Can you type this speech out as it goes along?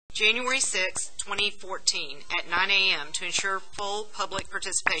January 6, 2014 at 9 a.m. to ensure full public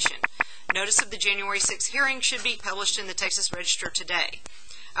participation. Notice of the January 6 hearing should be published in the Texas Register today.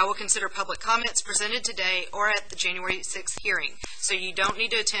 I will consider public comments presented today or at the January 6 hearing, so you don't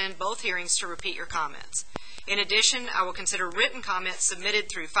need to attend both hearings to repeat your comments. In addition, I will consider written comments submitted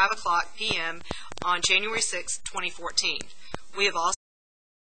through 5 o'clock p.m. on January 6, 2014. We have also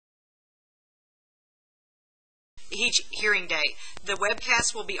each hearing day. The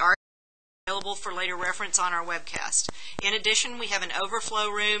webcast will be available for later reference on our webcast. In addition, we have an overflow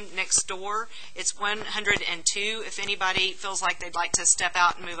room next door. It's 102 if anybody feels like they'd like to step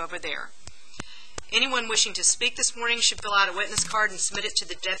out and move over there. Anyone wishing to speak this morning should fill out a witness card and submit it to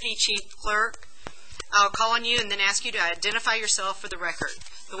the Deputy Chief Clerk. I'll call on you and then ask you to identify yourself for the record.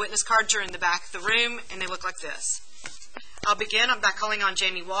 The witness cards are in the back of the room, and they look like this. I'll begin by calling on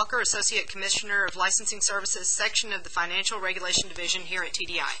Jamie Walker, Associate Commissioner of Licensing Services, section of the Financial Regulation Division here at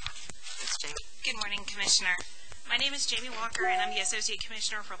TDI. Thanks, Jamie. Good morning, Commissioner. My name is Jamie Walker, and I'm the Associate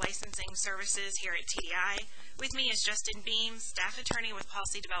Commissioner for Licensing Services here at TDI. With me is Justin Beams, Staff Attorney with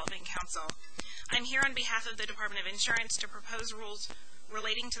Policy Development Council. I'm here on behalf of the Department of Insurance to propose rules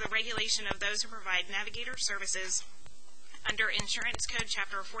relating to the regulation of those who provide Navigator services under Insurance Code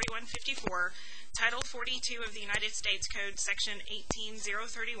Chapter 4154, Title 42 of the United States Code, Section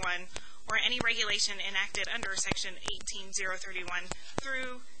 18031, or any regulation enacted under Section 18031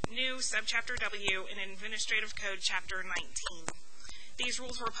 through new Subchapter W in Administrative Code Chapter 19. These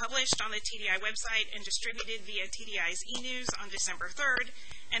rules were published on the TDI website and distributed via TDI's e-news on December 3rd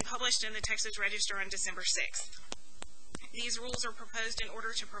and published in the Texas Register on December 6th. These rules are proposed in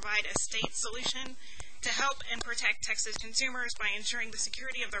order to provide a state solution to help and protect Texas consumers by ensuring the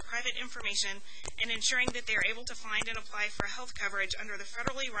security of their private information and ensuring that they are able to find and apply for health coverage under the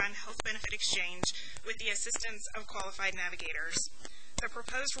federally run health benefit exchange with the assistance of qualified navigators. The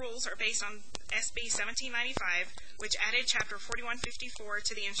proposed rules are based on SB 1795, which added Chapter 4154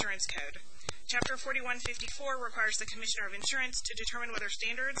 to the Insurance Code. Chapter 4154 requires the Commissioner of Insurance to determine whether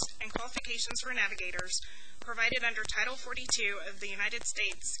standards and qualifications for navigators provided under Title 42 of the United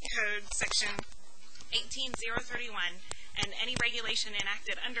States Code, Section 18031, and any regulation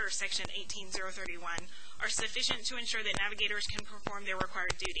enacted under Section 18031 are sufficient to ensure that navigators can perform their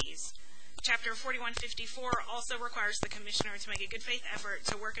required duties. Chapter 4154 also requires the Commissioner to make a good faith effort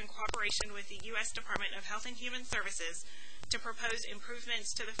to work in cooperation with the U.S. Department of Health and Human Services to propose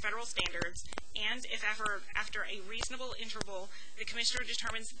improvements to the federal standards, and if after a reasonable interval the Commissioner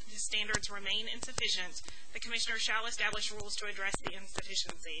determines that the standards remain insufficient, the Commissioner shall establish rules to address the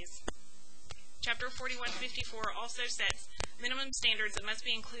insufficiencies. Chapter 4154 also sets minimum standards that must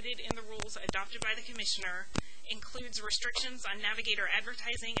be included in the rules adopted by the Commissioner, includes restrictions on navigator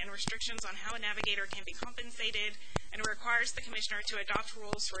advertising and restrictions on how a navigator can be compensated, and requires the Commissioner to adopt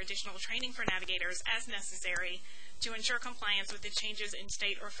rules for additional training for navigators as necessary to ensure compliance with the changes in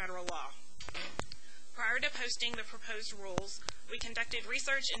state or federal law. Prior to posting the proposed rules, we conducted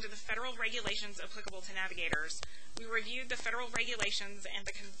research into the federal regulations applicable to navigators. We reviewed the federal regulations and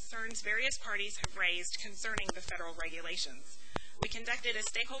the concerns various parties have raised concerning the federal regulations. We conducted a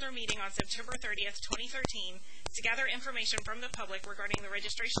stakeholder meeting on September 30th, 2013 to gather information from the public regarding the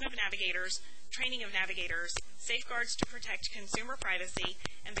registration of navigators, training of navigators, safeguards to protect consumer privacy,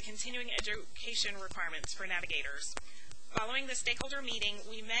 and the continuing education requirements for navigators. Following the stakeholder meeting,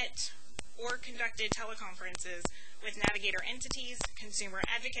 we met or conducted teleconferences with navigator entities, consumer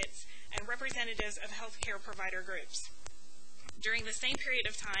advocates, and representatives of healthcare provider groups. During the same period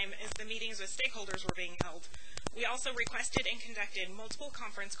of time as the meetings with stakeholders were being held, we also requested and conducted multiple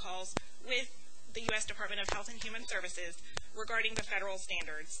conference calls with the U.S. Department of Health and Human Services regarding the federal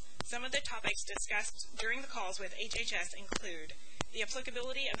standards. Some of the topics discussed during the calls with HHS include the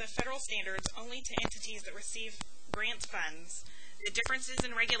applicability of the federal standards only to entities that receive grant funds, the differences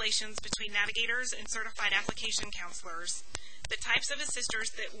in regulations between navigators and certified application counselors, the types of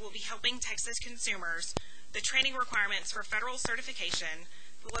assisters that will be helping Texas consumers, the training requirements for federal certification,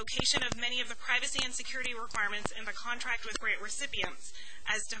 the location of many of the privacy and security requirements in the contract with grant recipients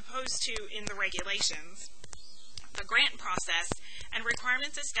as opposed to in the regulations, the grant process, and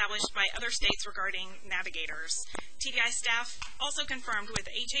requirements established by other states regarding navigators. TDI staff also confirmed with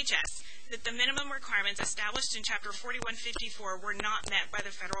HHS that the minimum requirements established in Chapter 4154 were not met by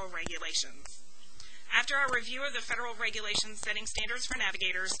the federal regulations. After our review of the federal regulations setting standards for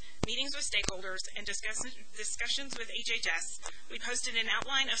navigators, meetings with stakeholders, and discussions with HHS, we posted an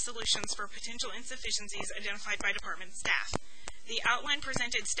outline of solutions for potential insufficiencies identified by department staff. The outline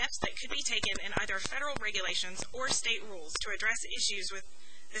presented steps that could be taken in either federal regulations or state rules to address issues with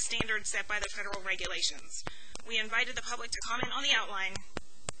the standards set by the federal regulations. We invited the public to comment on the outline,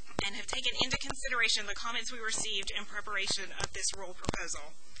 and have taken into consideration the comments we received in preparation of this rule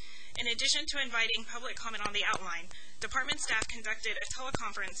proposal. In addition to inviting public comment on the outline, department staff conducted a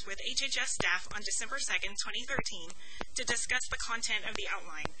teleconference with HHS staff on December 2nd, 2013 to discuss the content of the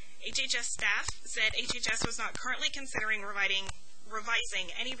outline. HHS staff said HHS was not currently considering revising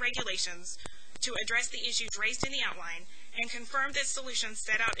any regulations to address the issues raised in the outline and confirmed that solutions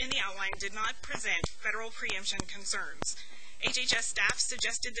set out in the outline did not present federal preemption concerns. HHS staff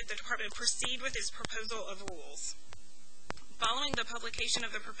suggested that the department proceed with its proposal of rules. Following the publication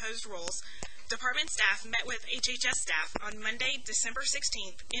of the proposed rules, department staff met with HHS staff on Monday, December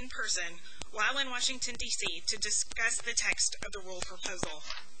 16th in person while in Washington, D.C. to discuss the text of the rule proposal.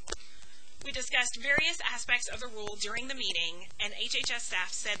 We discussed various aspects of the rule during the meeting, and HHS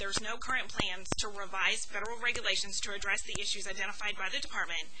staff said there's no current plans to revise federal regulations to address the issues identified by the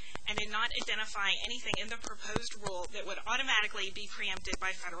department and did not identify anything in the proposed rule that would automatically be preempted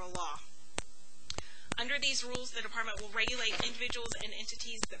by federal law. Under these rules, the department will regulate individuals and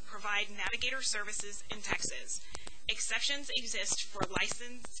entities that provide Navigator services in Texas. Exceptions exist for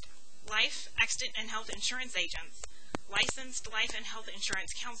licensed life, accident, and health insurance agents, licensed life and health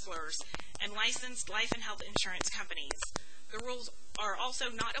insurance counselors, and licensed life and health insurance companies. The rules are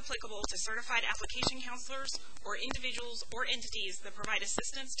also not applicable to certified application counselors or individuals or entities that provide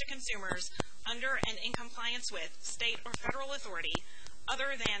assistance to consumers under and in compliance with state or federal authority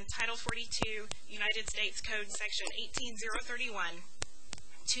other than Title 42 United States Code Section 18031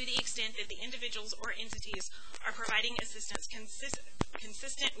 to the extent that the individuals or entities are providing assistance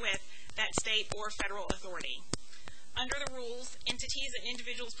consistent with that state or federal authority. Under the rules, entities and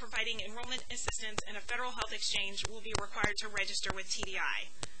individuals providing enrollment assistance in a federal health exchange will be required to register with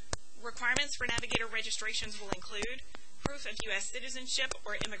TDI. Requirements for Navigator registrations will include proof of U.S. citizenship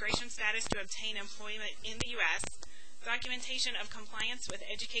or immigration status to obtain employment in the U.S., documentation of compliance with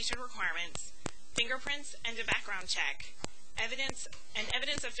education requirements, fingerprints and a background check, evidence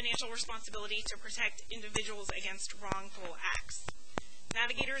of financial responsibility to protect individuals against wrongful acts.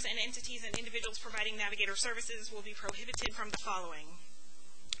 Navigators and entities and individuals providing Navigator services will be prohibited from the following: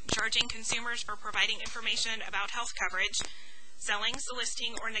 charging consumers for providing information about health coverage, selling,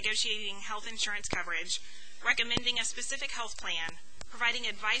 soliciting, or negotiating health insurance coverage, recommending a specific health plan, providing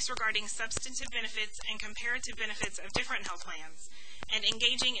advice regarding substantive benefits and comparative benefits of different health plans, and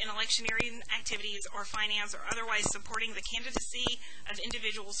engaging in electioneering activities or finance or otherwise supporting the candidacy of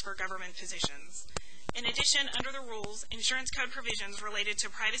individuals for government positions. In addition, under the rules, insurance code provisions related to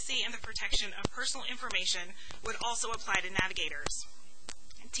privacy and the protection of personal information would also apply to Navigators.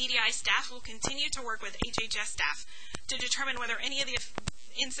 TDI staff will continue to work with HHS staff to determine whether any of the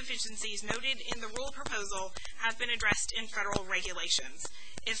insufficiencies noted in the rule proposal have been addressed in federal regulations.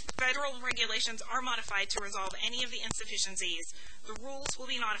 If federal regulations are modified to resolve any of the insufficiencies, the rules will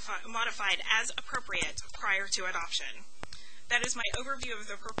be modified as appropriate prior to adoption. That is my overview of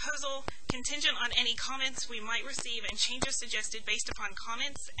the proposal, contingent on any comments we might receive and changes suggested based upon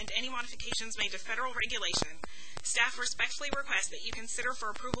comments and any modifications made to federal regulation. Staff respectfully request that you consider for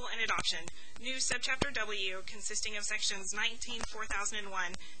approval and adoption new Subchapter W consisting of Sections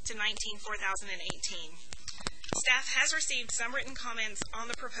 19-4001 to 19-4018. Staff has received some written comments on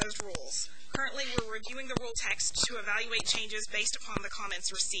the proposed rules. Currently, we're reviewing the rule text to evaluate changes based upon the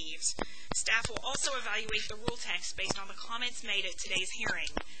comments received. Staff will also evaluate the rule text based on the comments made at today's hearing.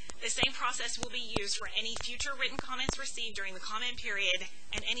 The same process will be used for any future written comments received during the comment period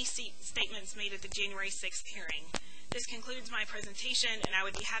and any statements made at the January 6th hearing. This concludes my presentation, and I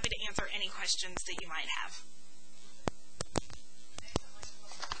would be happy to answer any questions that you might have.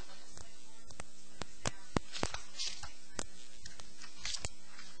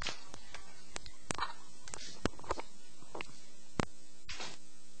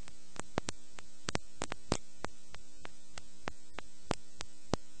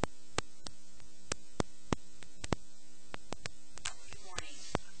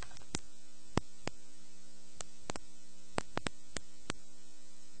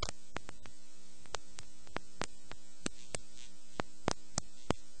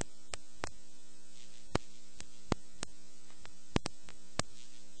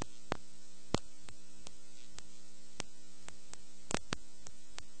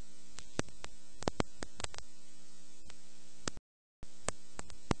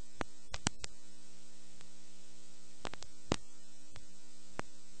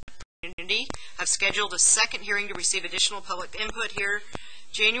 I've scheduled a second hearing to receive additional public input here,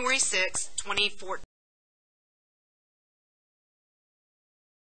 January 6, 2014.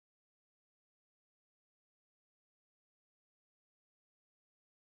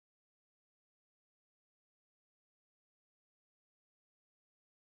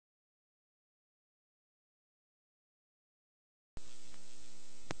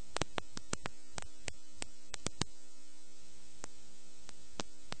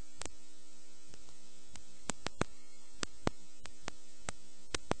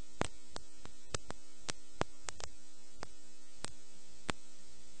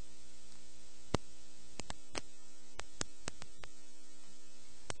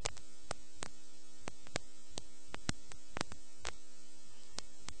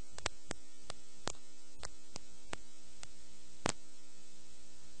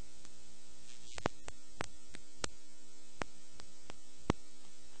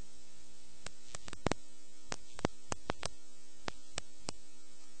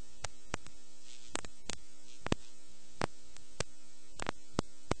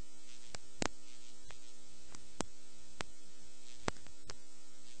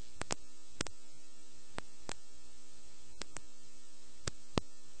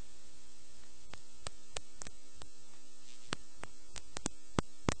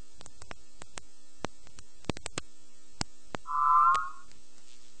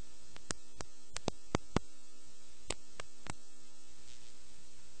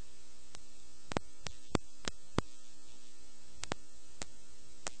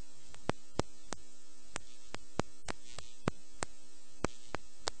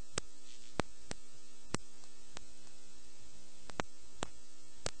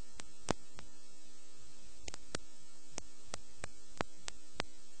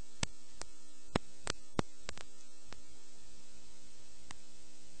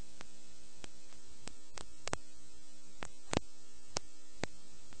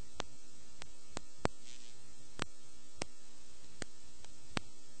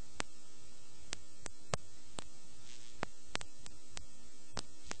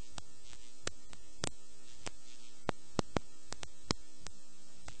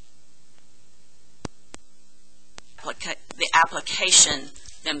 the application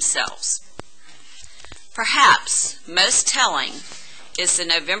themselves. Perhaps most telling is the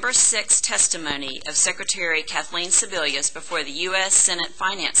November 6 testimony of Secretary Kathleen Sebelius before the U.S. Senate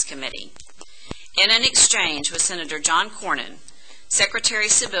Finance Committee. In an exchange with Senator John Cornyn, Secretary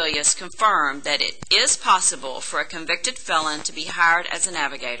Sebelius confirmed that it is possible for a convicted felon to be hired as a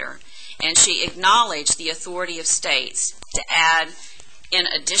navigator, and she acknowledged the authority of states to add in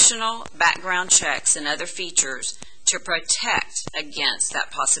additional background checks and other features to protect against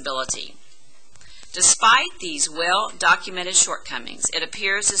that possibility. Despite these well-documented shortcomings, it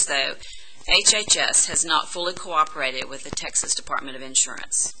appears as though HHS has not fully cooperated with the Texas Department of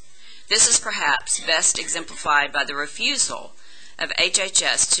Insurance. This is perhaps best exemplified by the refusal of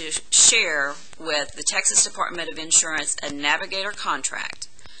HHS to share with the Texas Department of Insurance a navigator contract,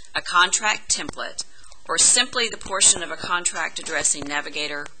 a contract template, or simply the portion of a contract addressing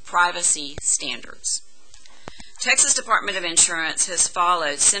navigator privacy standards. Texas Department of Insurance has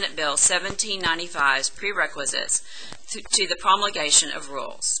followed Senate Bill 1795's prerequisites to the promulgation of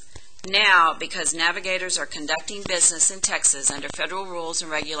rules. Now, because navigators are conducting business in Texas under federal rules and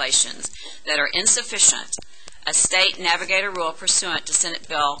regulations that are insufficient, a state navigator rule pursuant to Senate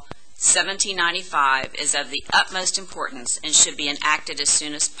Bill 1795 is of the utmost importance and should be enacted as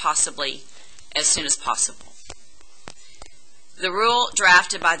soon as possible. The rule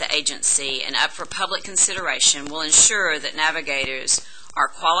drafted by the agency and up for public consideration will ensure that navigators are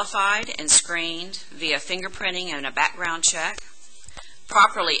qualified and screened via fingerprinting and a background check,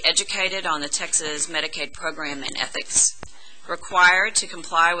 properly educated on the Texas Medicaid program and ethics, required to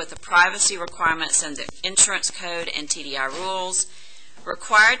comply with the privacy requirements in the insurance code and TDI rules,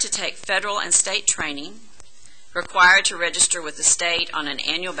 required to take federal and state training, required to register with the state on an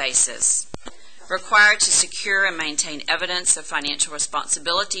annual basis, required to secure and maintain evidence of financial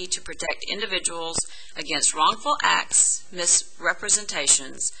responsibility to protect individuals against wrongful acts,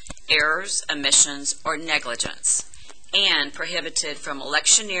 misrepresentations, errors, omissions, or negligence, and prohibited from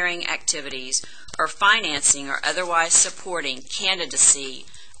electioneering activities or financing or otherwise supporting candidacy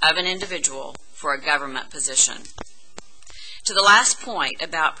of an individual for a government position. To the last point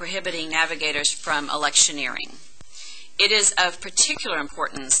about prohibiting navigators from electioneering, it is of particular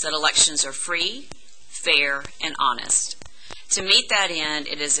importance that elections are free, fair, and honest. To meet that end,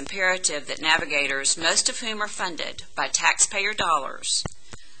 it is imperative that navigators, most of whom are funded by taxpayer dollars,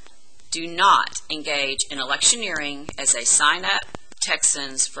 do not engage in electioneering as they sign up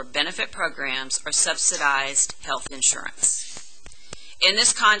Texans for benefit programs or subsidized health insurance. In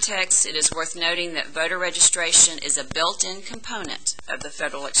this context, it is worth noting that voter registration is a built-in component of the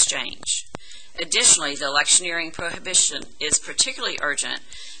federal exchange. Additionally, the electioneering prohibition is particularly urgent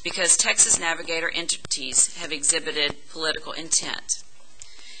because Texas navigator entities have exhibited political intent.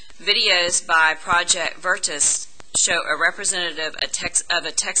 Videos by Project Virtus show a representative of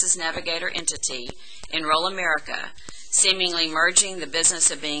a Texas navigator entity, Enroll America, seemingly merging the business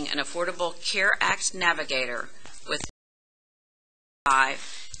of being an Affordable Care Act navigator with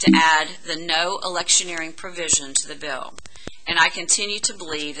to add the no electioneering provision to the bill. And I continue to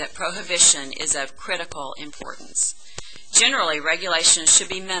believe that prohibition is of critical importance. Generally, regulations should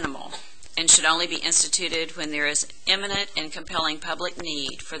be minimal and should only be instituted when there is imminent and compelling public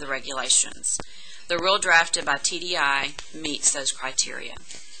need for the regulations. The rule drafted by TDI meets those criteria.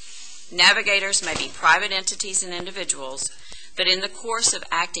 Navigators may be private entities and individuals, but in the course of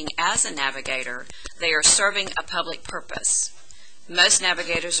acting as a navigator, they are serving a public purpose. Most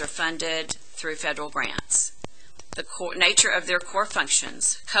navigators are funded through federal grants. The nature of their core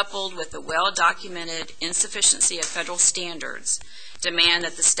functions, coupled with the well-documented insufficiency of federal standards, demand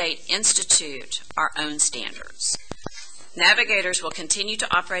that the state institute our own standards. Navigators will continue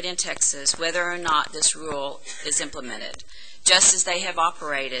to operate in Texas whether or not this rule is implemented, just as they have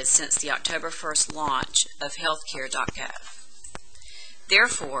operated since the October 1st launch of healthcare.gov.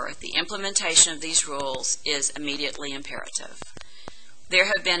 Therefore, the implementation of these rules is immediately imperative. There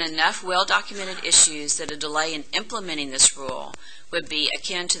have been enough well-documented issues that a delay in implementing this rule would be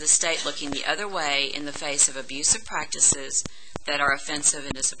akin to the state looking the other way in the face of abusive practices that are offensive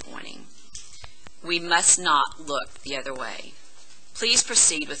and disappointing. We must not look the other way. Please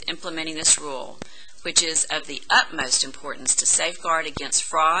proceed with implementing this rule, which is of the utmost importance to safeguard against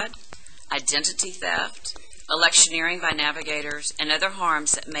fraud, identity theft, electioneering by navigators, and other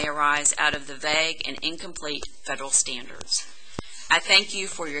harms that may arise out of the vague and incomplete federal standards. I thank you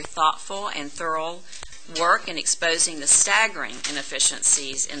for your thoughtful and thorough work in exposing the staggering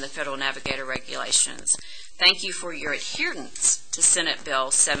inefficiencies in the federal navigator regulations. Thank you for your adherence to Senate Bill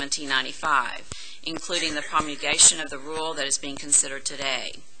 1795, including the promulgation of the rule that is being considered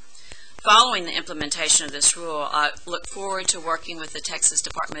today. Following the implementation of this rule, I look forward to working with the Texas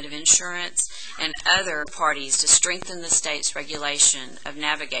Department of Insurance and other parties to strengthen the state's regulation of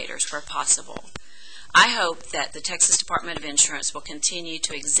navigators where possible. I hope that the Texas Department of Insurance will continue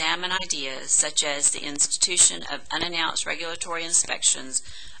to examine ideas such as the institution of unannounced regulatory inspections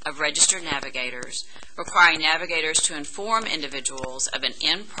of registered navigators, requiring navigators to inform individuals of an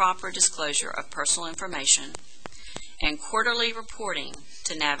improper disclosure of personal information, and quarterly reporting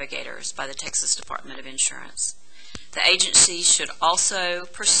to navigators by the Texas Department of Insurance. The agency should also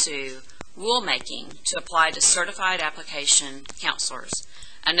pursue rulemaking to apply to certified application counselors,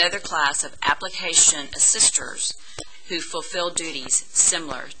 another class of application assisters who fulfill duties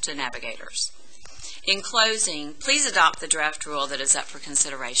similar to navigators. In closing, please adopt the draft rule that is up for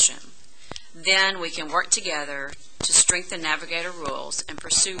consideration. Then we can work together to strengthen navigator rules and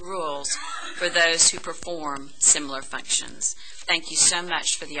pursue rules for those who perform similar functions. Thank you so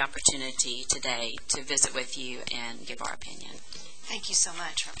much for the opportunity today to visit with you and give our opinion. Thank you so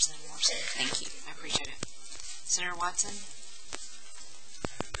much, Representative Morrison. Thank you. I appreciate it. Senator Watson?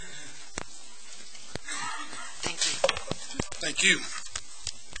 Thank you. Thank you.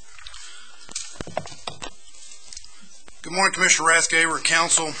 Good morning, Commissioner Rathgaber and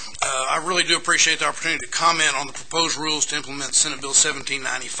Council. I really do appreciate the opportunity to comment on the proposed rules to implement Senate Bill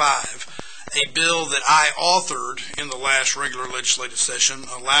 1795, a bill that I authored in the last regular legislative session,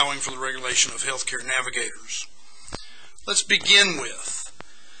 allowing for the regulation of healthcare navigators. Let's begin with,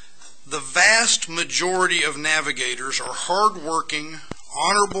 the vast majority of navigators are hardworking,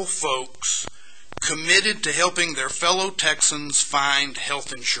 honorable folks committed to helping their fellow Texans find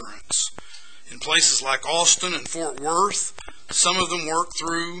health insurance. In places like Austin and Fort Worth, some of them work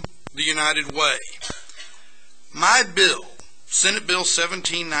through the United Way. My bill, Senate Bill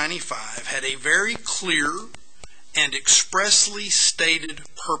 1795, had a very clear and expressly stated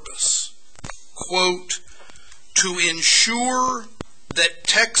purpose. Quote, to ensure that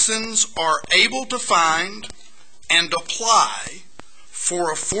Texans are able to find and apply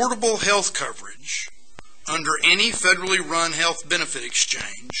for affordable health coverage under any federally run health benefit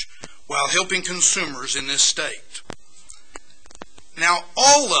exchange while helping consumers in this state. Now,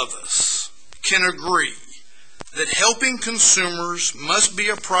 all of us can agree that helping consumers must be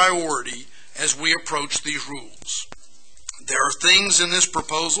a priority as we approach these rules. There are things in this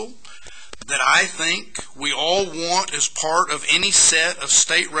proposal that I think we all want as part of any set of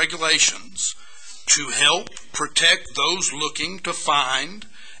state regulations to help protect those looking to find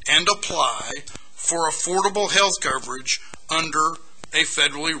and apply for affordable health coverage under a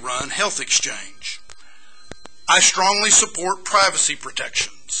federally run health exchange. I strongly support privacy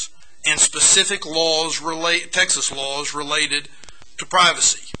protections and specific laws, Texas laws related to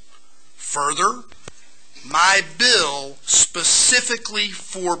privacy. Further, my bill specifically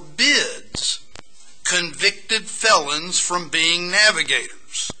forbids convicted felons from being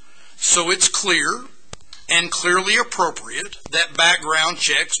navigators. So it's clear and clearly appropriate that background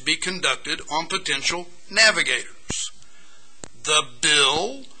checks be conducted on potential navigators. The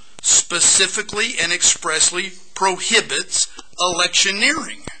bill specifically and expressly prohibits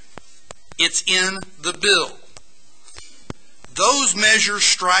electioneering. It's in the bill. Those measures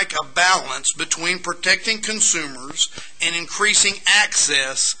strike a balance between protecting consumers and increasing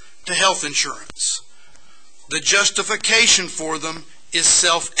access to health insurance. The justification for them is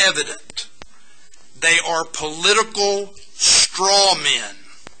self-evident. They are political straw men.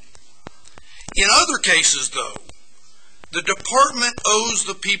 In other cases, though, the department owes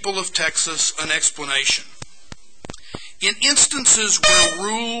the people of Texas an explanation. In instances where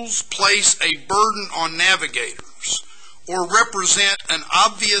rules place a burden on navigators or represent an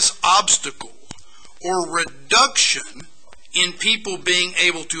obvious obstacle or reduction in people being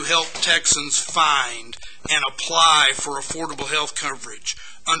able to help Texans find and apply for affordable health coverage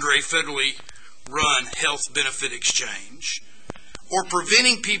under a federally run health benefit exchange, or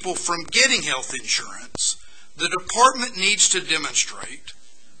preventing people from getting health insurance, the department needs to demonstrate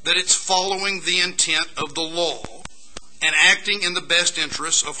that it's following the intent of the law and acting in the best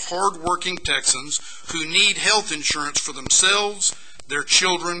interests of hard-working Texans who need health insurance for themselves, their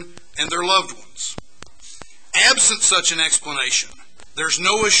children, and their loved ones. Absent such an explanation, there's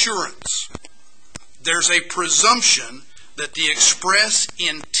no assurance. There's a presumption that the express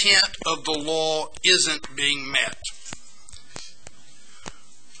intent of the law isn't being met.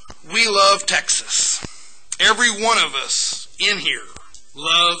 We love Texas. Every one of us in here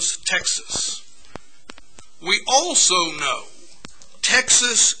loves Texas. We also know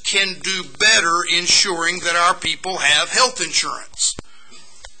Texas can do better ensuring that our people have health insurance.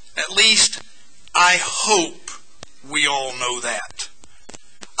 At least, I hope we all know that.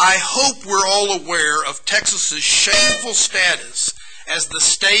 I hope we're all aware of Texas's shameful status as the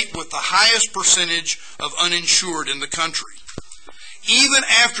state with the highest percentage of uninsured in the country. Even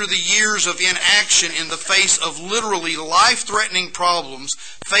after the years of inaction in the face of literally life-threatening problems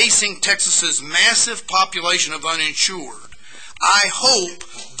facing Texas's massive population of uninsured, I hope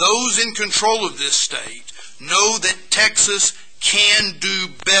those in control of this state know that Texas can do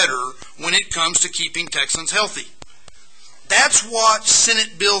better when it comes to keeping Texans healthy. That's what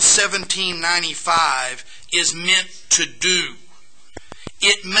Senate Bill 1795 is meant to do.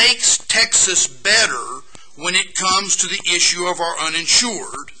 It makes Texas better when it comes to the issue of our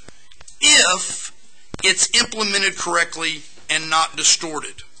uninsured, if it's implemented correctly and not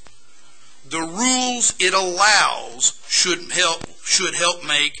distorted. The rules it allows should help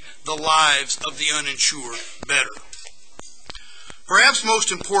make the lives of the uninsured better. Perhaps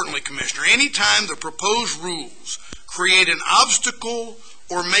most importantly, Commissioner, anytime the proposed rules create an obstacle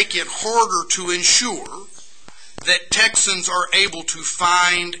or make it harder to ensure that Texans are able to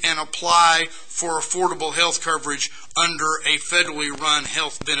find and apply for affordable health coverage under a federally run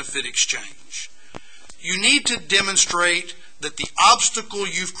health benefit exchange, you need to demonstrate that the obstacle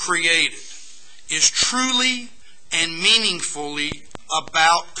you've created is truly and meaningfully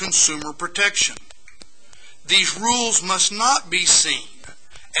about consumer protection. These rules must not be seen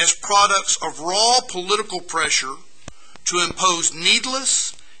as products of raw political pressure to impose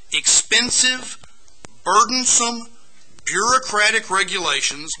needless, expensive, burdensome, bureaucratic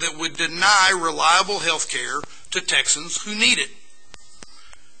regulations that would deny reliable health care to Texans who need it.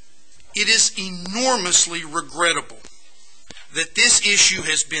 It is enormously regrettable that this issue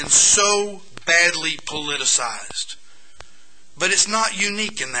has been so badly politicized, but it's not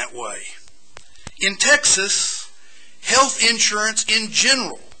unique in that way. In Texas, health insurance in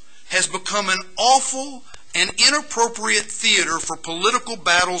general has become an awful and inappropriate theater for political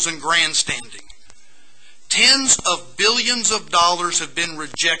battles and grandstanding. Tens of billions of dollars have been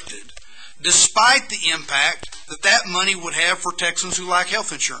rejected, despite the impact that that money would have for Texans who lack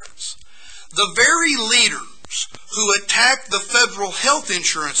health insurance. The very leaders who attack the federal health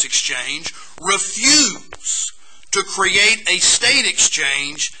insurance exchange refuse to create a state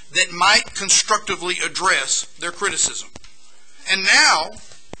exchange that might constructively address their criticism. And now,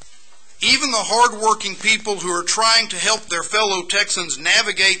 even the hardworking people who are trying to help their fellow Texans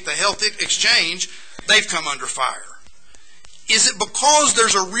navigate the health exchange, they've come under fire. Is it because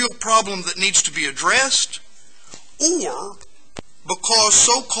there's a real problem that needs to be addressed, or because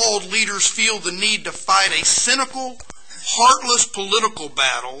so-called leaders feel the need to fight a cynical, heartless political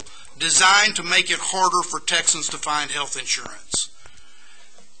battle designed to make it harder for Texans to find health insurance?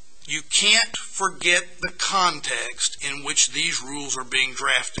 You can't forget the context in which these rules are being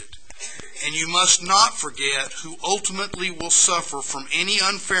drafted. And you must not forget who ultimately will suffer from any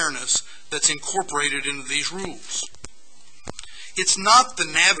unfairness that's incorporated into these rules. It's not the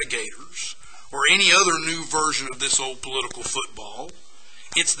Navigators or any other new version of this old political football.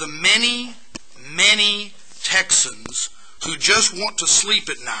 It's the many, many Texans who just want to sleep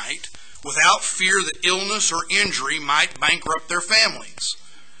at night without fear that illness or injury might bankrupt their families.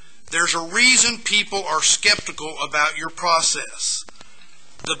 There's a reason people are skeptical about your process.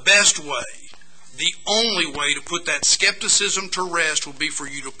 The best way, the only way to put that skepticism to rest will be for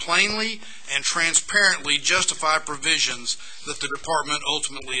you to plainly and transparently justify provisions that the department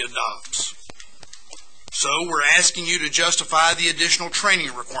ultimately adopts. So we're asking you to justify the additional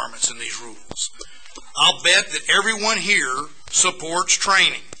training requirements in these rules. I'll bet that everyone here supports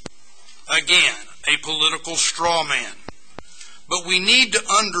training. Again, a political straw man. But we need to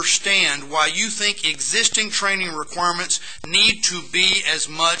understand why you think existing training requirements need to be as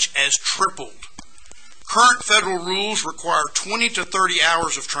much as tripled. Current federal rules require 20 to 30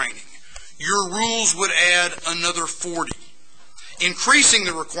 hours of training. Your rules would add another 40. Increasing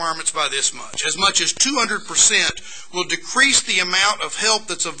the requirements by this much, as much as 200%, will decrease the amount of help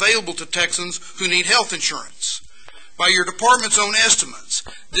that's available to Texans who need health insurance. By your department's own estimates,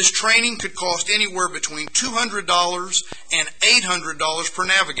 this training could cost anywhere between $200 and $800 per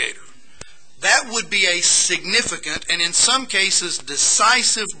navigator. That would be a significant and in some cases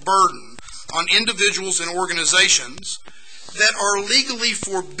decisive burden on individuals and organizations that are legally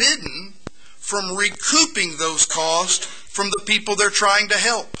forbidden from recouping those costs from the people they're trying to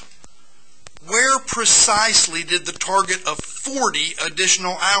help. Where precisely did the target of 40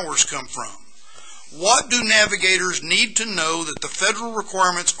 additional hours come from? What do navigators need to know that the federal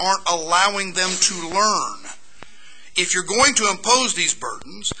requirements aren't allowing them to learn? If you're going to impose these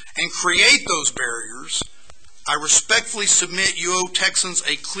burdens and create those barriers, I respectfully submit you owe Texans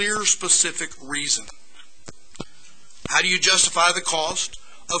a clear, specific reason. How do you justify the cost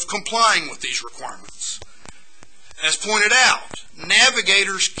of complying with these requirements. As pointed out,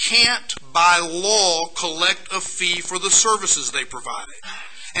 Navigators can't by law collect a fee for the services they provide,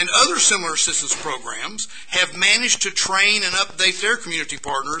 and other similar assistance programs have managed to train and update their community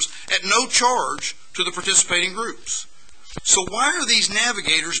partners at no charge to the participating groups. So why are these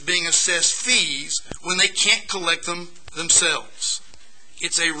Navigators being assessed fees when they can't collect them themselves?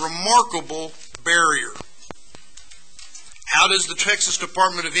 It's a remarkable barrier. How does the Texas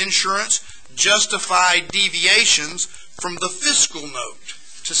Department of Insurance justify deviations from the fiscal note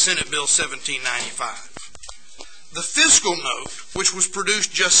to Senate Bill 1795? The fiscal note, which was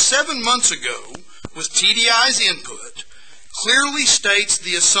produced just 7 months ago with TDI's input, clearly states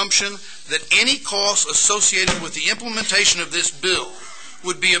the assumption that any costs associated with the implementation of this bill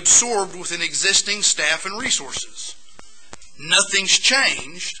would be absorbed within existing staff and resources. Nothing's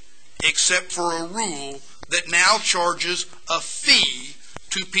changed except for a rule that now charges a fee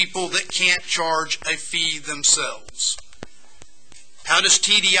to people that can't charge a fee themselves. How does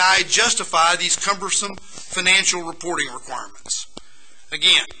TDI justify these cumbersome financial reporting requirements?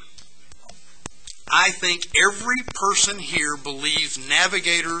 Again, I think every person here believes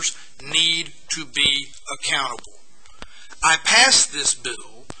Navigators need to be accountable. I passed this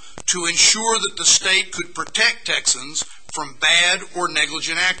bill to ensure that the state could protect Texans from bad or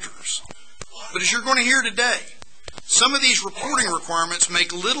negligent actors. But as you're going to hear today, some of these reporting requirements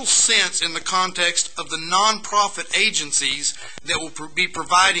make little sense in the context of the nonprofit agencies that will be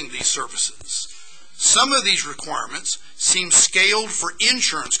providing these services. Some of these requirements seem scaled for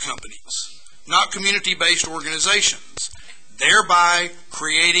insurance companies, not community-based organizations, thereby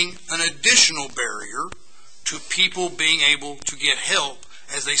creating an additional barrier to people being able to get help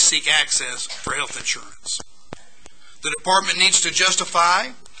as they seek access for health insurance. The department needs to justify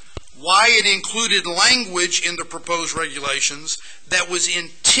why it included language in the proposed regulations that was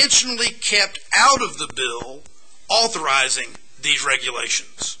intentionally kept out of the bill authorizing these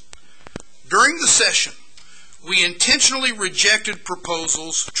regulations. During the session, we intentionally rejected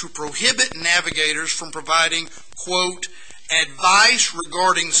proposals to prohibit Navigators from providing, quote, advice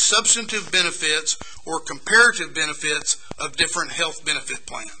regarding substantive benefits or comparative benefits of different health benefit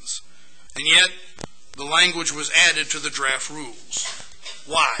plans. And yet, the language was added to the draft rules.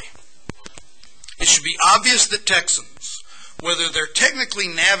 Why? It should be obvious that Texans, whether they're technically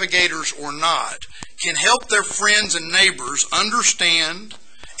Navigators or not, can help their friends and neighbors understand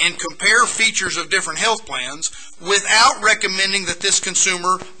and compare features of different health plans without recommending that this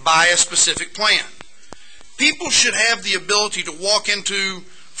consumer buy a specific plan. People should have the ability to walk into,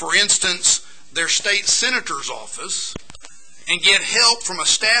 for instance, their state senator's office and get help from a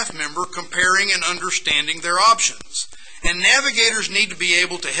staff member comparing and understanding their options. And Navigators need to be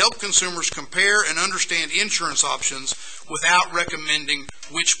able to help consumers compare and understand insurance options without recommending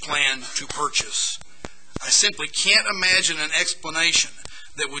which plan to purchase. I simply can't imagine an explanation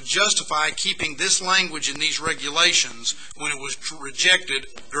that would justify keeping this language in these regulations when it was rejected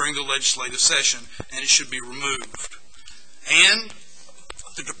during the legislative session, and it should be removed. And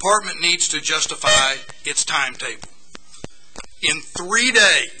the department needs to justify its timetable. In 3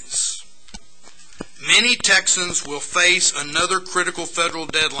 days, many Texans will face another critical federal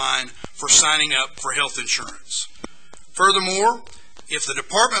deadline for signing up for health insurance. Furthermore, if the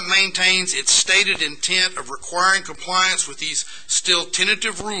department maintains its stated intent of requiring compliance with these still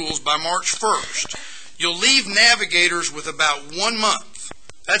tentative rules by March 1st, you'll leave Navigators with about 1 month,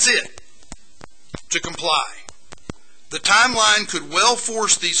 that's it, to comply. The timeline could well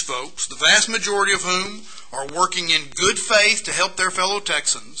force these folks, the vast majority of whom are working in good faith to help their fellow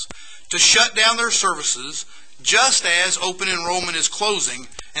Texans, to shut down their services just as open enrollment is closing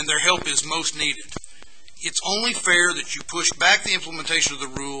and their help is most needed. It's only fair that you push back the implementation of the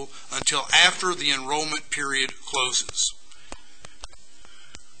rule until after the enrollment period closes.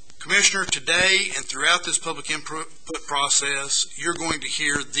 Commissioner, today and throughout this public input process, you're going to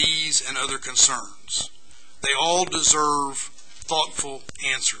hear these and other concerns. They all deserve thoughtful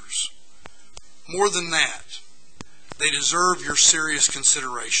answers. More than that, they deserve your serious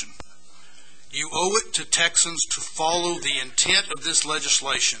consideration. You owe it to Texans to follow the intent of this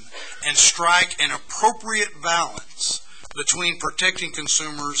legislation and strike an appropriate balance between protecting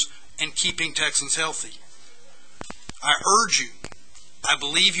consumers and keeping Texans healthy. I urge you, I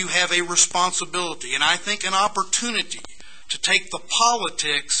believe you have a responsibility and I think an opportunity to take the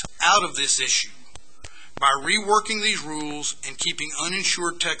politics out of this issue by reworking these rules and keeping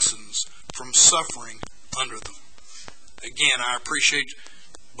uninsured Texans from suffering under them. Again, I appreciate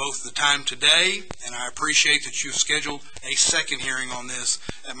both the time today, and I appreciate that you've scheduled a second hearing on this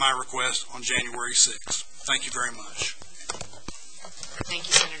at my request on January 6th. Thank you very much. Thank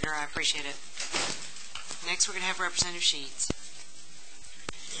you, Senator. I appreciate it. Next, we're going to have Representative Sheets.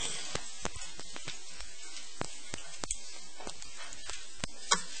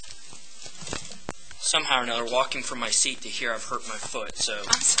 Somehow or another, walking from my seat to here, I've hurt my foot, so...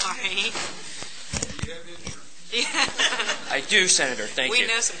 I'm sorry. I do, Senator. Thank you. We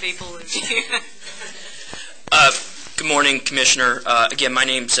know some people who Good morning, Commissioner. Again, my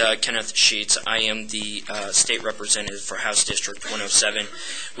name's Kenneth Sheets. I am the state representative for House District 107,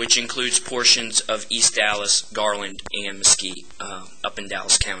 which includes portions of East Dallas, Garland, and Mesquite up in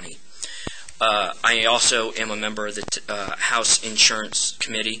Dallas County. I also am a member of the House Insurance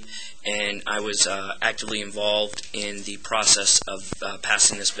Committee, and I was actively involved in the process of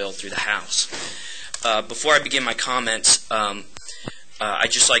passing this bill through the House. Before I begin my comments,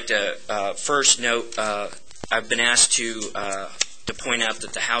 I'd just like to first note I've been asked to point out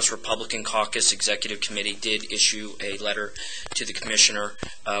that the House Republican Caucus Executive Committee did issue a letter to the Commissioner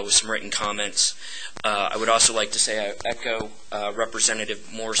with some written comments. I would also like to say I echo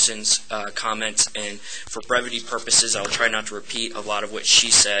Representative Morrison's comments, and for brevity purposes, I'll try not to repeat a lot of what she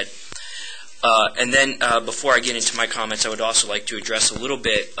said. And then before I get into my comments, I would also like to address a little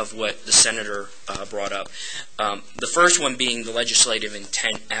bit of what the Senator brought up. The first one being the legislative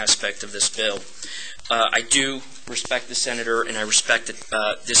intent aspect of this bill. I do respect the Senator, and I respect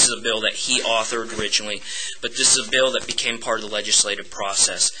that this is a bill that he authored originally, but this is a bill that became part of the legislative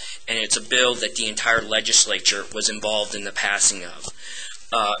process, and it's a bill that the entire legislature was involved in the passing of.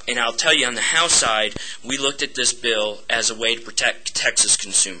 And I'll tell you, on the House side, we looked at this bill as a way to protect Texas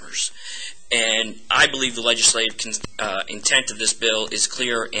consumers. And I believe the legislative intent of this bill is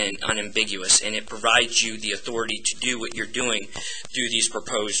clear and unambiguous, and it provides you the authority to do what you're doing through these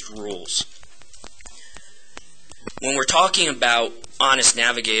proposed rules. When we're talking about honest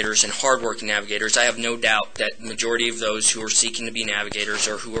navigators and hardworking navigators, I have no doubt that the majority of those who are seeking to be navigators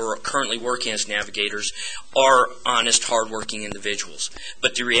or who are currently working as navigators are honest, hardworking individuals.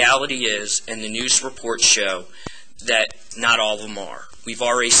 But the reality is, and the news reports show, that not all of them are. We've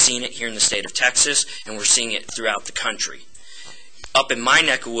already seen it here in the state of Texas, and we're seeing it throughout the country. Up in my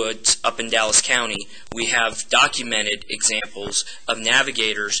neck of woods, up in Dallas County, we have documented examples of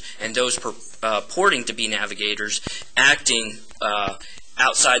navigators and those purporting to be navigators acting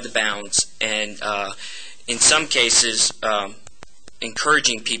outside the bounds and, in some cases,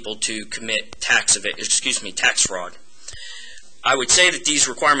 encouraging people to commit tax fraud. I would say that these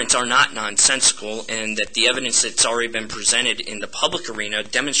requirements are not nonsensical, and that the evidence that's already been presented in the public arena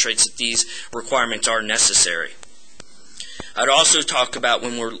demonstrates that these requirements are necessary. I'd also talk about,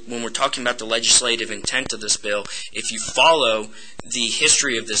 when we're talking about the legislative intent of this bill, if you follow the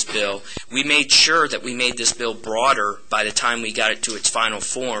history of this bill, we made sure that we made this bill broader by the time we got it to its final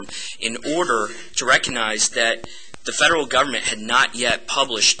form in order to recognize that the federal government had not yet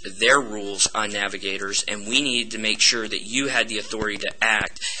published their rules on navigators, and we needed to make sure that you had the authority to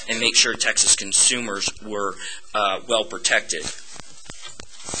act and make sure Texas consumers were well protected.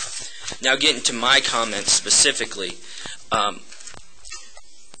 Now, getting to my comments specifically,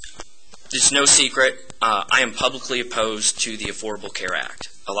 it's no secret I am publicly opposed to the Affordable Care Act.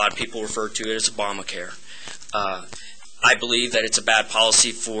 A lot of people refer to it as Obamacare. I believe that it's a bad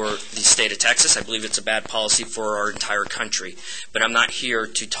policy for the state of Texas. I believe it's a bad policy for our entire country. But I'm not here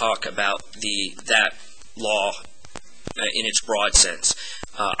to talk about that law in its broad sense.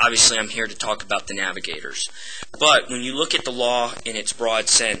 Obviously, I'm here to talk about the navigators. But when you look at the law in its broad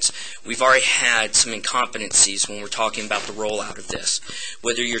sense, we've already had some incompetencies when we're talking about the rollout of this.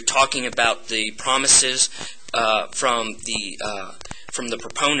 Whether you're talking about the promises from the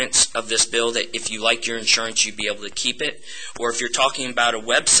proponents of this bill that if you like your insurance, you'd be able to keep it, or if you're talking about a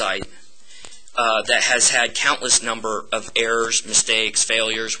website that has had countless number of errors, mistakes,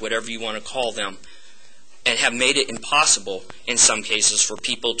 failures, whatever you want to call them, and have made it impossible in some cases for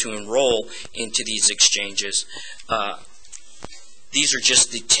people to enroll into these exchanges. These are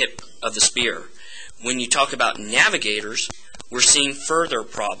just the tip of the spear. When you talk about navigators, we're seeing further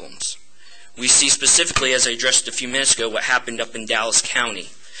problems. We see specifically, as I addressed a few minutes ago, what happened up in Dallas County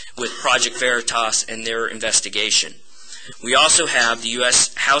with Project Veritas and their investigation. We also have the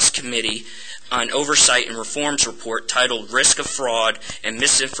U.S. House Committee on Oversight and Reforms report titled Risk of Fraud and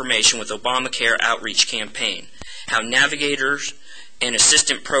Misinformation with Obamacare Outreach Campaign, How Navigators and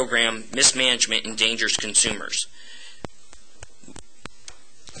Assistant Program Mismanagement Endangers Consumers.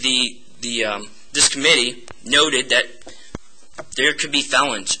 This committee noted that There could be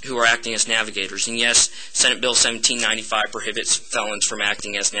felons who are acting as navigators, and yes, Senate Bill 1795 prohibits felons from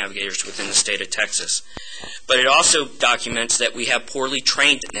acting as navigators within the state of Texas. But it also documents that we have poorly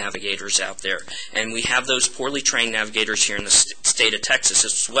trained navigators out there, and we have those poorly trained navigators here in the state of Texas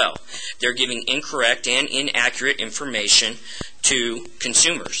as well. They're giving incorrect and inaccurate information to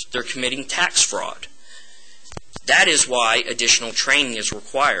consumers. They're committing tax fraud. That is why additional training is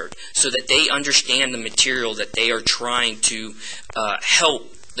required, so that they understand the material that they are trying to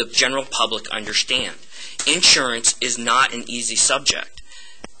help the general public understand. Insurance is not an easy subject.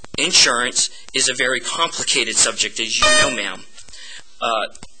 Insurance is a very complicated subject, as you know, ma'am.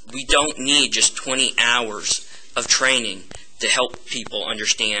 We don't need just 20 hours of training to help people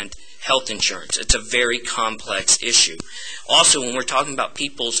understand health insurance. It's a very complex issue. Also, when we're talking about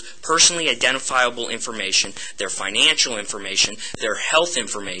people's personally identifiable information, their financial information, their health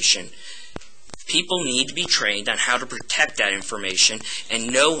information, people need to be trained on how to protect that information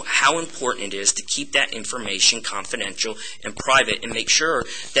and know how important it is to keep that information confidential and private, and make sure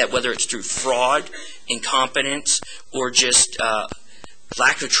that whether it's through fraud, incompetence, or just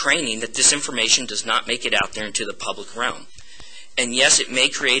lack of training, that this information does not make it out there into the public realm. And yes, it may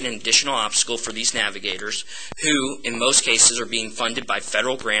create an additional obstacle for these navigators who, in most cases, are being funded by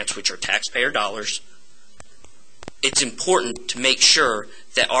federal grants, which are taxpayer dollars. It's important to make sure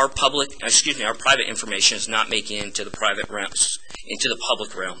that our private information is not making it into the private realms, into the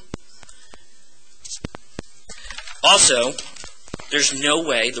public realm. Also, there's no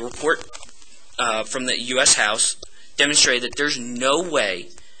way, the report from the U.S. House demonstrated that there's no way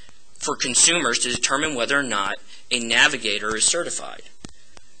for consumers to determine whether or not a navigator is certified.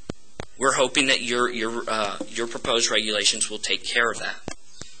 We're hoping that your proposed regulations will take care of that.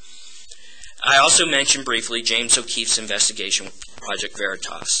 I also mentioned briefly James O'Keefe's investigation with Project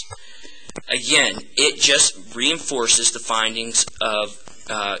Veritas. Again, it just reinforces the findings of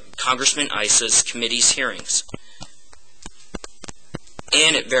Congressman Issa's committee's hearings.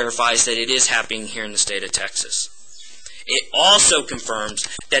 And it verifies that it is happening here in the state of Texas. It also confirms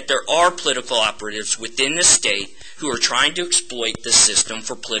that there are political operatives within the state who are trying to exploit the system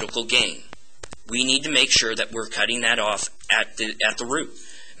for political gain. We need to make sure that we're cutting that off at the root.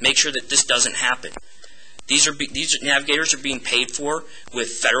 Make sure that this doesn't happen. These navigators are being paid for with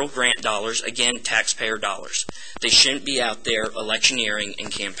federal grant dollars, again, taxpayer dollars. They shouldn't be out there electioneering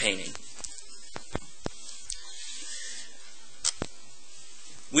and campaigning.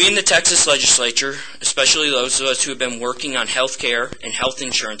 We in the Texas legislature, especially those of us who have been working on health care and health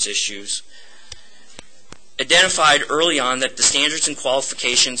insurance issues, identified early on that the standards and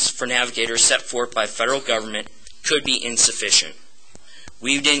qualifications for navigators set forth by federal government could be insufficient.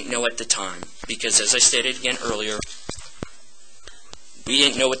 We didn't know at the time because, as I stated again earlier, we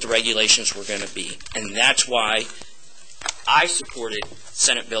didn't know what the regulations were going to be. And that's why I supported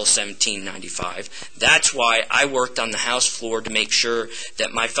Senate Bill 1795. That's why I worked on the House floor to make sure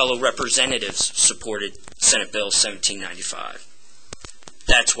that my fellow representatives supported Senate Bill 1795.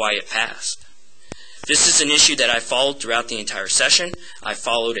 That's why it passed. This is an issue that I followed throughout the entire session. I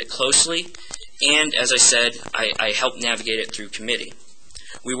followed it closely, and as I said, I helped navigate it through committee.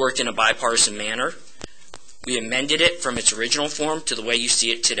 We worked in a bipartisan manner. We amended it from its original form to the way you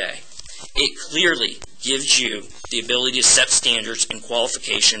see it today. It clearly gives you the ability to set standards and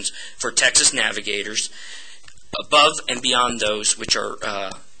qualifications for Texas navigators above and beyond those which are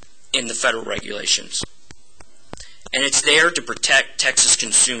in the federal regulations. And it's there to protect Texas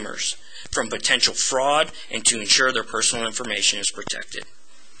consumers from potential fraud and to ensure their personal information is protected.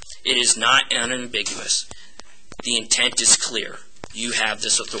 It is not unambiguous. The intent is clear. You have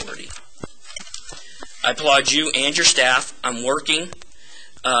this authority. I applaud you and your staff on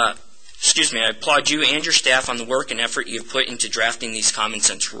I applaud you and your staff on the work and effort you have put into drafting these common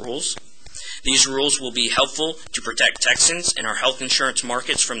sense rules. These rules will be helpful to protect Texans and our health insurance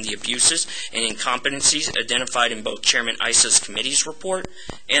markets from the abuses and incompetencies identified in both Chairman Issa's committee's report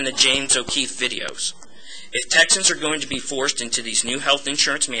and the James O'Keefe videos. If Texans are going to be forced into these new health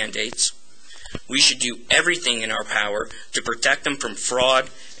insurance mandates, we should do everything in our power to protect them from fraud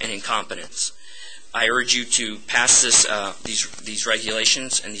and incompetence. I urge you to pass these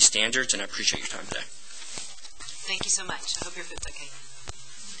regulations and these standards, and I appreciate your time today. Thank you so much. I hope your food's okay.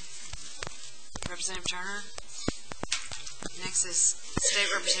 Representative Turner. Next is State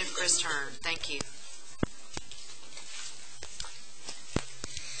Representative Chris Turner. Thank you.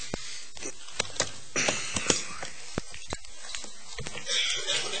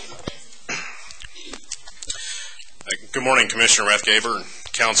 Good morning, Commissioner Rathgaber and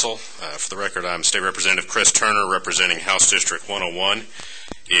Council. For the record, I'm State Representative Chris Turner, representing House District 101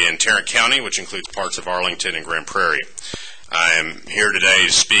 in Tarrant County, which includes parts of Arlington and Grand Prairie. I am here today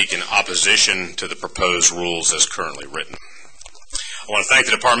to speak in opposition to the proposed rules as currently written. I want to thank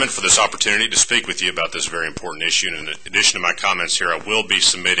the Department for this opportunity to speak with you about this very important issue. And in addition to my comments here, I will be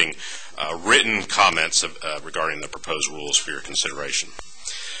submitting written comments regarding the proposed rules for your consideration.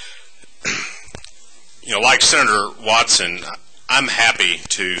 You know, like Senator Watson, I'm happy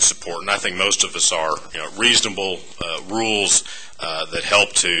to support, and I think most of us are, reasonable rules that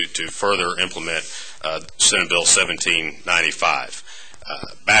help to further implement Senate Bill 1795.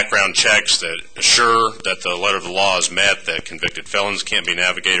 Background checks that assure that the letter of the law is met, that convicted felons can't be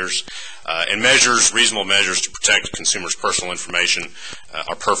navigators, and reasonable measures to protect consumers' personal information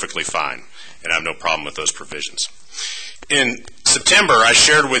are perfectly fine, and I have no problem with those provisions. In September, I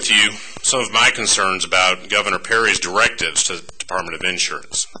shared with you some of my concerns about Governor Perry's directives to the Department of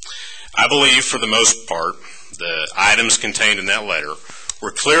Insurance. I believe, for the most part, the items contained in that letter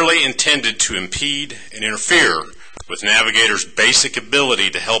were clearly intended to impede and interfere with Navigators' basic ability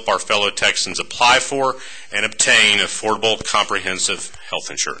to help our fellow Texans apply for and obtain affordable, comprehensive health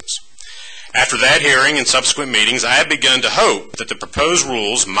insurance. After that hearing and subsequent meetings, I have begun to hope that the proposed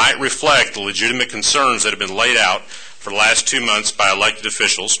rules might reflect the legitimate concerns that have been laid out for the last 2 months by elected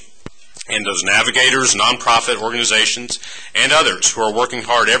officials and those navigators, nonprofit organizations, and others who are working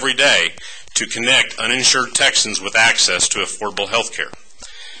hard every day to connect uninsured Texans with access to affordable health care.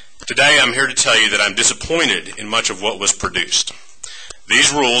 Today, I'm here to tell you that I'm disappointed in much of what was produced.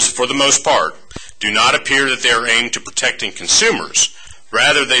 These rules, for the most part, do not appear that they are aimed to protecting consumers.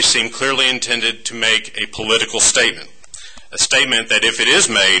 Rather, they seem clearly intended to make a political statement, a statement that, if it is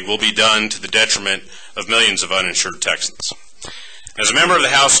made, will be done to the detriment of millions of uninsured Texans. As a member of the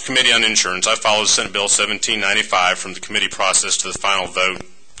House Committee on Insurance, I followed Senate Bill 1795 from the committee process to the final vote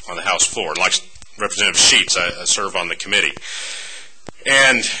on the House floor. Like Representative Sheets, I serve on the committee.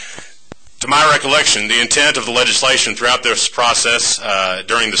 And to my recollection, the intent of the legislation throughout this process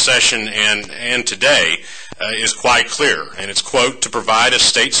during the session and today is quite clear. And it's, quote, to provide a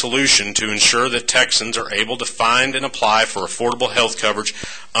state solution to ensure that Texans are able to find and apply for affordable health coverage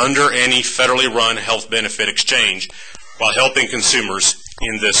under any federally run health benefit exchange while helping consumers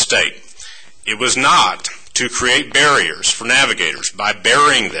in this state. It was not to create barriers for navigators by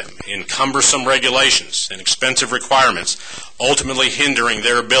burying them in cumbersome regulations and expensive requirements, ultimately hindering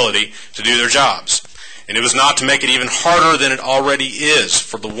their ability to do their jobs. And it was not to make it even harder than it already is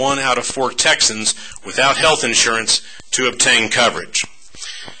for the 1 out of 4 Texans without health insurance to obtain coverage.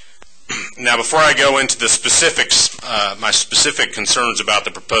 Now, before I go into the specifics, my specific concerns about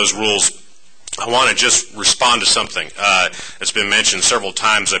the proposed rules, I want to just respond to something that's been mentioned several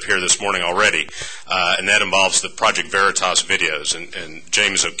times up here this morning already, and that involves the Project Veritas videos and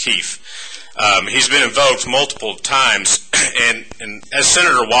James O'Keefe. He's been invoked multiple times, and as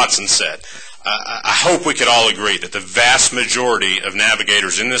Senator Watson said, I hope we could all agree that the vast majority of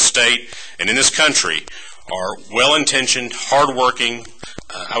navigators in this state and in this country are well-intentioned, hard-working,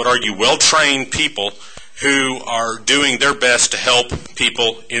 I would argue well-trained people who are doing their best to help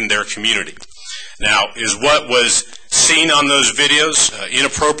people in their community. Now, is what was seen on those videos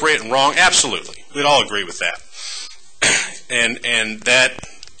inappropriate and wrong? Absolutely. We'd all agree with that. And that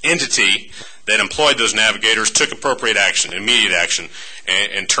entity that employed those navigators took appropriate action, immediate action,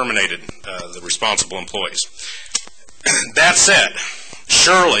 and terminated the responsible employees. That said,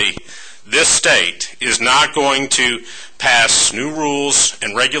 surely this state is not going to pass new rules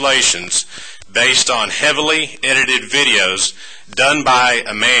and regulations based on heavily edited videos done by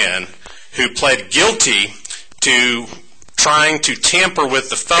a man who pled guilty to trying to tamper with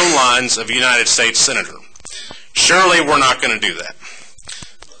the phone lines of a United States Senator. Surely we're not going to do that.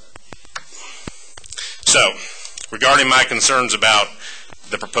 So, regarding my concerns about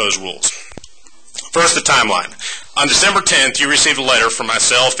the proposed rules. First, the timeline. On December 10th, you received a letter from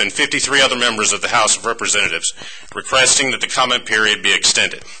myself and 53 other members of the House of Representatives requesting that the comment period be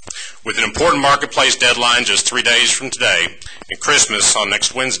extended. With an important marketplace deadline just 3 days from today and Christmas on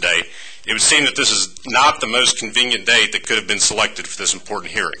next Wednesday, it would seem that this is not the most convenient date that could have been selected for this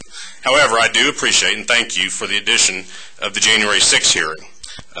important hearing. However, I do appreciate and thank you for the addition of the January 6th hearing.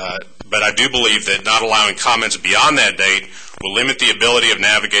 But I do believe that not allowing comments beyond that date will limit the ability of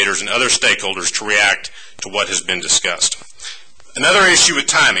navigators and other stakeholders to react to what has been discussed. Another issue with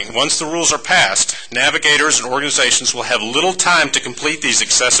timing. Once the rules are passed, navigators and organizations will have little time to complete these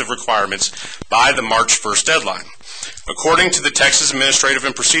excessive requirements by the March 1st deadline. According to the Texas Administrative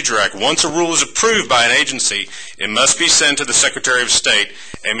and Procedure Act, once a rule is approved by an agency, it must be sent to the Secretary of State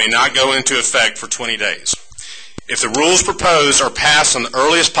and may not go into effect for 20 days. If the rules proposed are passed on the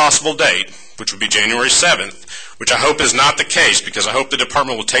earliest possible date, which would be January 7th, which I hope is not the case because I hope the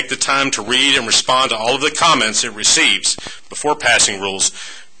department will take the time to read and respond to all of the comments it receives before passing rules.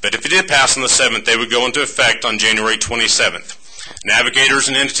 But if it did pass on the 7th, they would go into effect on January 27th. Navigators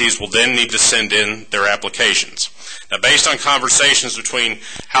and entities will then need to send in their applications. Now, based on conversations between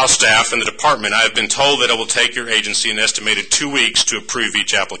House staff and the department, I have been told that it will take your agency an estimated 2 weeks to approve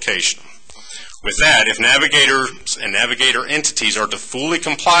each application. With that, if navigators and navigator entities are to fully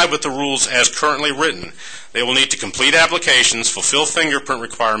comply with the rules as currently written, they will need to complete applications, fulfill fingerprint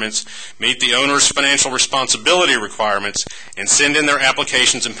requirements, meet the owner's financial responsibility requirements, and send in their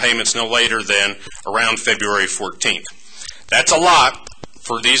applications and payments no later than around February 14th. That's a lot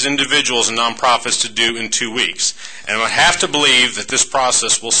for these individuals and nonprofits to do in 2 weeks, and I would have to believe that this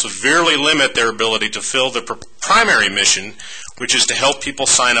process will severely limit their ability to fill their primary mission, which is to help people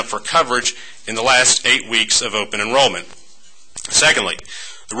sign up for coverage in the last 8 weeks of open enrollment. Secondly,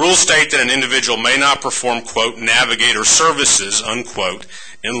 the rules state that an individual may not perform, quote, navigator services, unquote,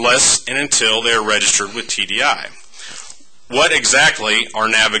 unless and until they are registered with TDI. What exactly are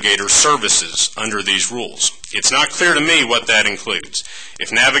navigator services under these rules? It's not clear to me what that includes.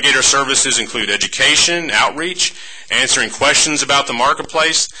 If navigator services include education, outreach, answering questions about the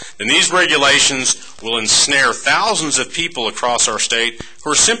marketplace, then these regulations will ensnare thousands of people across our state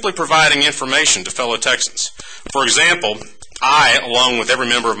who are simply providing information to fellow Texans. For example, I, along with every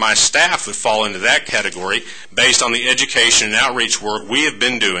member of my staff, would fall into that category based on the education and outreach work we have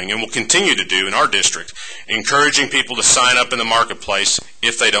been doing and will continue to do in our district, encouraging people to sign up in the marketplace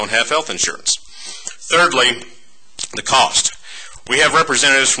if they don't have health insurance. Thirdly, the cost. We have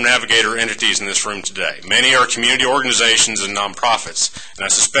representatives from Navigator entities in this room today. Many are community organizations and nonprofits, and I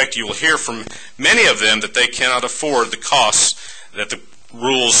suspect you will hear from many of them that they cannot afford the costs that the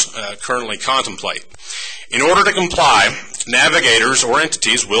rules currently contemplate. In order to comply, navigators or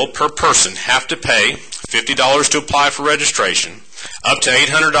entities will, per person, have to pay $50 to apply for registration, up to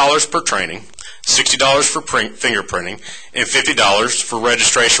 $800 per training, $60 for fingerprinting, and $50 for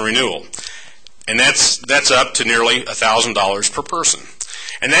registration renewal. And that's up to nearly $1,000 per person.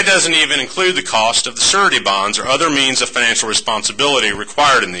 And that doesn't even include the cost of the surety bonds or other means of financial responsibility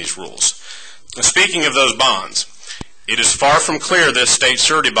required in these rules. Now, speaking of those bonds, it is far from clear that a state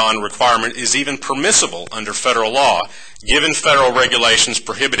surety bond requirement is even permissible under federal law, given federal regulations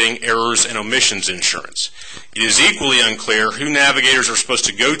prohibiting errors and omissions insurance. It is equally unclear who navigators are supposed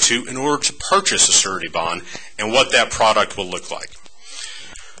to go to in order to purchase a surety bond and what that product will look like.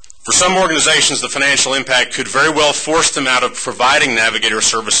 For some organizations, the financial impact could very well force them out of providing navigator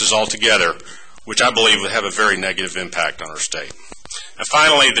services altogether, which I believe would have a very negative impact on our state. And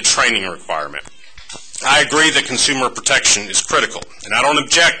finally, the training requirement. I agree that consumer protection is critical, and I don't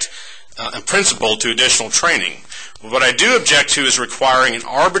object in principle to additional training. But what I do object to is requiring an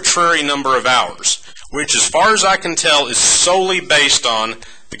arbitrary number of hours, which, as far as I can tell, is solely based on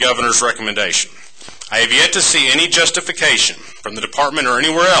the governor's recommendation. I have yet to see any justification from the department or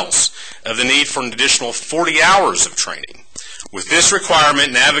anywhere else of the need for an additional 40 hours of training. With this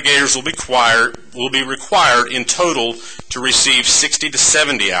requirement, navigators will be required in total to receive 60 to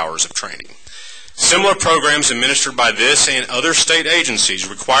 70 hours of training. Similar programs administered by this and other state agencies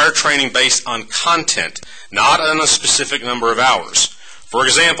require training based on content, not on a specific number of hours. For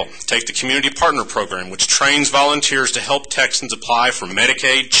example, take the Community Partner Program, which trains volunteers to help Texans apply for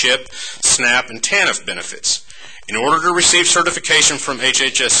Medicaid, CHIP, SNAP, and TANF benefits. In order to receive certification from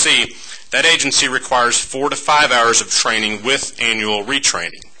HHSC, that agency requires 4 to 5 hours of training with annual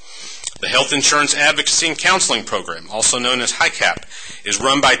retraining. The Health Insurance Advocacy and Counseling Program, also known as HICAP, is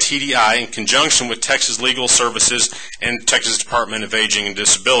run by TDI in conjunction with Texas Legal Services and Texas Department of Aging and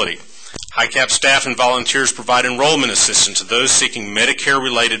Disability. HICAP staff and volunteers provide enrollment assistance to those seeking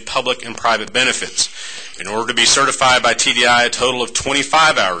Medicare-related public and private benefits. In order to be certified by TDI, a total of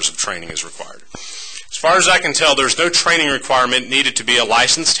 25 hours of training is required. As far as I can tell, there's no training requirement needed to be a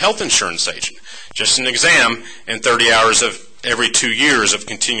licensed health insurance agent, just an exam and 30 hours of every 2 years of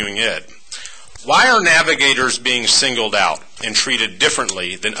continuing ed. Why are navigators being singled out and treated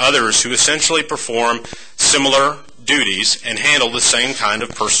differently than others who essentially perform similar duties and handle the same kind of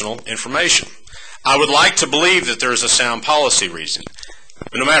personal information? I would like to believe that there is a sound policy reason,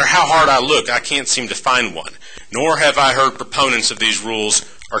 but no matter how hard I look, I can't seem to find one, nor have I heard proponents of these rules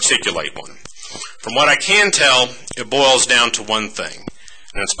articulate one. From what I can tell, it boils down to one thing,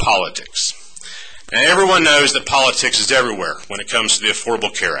 and it's politics. Now, everyone knows that politics is everywhere when it comes to the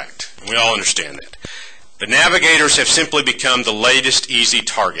Affordable Care Act, and we all understand that. But navigators have simply become the latest easy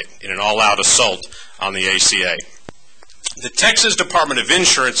target in an all-out assault on the ACA. The Texas Department of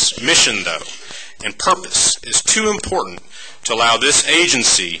Insurance mission, though, and purpose is too important to allow this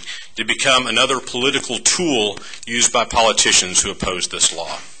agency to become another political tool used by politicians who oppose this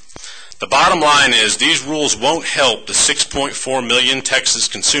law. The bottom line is these rules won't help the 6.4 million Texas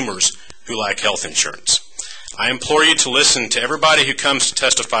consumers who lack health insurance. I implore you to listen to everybody who comes to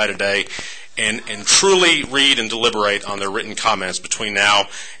testify today and truly read and deliberate on their written comments between now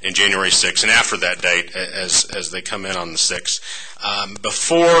and January 6th and after that date as they come in on the 6th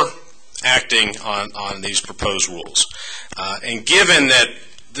before acting on these proposed rules. And given that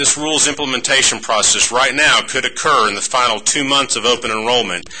this rules implementation process right now could occur in the final 2 months of open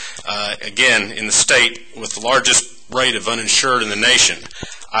enrollment, again, in the state with the largest rate of uninsured in the nation,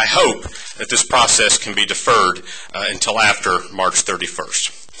 I hope that this process can be deferred until after March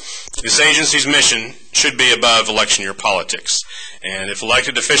 31st. This agency's mission should be above election year politics, and if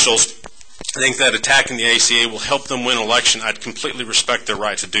elected officials think that attacking the ACA will help them win an election, I'd completely respect their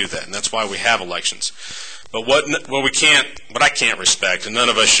right to do that, and that's why we have elections. But what I can't respect, and none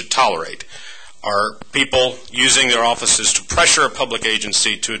of us should tolerate, are people using their offices to pressure a public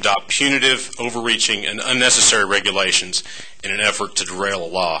agency to adopt punitive, overreaching, and unnecessary regulations in an effort to derail a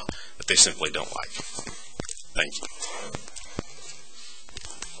law that they simply don't like. Thank you.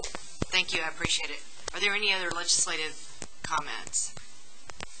 Thank you, I appreciate it. Are there any other legislative comments?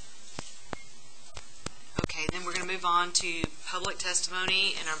 Okay, then we're going to move on to public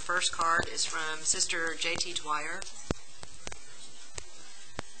testimony, and our first card is from Sister J.T. Dwyer.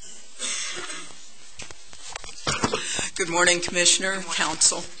 Good morning, Commissioner,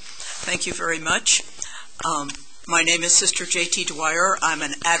 Council. Thank you very much. My name is Sister J.T. Dwyer. I'm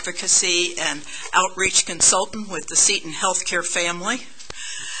an advocacy and outreach consultant with the Seton Healthcare family.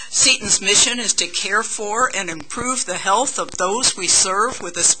 Seton's mission is to care for and improve the health of those we serve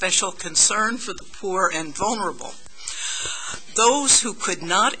with a special concern for the poor and vulnerable. Those who could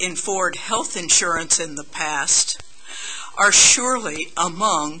not afford health insurance in the past are surely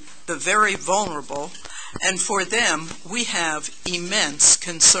among the very vulnerable, and for them we have immense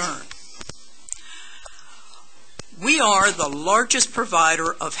concern. We are the largest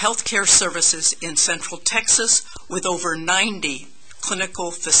provider of healthcare services in Central Texas with over 90 clinical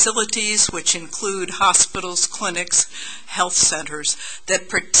facilities, which include hospitals, clinics, health centers, that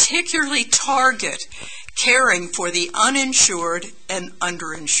particularly target caring for the uninsured and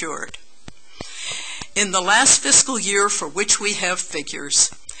underinsured. In the last fiscal year for which we have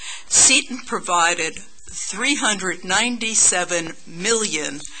figures, Seton provided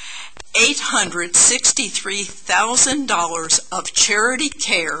 $397,863,000 of charity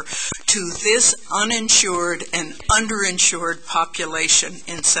care to this uninsured and underinsured population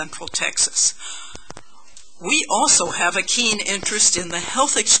in Central Texas. We also have a keen interest in the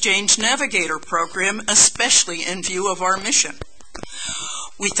Health Exchange Navigator program, especially in view of our mission.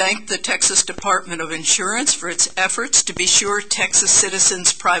 We thank the Texas Department of Insurance for its efforts to be sure Texas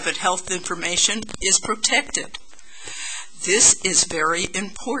citizens' private health information is protected. This is very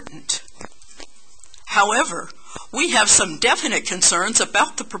important. However, we have some definite concerns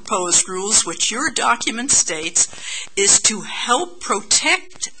about the proposed rules, which your document states is to help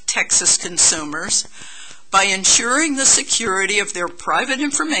protect Texas consumers by ensuring the security of their private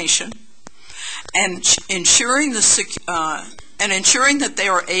information and ensuring that they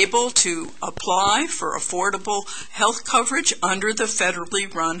are able to apply for affordable health coverage under the federally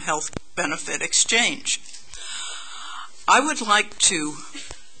run health benefit exchange. I would like to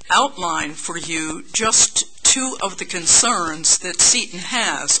outline for you just two of the concerns that Seton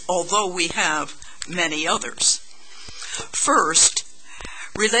has, although we have many others. First,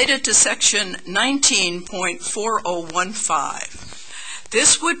 related to Section 19.4015.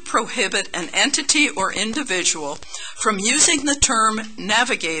 This would prohibit an entity or individual from using the term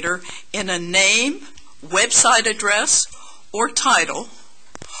navigator in a name, website address, or title,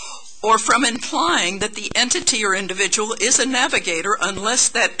 or from implying that the entity or individual is a navigator unless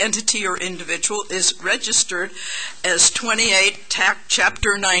that entity or individual is registered as 28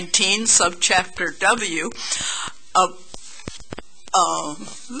 Chapter 19, Subchapter W of,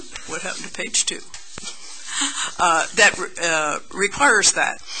 what happened to page 2? That requires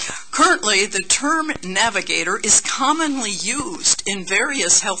that. Currently, the term navigator is commonly used in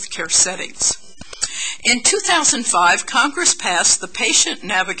various healthcare settings. In 2005, Congress passed the Patient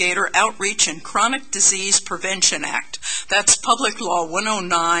Navigator Outreach and Chronic Disease Prevention Act. That's Public Law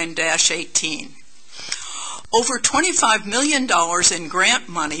 109-18. Over $25 million in grant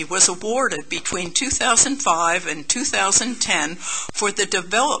money was awarded between 2005 and 2010 for the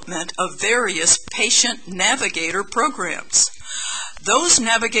development of various patient navigator programs. Those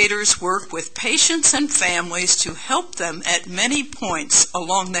navigators work with patients and families to help them at many points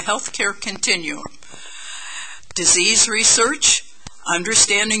along the healthcare continuum. Disease research,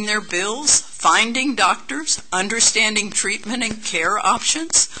 understanding their bills, finding doctors, understanding treatment and care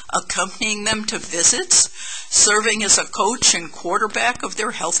options, accompanying them to visits, serving as a coach and quarterback of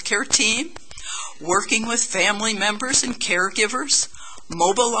their healthcare team, working with family members and caregivers,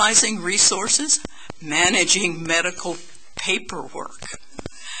 mobilizing resources, managing medical paperwork,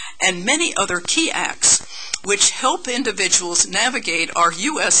 and many other key acts which help individuals navigate our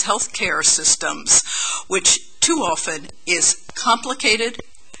U.S. healthcare systems, which too often is complicated,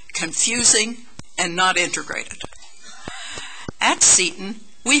 confusing, and not integrated. At Seton,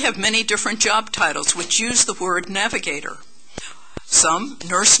 we have many different job titles which use the word navigator. Some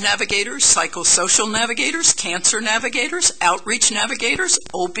nurse navigators, psychosocial navigators, cancer navigators, outreach navigators,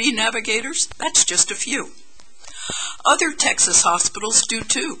 OB navigators, that's just a few. Other Texas hospitals do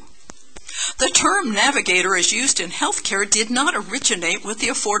too. The term navigator as used in healthcare did not originate with the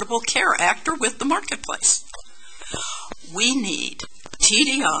Affordable Care Act or with the marketplace. We need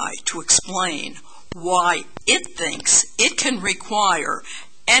TDI to explain why it thinks it can require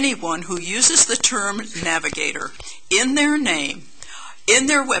anyone who uses the term navigator in their name, in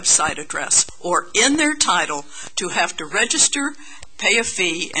their website address, or in their title to have to register, pay a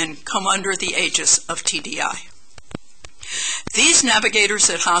fee, and come under the aegis of TDI. These navigators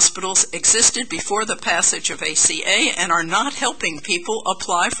at hospitals existed before the passage of ACA and are not helping people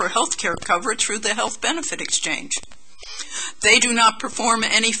apply for health care coverage through the health benefit exchange. They do not perform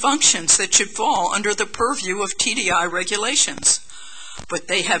any functions that should fall under the purview of TDI regulations, but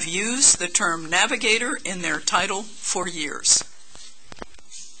they have used the term navigator in their title for years.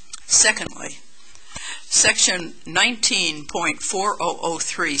 Secondly, Section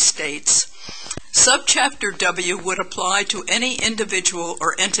 19.4003 states, Subchapter W would apply to any individual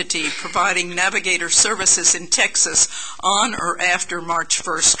or entity providing navigator services in Texas on or after March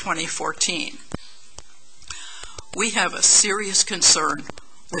 1st, 2014. We have a serious concern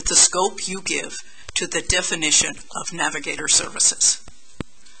with the scope you give to the definition of navigator services.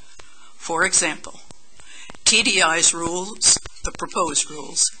 For example, TDI's rules, the proposed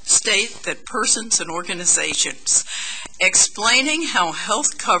rules, state that persons and organizations explaining how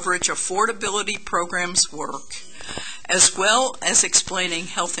health coverage affordability programs work, as well as explaining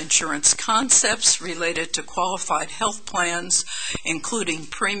health insurance concepts related to qualified health plans, including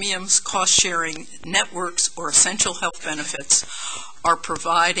premiums, cost-sharing, networks, or essential health benefits, are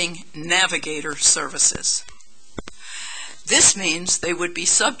providing navigator services. This means they would be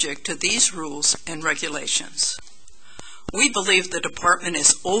subject to these rules and regulations. We believe the department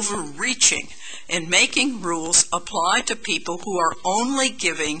is overreaching in making rules apply to people who are only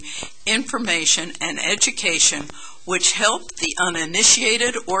giving information and education which help the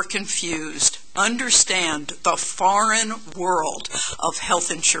uninitiated or confused understand the foreign world of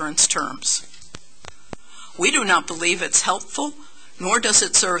health insurance terms. We do not believe it's helpful, nor does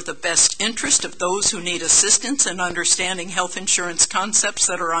it serve the best interest of those who need assistance in understanding health insurance concepts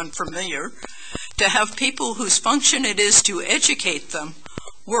that are unfamiliar, to have people whose function it is to educate them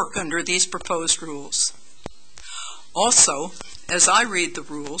work under these proposed rules. Also, as I read the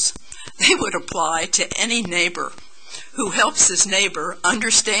rules, they would apply to any neighbor who helps his neighbor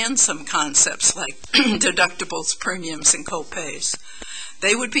understand some concepts like deductibles, premiums, and co-pays.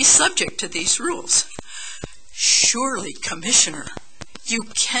 They would be subject to these rules. Surely, Commissioner, you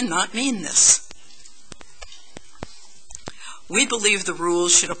cannot mean this. We believe the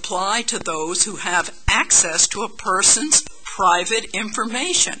rules should apply to those who have access to a person's private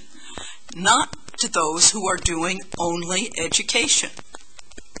information, not to those who are doing only education.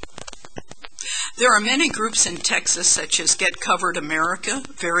 There are many groups in Texas, such as Get Covered America,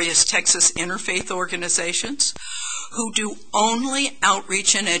 various Texas interfaith organizations, who do only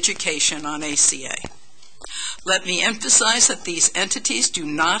outreach and education on ACA. Let me emphasize that these entities do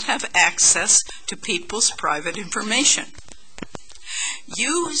not have access to people's private information.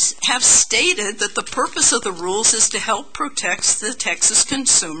 You have stated that the purpose of the rules is to help protect the Texas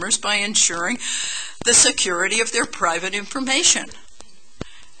consumers by ensuring the security of their private information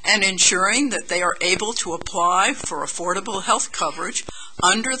and ensuring that they are able to apply for affordable health coverage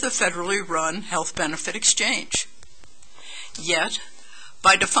under the federally run health benefit exchange. Yet,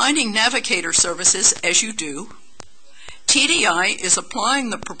 by defining navigator services as you do, TDI is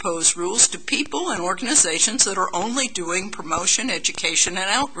applying the proposed rules to people and organizations that are only doing promotion, education, and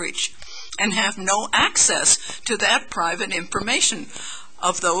outreach and have no access to that private information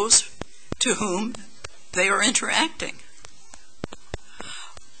of those to whom they are interacting.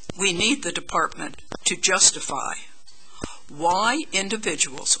 We need the department to justify why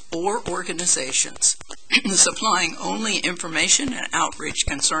individuals or organizations supplying only information and outreach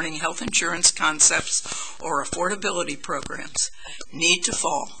concerning health insurance concepts or affordability programs need to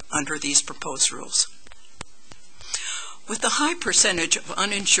fall under these proposed rules. With the high percentage of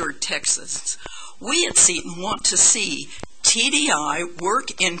uninsured Texans, we at Seton want to see TDI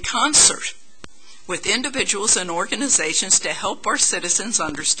work in concert with individuals and organizations to help our citizens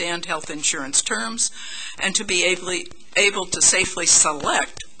understand health insurance terms and to be able to safely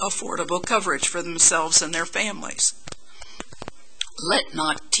select affordable coverage for themselves and their families. Let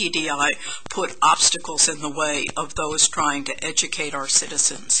not TDI put obstacles in the way of those trying to educate our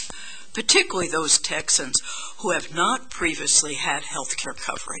citizens, particularly those Texans who have not previously had health care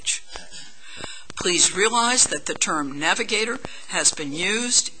coverage. Please realize that the term navigator has been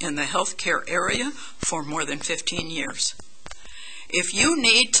used in the healthcare area for more than 15 years. If you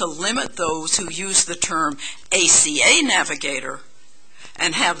need to limit those who use the term ACA navigator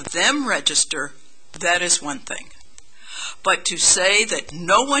and have them register, that is one thing. But to say that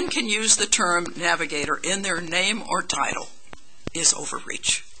no one can use the term navigator in their name or title is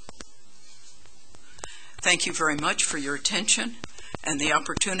overreach. Thank you very much for your attention and the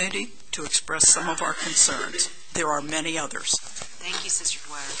opportunity to express some of our concerns. There are many others. Thank you, Sister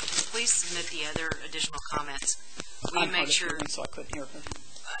Dwyer. Please submit the other additional comments. Will you make sure? So I couldn't hear her.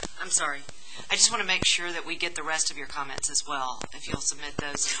 I'm sorry. I just want to make sure that we get the rest of your comments as well, if you'll submit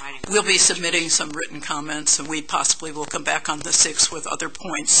those in writing. We'll be submitting some written comments, and we possibly will come back on the 6th with other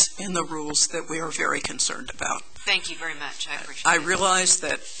points in the rules that we are very concerned about. Thank you very much. I appreciate it. I realize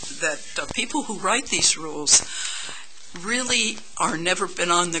that people who write these rules really are never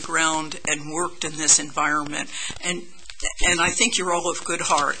been on the ground and worked in this environment, and I think you're all of good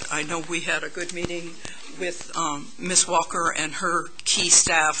heart. I know we had a good meeting with Ms. Walker and her key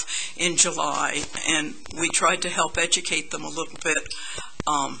staff in July, and we tried to help educate them a little bit,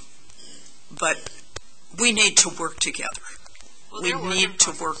 but we need to work together. Well, we need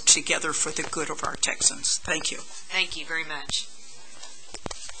to work together for the good of our Texans. Thank you. Thank you very much.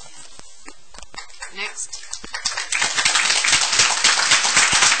 Next.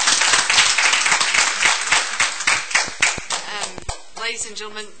 Ladies and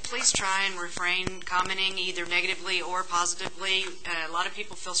gentlemen, please try and refrain commenting either negatively or positively. A lot of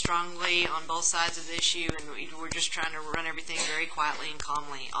people feel strongly on both sides of the issue, and we're just trying to run everything very quietly and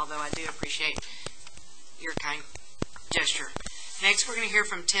calmly, although I do appreciate your kind gesture. Next, we're going to hear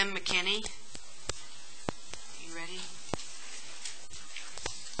from Tim McKinney. You ready?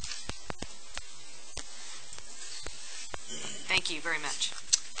 Thank you very much.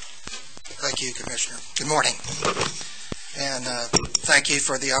 Thank you, Commissioner. Good morning. And thank you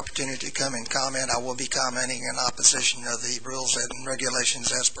for the opportunity to come and comment. I will be commenting in opposition of the rules and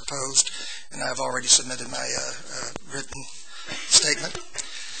regulations as proposed, and I've already submitted my written statement.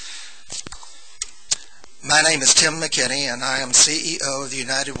 My name is Tim McKinney, and I am CEO of the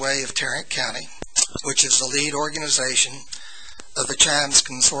United Way of Tarrant County, which is the lead organization of the CHIMES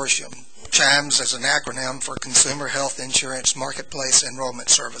Consortium. CHIMES is an acronym for Consumer Health Insurance Marketplace Enrollment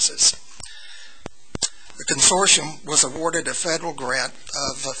Services. The consortium was awarded a federal grant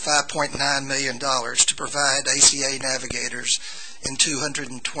of $5.9 million to provide ACA navigators in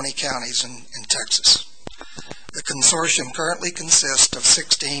 220 counties in Texas. The consortium currently consists of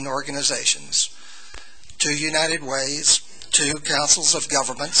 16 organizations, 2 United Ways, 2 councils of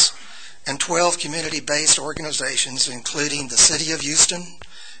governments, and 12 community-based organizations, including the City of Houston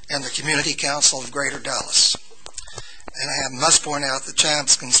and the Community Council of Greater Dallas. And I must point out the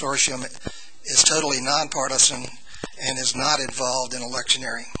CHIMES Consortium is totally nonpartisan and is not involved in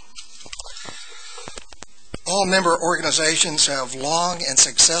electioneering. All member organizations have long and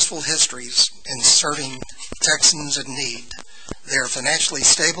successful histories in serving Texans in need. They are financially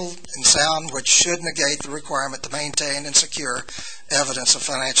stable and sound, which should negate the requirement to maintain and secure evidence of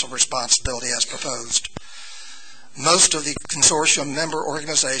financial responsibility as proposed. Most of the consortium member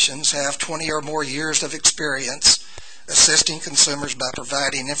organizations have 20 or more years of experience assisting consumers by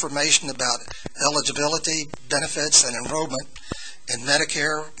providing information about eligibility, benefits, and enrollment in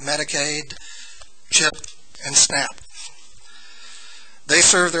Medicare, Medicaid, CHIP, and SNAP. They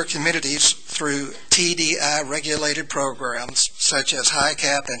serve their communities through TDI regulated programs such as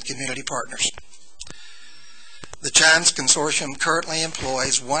HICAP and Community Partners. The CHIMES Consortium currently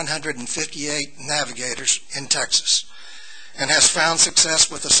employs 158 navigators in Texas and has found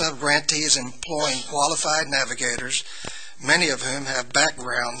success with the sub-grantees employing qualified navigators, many of whom have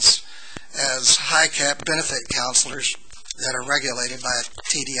backgrounds as HICAP benefit counselors that are regulated by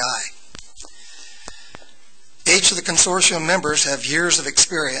TDI. Each of the consortium members have years of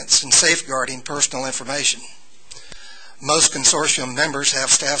experience in safeguarding personal information. Most consortium members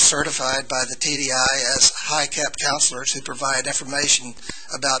have staff certified by the TDI as high-cap counselors who provide information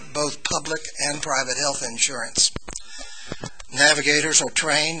about both public and private health insurance. Navigators are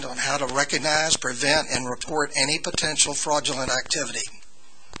trained on how to recognize, prevent, and report any potential fraudulent activity.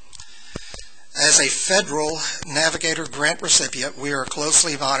 As a federal Navigator grant recipient, we are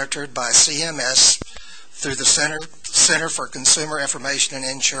closely monitored by CMS through the Center for Consumer Information and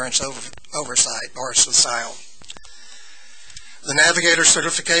Insurance Oversight, or CIL. The Navigator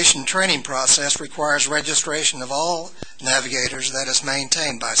certification training process requires registration of all navigators that is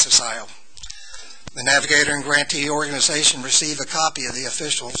maintained by CIL. The Navigator and grantee organization receive a copy of the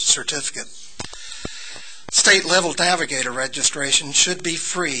official certificate. State-level Navigator registration should be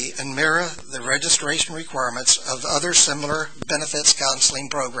free and mirror the registration requirements of other similar benefits counseling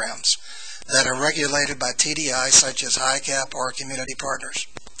programs that are regulated by TDI, such as HICAP or community partners.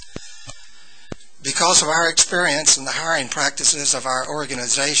 Because of our experience in the hiring practices of our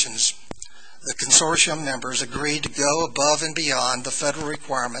organizations, the consortium members agreed to go above and beyond the federal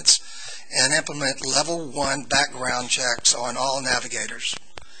requirements and implement Level 1 background checks on all navigators.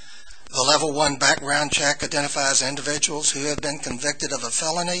 The Level 1 background check identifies individuals who have been convicted of a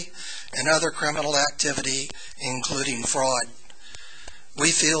felony and other criminal activity, including fraud.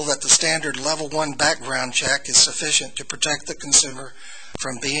 We feel that the standard Level 1 background check is sufficient to protect the consumer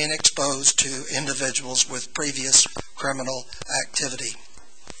from being exposed to individuals with previous criminal activity.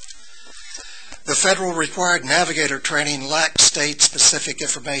 The federal required navigator training lacks state-specific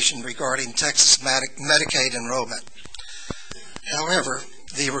information regarding Texas Medicaid enrollment. However,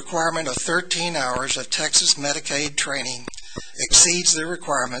 the requirement of 13 hours of Texas Medicaid training exceeds the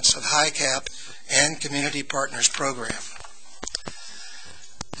requirements of HICAP and Community Partners program.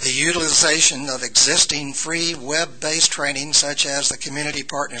 The utilization of existing free web-based training such as the Community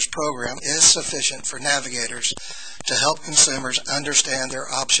Partners program is sufficient for navigators to help consumers understand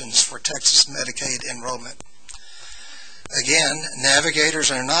their options for Texas Medicaid enrollment. Again,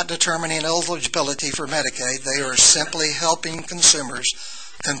 navigators are not determining eligibility for Medicaid. They are simply helping consumers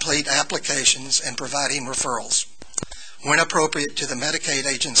complete applications and providing referrals, when appropriate, to the Medicaid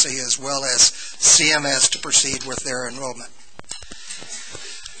agency as well as CMS to proceed with their enrollment.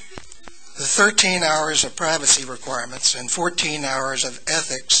 The 13 hours of privacy requirements and 14 hours of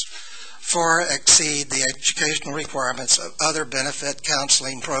ethics far exceed the educational requirements of other benefit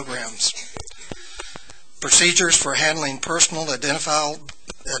counseling programs. Procedures for handling personal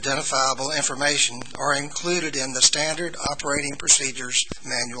identifiable information are included in the Standard Operating Procedures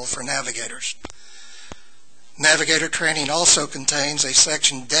Manual for Navigators. Navigator training also contains a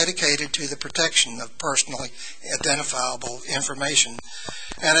section dedicated to the protection of personally identifiable information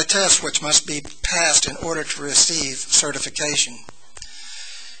and a test which must be passed in order to receive certification.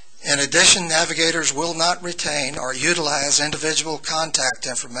 In addition, navigators will not retain or utilize individual contact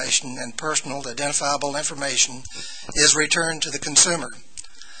information, and personal identifiable information is returned to the consumer.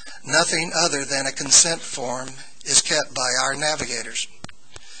 Nothing other than a consent form is kept by our navigators.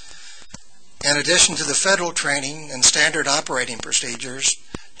 In addition to the federal training and standard operating procedures,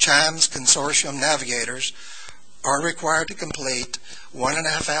 CHIME's consortium navigators are required to complete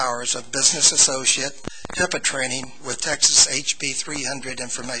 1.5 hours of business associate HIPAA training with Texas HB 300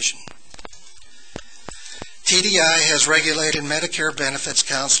 information. TDI has regulated Medicare benefits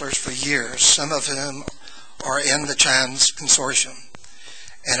counselors for years, some of whom are in the CHIME's consortium,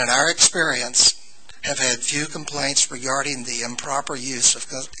 and in our experience have had few complaints regarding the improper use of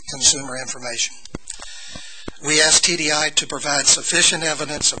consumer information. We ask TDI to provide sufficient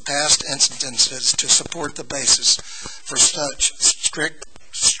evidence of past instances to support the basis for such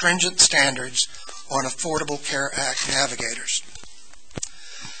stringent standards on Affordable Care Act navigators.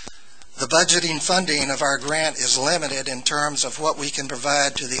 The budgeting funding of our grant is limited in terms of what we can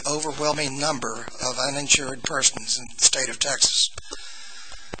provide to the overwhelming number of uninsured persons in the state of Texas.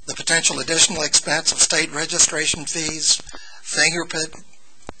 The potential additional expense of state registration fees, fingerprint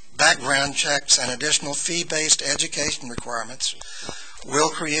background checks, and additional fee-based education requirements will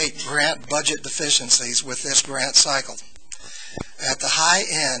create grant budget deficiencies with this grant cycle. At the high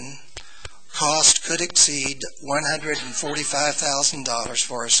end, cost could exceed $145,000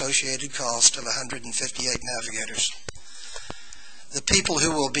 for associated cost of 158 navigators. The people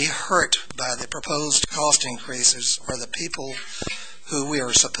who will be hurt by the proposed cost increases are the people who we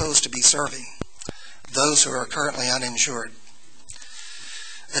are supposed to be serving, those who are currently uninsured.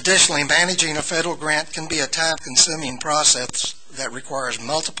 Additionally, managing a federal grant can be a time-consuming process that requires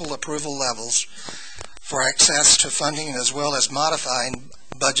multiple approval levels for access to funding as well as modifying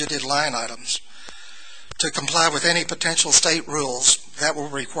budgeted line items. To comply with any potential state rules, that will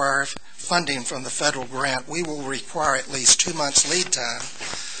require funding from the federal grant, we will require at least 2 months lead time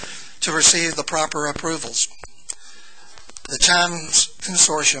to receive the proper approvals. The Chimes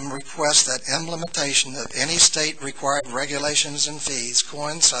Consortium requests that implementation of any state-required regulations and fees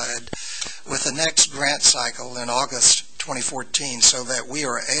coincide with the next grant cycle in August 2014 so that we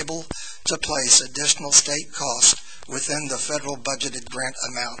are able to place additional state costs within the federal budgeted grant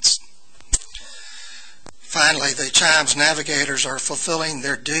amounts. Finally, the Chimes Navigators are fulfilling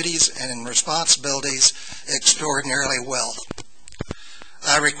their duties and responsibilities extraordinarily well.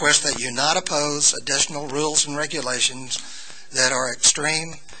 I request that you not oppose additional rules and regulations that are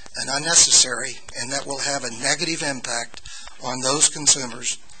extreme and unnecessary and that will have a negative impact on those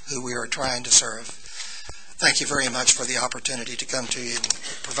consumers who we are trying to serve. Thank you very much for the opportunity to come to you and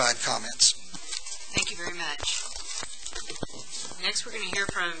provide comments. Thank you very much. Next, we're going to hear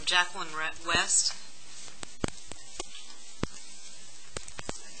from Jacqueline West.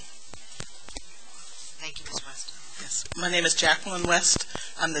 Thank you, Ms. West. Yes. My name is Jacqueline West.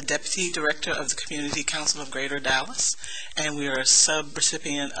 I'm the Deputy Director of the Community Council of Greater Dallas, and we are a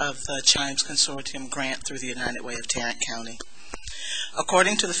sub-recipient of the Chimes Consortium grant through the United Way of Tarrant County.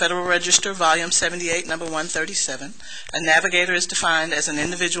 According to the Federal Register, Volume 78, Number 137, a navigator is defined as an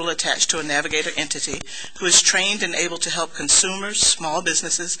individual attached to a navigator entity who is trained and able to help consumers, small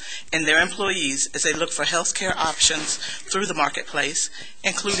businesses, and their employees as they look for health care options through the marketplace,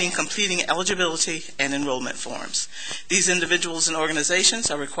 including completing eligibility and enrollment forms. These individuals and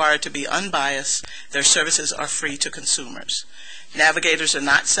organizations are required to be unbiased. Their services are free to consumers. Navigators are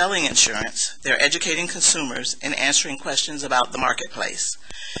not selling insurance. They're educating consumers and answering questions about the marketplace.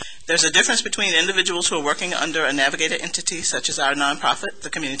 There's a difference between individuals who are working under a navigator entity, such as our nonprofit, the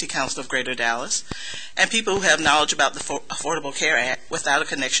Community Council of Greater Dallas, and people who have knowledge about the Affordable Care Act without a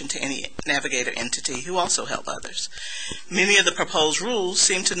connection to any navigator entity who also help others. Many of the proposed rules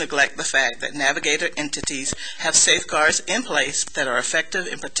seem to neglect the fact that navigator entities have safeguards in place that are effective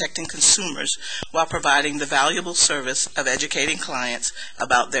in protecting consumers while providing the valuable service of educating clients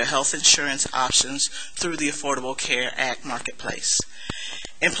about their health insurance options through the Affordable Care Act marketplace.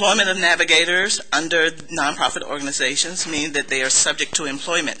 Employment of navigators under nonprofit organizations mean that they are subject to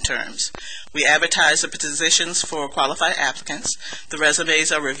employment terms. We advertise the positions for qualified applicants. The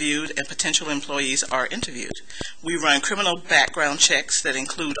resumes are reviewed and potential employees are interviewed. We run criminal background checks that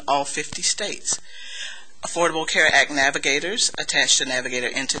include all 50 states. Affordable Care Act navigators attached to navigator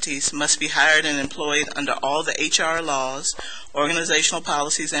entities must be hired and employed under all the HR laws, organizational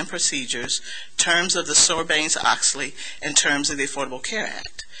policies and procedures, terms of the Sarbanes-Oxley, and terms of the Affordable Care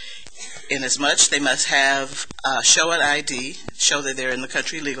Act. Inasmuch, they must have show an ID, show that they're in the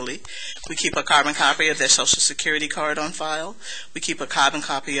country legally. We keep a carbon copy of their Social Security card on file. We keep a carbon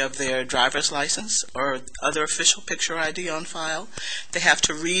copy of their driver's license or other official picture ID on file. They have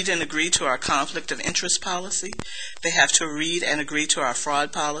to read and agree to our conflict of interest policy. They have to read and agree to our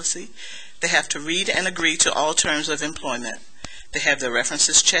fraud policy. They have to read and agree to all terms of employment. They have their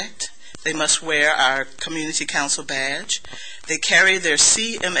references checked. They must wear our Community Council badge. They carry their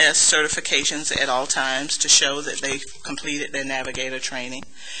CMS certifications at all times to show that they've completed their navigator training.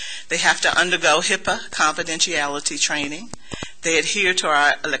 They have to undergo HIPAA confidentiality training. They adhere to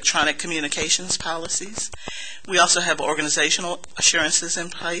our electronic communications policies. We also have organizational assurances in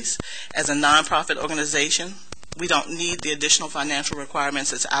place. As a nonprofit organization, we don't need the additional financial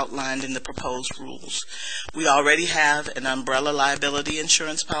requirements as outlined in the proposed rules. We already have an umbrella liability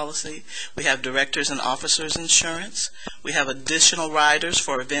insurance policy. We have directors and officers insurance. We have additional riders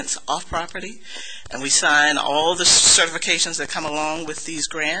for events off property. And we sign all the certifications that come along with these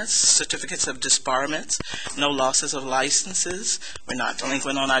grants, certificates of disbarments, no losses of licenses. We're not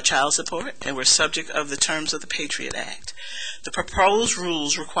delinquent on our child support, and we're subject of the terms of the Patriot Act. The proposed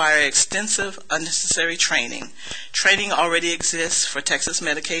rules require extensive, unnecessary training. Training already exists for Texas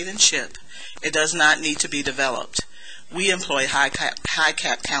Medicaid and CHIP. It does not need to be developed. We employ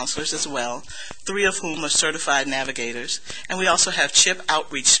high-cap counselors as well, 3 of whom are certified navigators, and we also have CHIP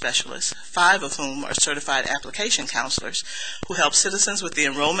outreach specialists, 5 of whom are certified application counselors, who help citizens with the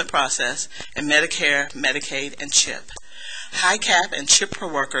enrollment process in Medicare, Medicaid, and CHIP. High-cap and CHIP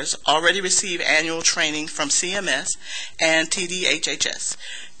workers already receive annual training from CMS and TDHHS.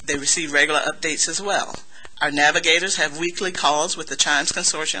 They receive regular updates as well. Our navigators have weekly calls with the Chimes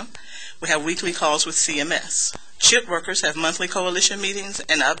Consortium. We have weekly calls with CMS. CHIP workers have monthly coalition meetings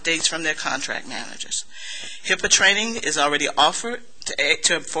and updates from their contract managers. HIPAA training is already offered to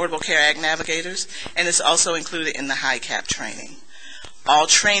Affordable Care Act navigators, and is also included in the high-cap training. All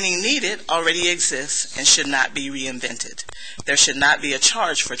training needed already exists and should not be reinvented. There should not be a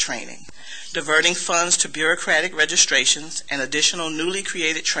charge for training. Diverting funds to bureaucratic registrations and additional newly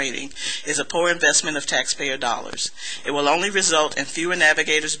created training is a poor investment of taxpayer dollars. It will only result in fewer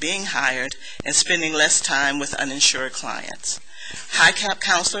navigators being hired and spending less time with uninsured clients. High-cap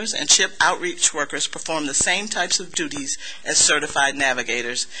counselors and CHIP outreach workers perform the same types of duties as certified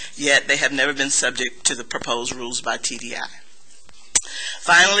navigators, yet they have never been subject to the proposed rules by TDI.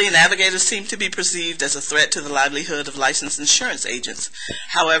 Finally, navigators seem to be perceived as a threat to the livelihood of licensed insurance agents.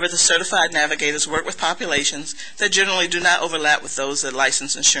 However, the certified navigators work with populations that generally do not overlap with those that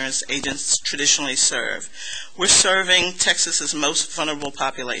licensed insurance agents traditionally serve. We're serving Texas's most vulnerable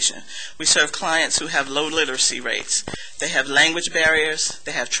population. We serve clients who have low literacy rates. They have language barriers,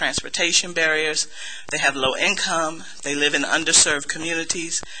 they have transportation barriers, they have low income, they live in underserved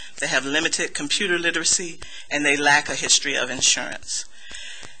communities, they have limited computer literacy, and they lack a history of insurance.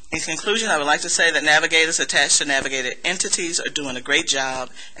 In conclusion, I would like to say that navigators attached to navigated entities are doing a great job,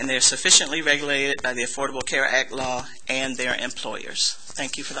 and they are sufficiently regulated by the Affordable Care Act law and their employers.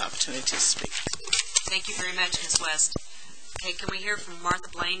 Thank you for the opportunity to speak. Thank you very much, Ms. West. Okay, can we hear from Martha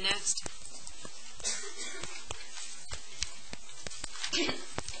Blaine next?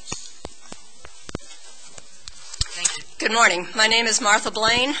 Thank you. Good morning. My name is Martha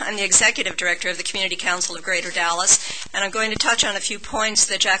Blaine. I'm the Executive Director of the Community Council of Greater Dallas, and I'm going to touch on a few points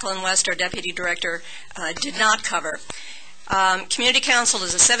that Jacqueline West, our Deputy Director, did not cover. Community Council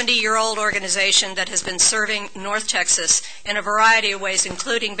is a 70-year-old organization that has been serving North Texas in a variety of ways,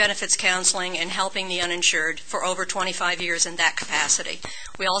 including benefits counseling and helping the uninsured for over 25 years in that capacity.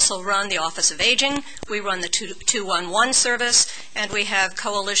 We also run the Office of Aging, we run the 211 service, and we have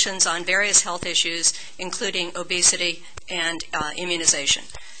coalitions on various health issues, including obesity and immunization.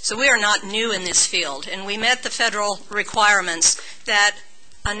 So we are not new in this field, and we met the federal requirements that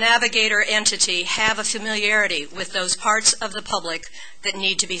a navigator entity have a familiarity with those parts of the public that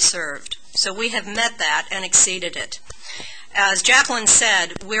need to be served. So we have met that and exceeded it. As Jacqueline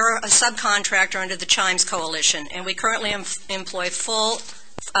said, we're a subcontractor under the Chimes Coalition, and we currently employ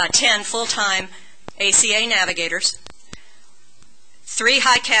 10 full-time ACA navigators, 3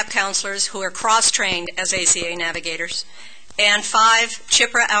 high-cap counselors who are cross-trained as ACA navigators, and 5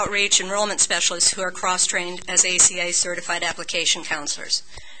 CHIPRA outreach enrollment specialists who are cross-trained as ACA certified application counselors.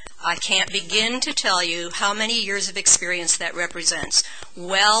 I can't begin to tell you how many years of experience that represents.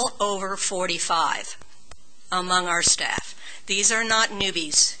 Well over 45 among our staff. These are not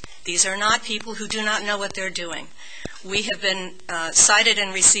newbies. These are not people who do not know what they're doing. We have been cited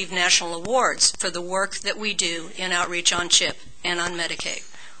and received national awards for the work that we do in outreach on CHIP and on Medicaid.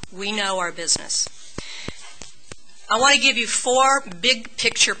 We know our business. I want to give you 4 big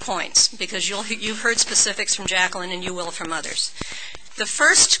picture points because you've heard specifics from Jacqueline and you will from others. The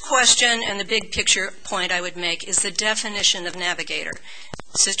first question and the big picture point I would make is the definition of navigator.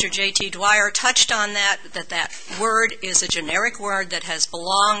 Sister J.T. Dwyer touched on that word is a generic word that has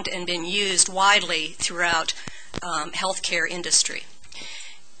belonged and been used widely throughout healthcare industry.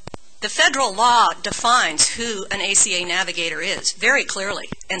 The federal law defines who an ACA navigator is very clearly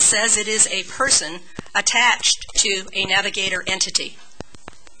and says it is a person attached to a navigator entity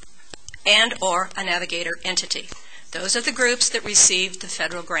and or a navigator entity. Those are the groups that receive the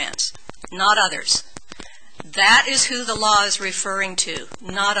federal grants, not others. That is who the law is referring to,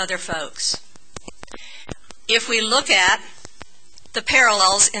 not other folks. If we look at the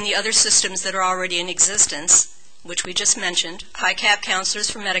parallels in the other systems that are already in existence, which we just mentioned, high-cap counselors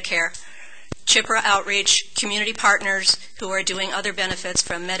for Medicare, CHIPRA outreach, community partners who are doing other benefits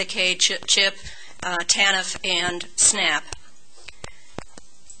from Medicaid, CHIP, TANF, and SNAP.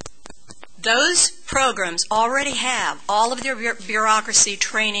 Those programs already have all of their bureaucracy,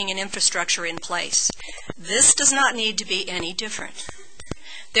 training, and infrastructure in place. This does not need to be any different.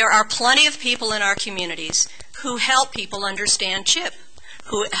 There are plenty of people in our communities who help people understand CHIP,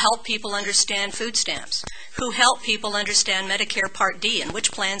 who help people understand food stamps, who help people understand Medicare Part D and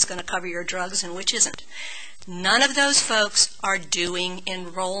which plan is going to cover your drugs and which isn't. None of those folks are doing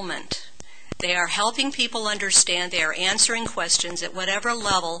enrollment. They are helping people understand. They are answering questions at whatever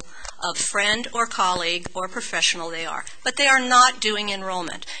level of friend or colleague or professional they are. But they are not doing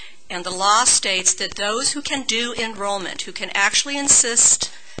enrollment. And the law states that those who can do enrollment, who can actually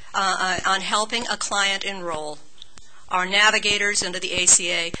insist on helping a client enroll, are navigators under the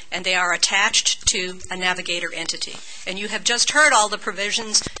ACA, and they are attached to a navigator entity. And you have just heard all the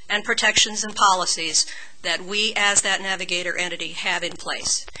provisions and protections and policies that we as that navigator entity have in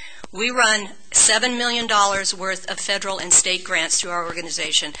place. We run $7 million worth of federal and state grants through our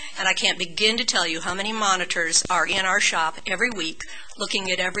organization, and I can't begin to tell you how many monitors are in our shop every week looking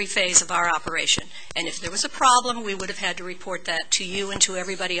at every phase of our operation. And if there was a problem, we would have had to report that to you and to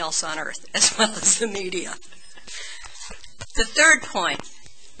everybody else on earth, as well as the media. The third point,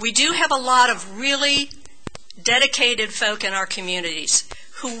 we do have a lot of really dedicated folk in our communities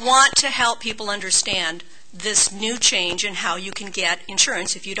who want to help people understand this new change in how you can get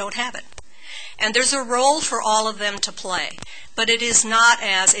insurance if you don't have it. And there's a role for all of them to play, but it is not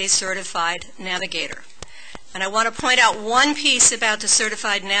as a certified navigator. And I want to point out one piece about the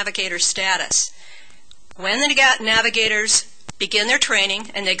certified navigator status. When the navigators begin their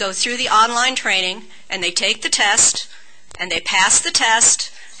training and they go through the online training and they take the test and they pass the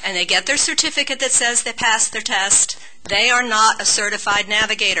test and they get their certificate that says they passed their test, they are not a certified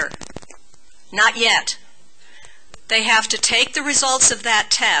navigator. Not yet. They have to take the results of that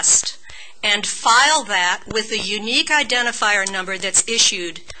test and file that with a unique identifier number that's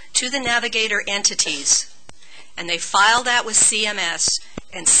issued to the navigator entities. And they file that with CMS,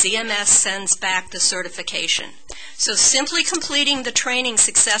 and CMS sends back the certification. So simply completing the training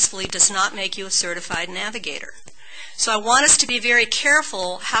successfully does not make you a certified navigator. So I want us to be very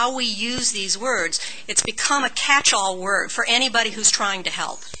careful how we use these words. It's become a catch-all word for anybody who's trying to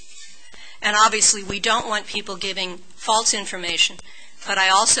help. And obviously, we don't want people giving false information, but I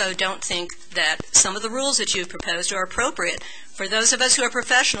also don't think that some of the rules that you've proposed are appropriate for those of us who are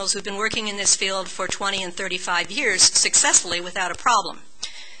professionals who've been working in this field for 20 and 35 years successfully without a problem.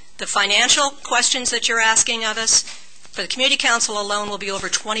 The financial questions that you're asking of us, for the Community Council alone, will be over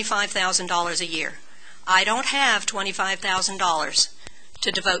 $25,000 a year. I don't have $25,000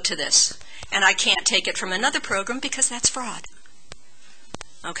 to devote to this, and I can't take it from another program because that's fraud.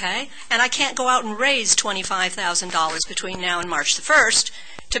 Okay? And I can't go out and raise $25,000 between now and March the 1st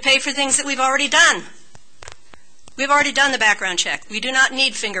to pay for things that we've already done. We've already done the background check. We do not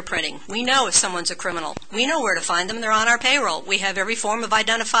need fingerprinting. We know if someone's a criminal. We know where to find them. They're on our payroll. We have every form of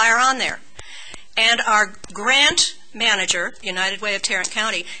identifier on there. And our grant manager, United Way of Tarrant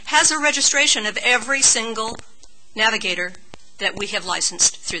County, has a registration of every single navigator that we have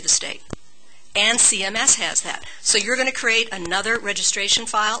licensed through the state. And CMS has that. So you're going to create another registration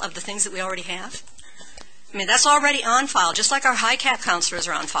file of the things that we already have? I mean, that's already on file, just like our high cap counselors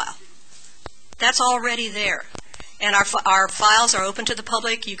are on file. That's already there. And our files are open to the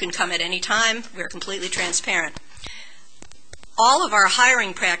public. You can come at any time. We're completely transparent. All of our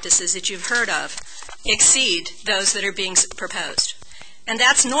hiring practices that you've heard of exceed those that are being proposed. And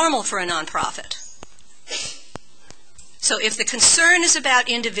that's normal for a nonprofit. So if the concern is about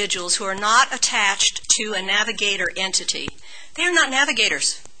individuals who are not attached to a navigator entity, they are not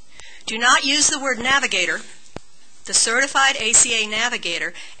navigators. Do not use the word navigator, the certified ACA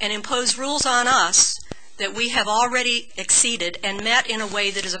navigator, and impose rules on us that we have already exceeded and met in a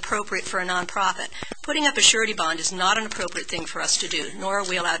way that is appropriate for a nonprofit. Putting up a surety bond is not an appropriate thing for us to do, nor are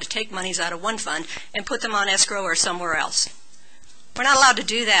we allowed to take monies out of one fund and put them on escrow or somewhere else. We're not allowed to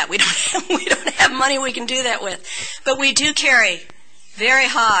do that. We don't have money we can do that with. But we do carry very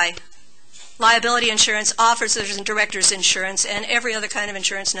high liability insurance, officers and directors insurance, and every other kind of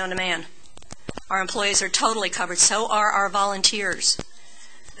insurance known to man. Our employees are totally covered. So are our volunteers.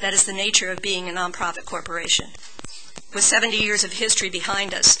 That is the nature of being a nonprofit corporation. With 70 years of history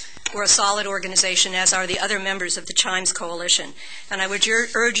behind us, we're a solid organization, as are the other members of the Chimes Coalition. And I would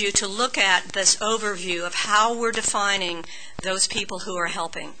urge you to look at this overview of how we're defining those people who are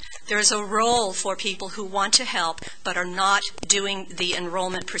helping. There is a role for people who want to help but are not doing the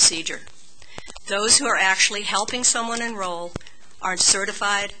enrollment procedure. Those who are actually helping someone enroll are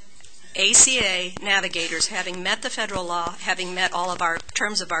certified ACA navigators, having met the federal law, having met all of our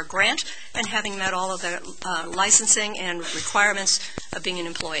terms of our grant, and having met all of the licensing and requirements of being an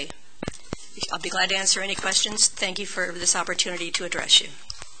employee. I'll be glad to answer any questions. Thank you for this opportunity to address you.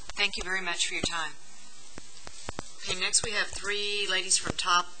 Thank you very much for your time. Okay, next we have three ladies from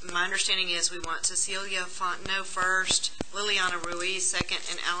top. My understanding is we want Cecilia Fontenot first, Liliana Ruiz second,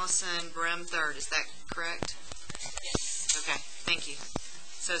 and Allison Brem third. Is that correct? Yes. Okay, thank you.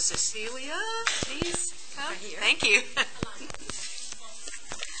 So Cecilia, please come. Right here. Thank you.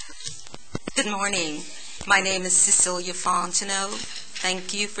 Good morning. My name is Cecilia Fontenot.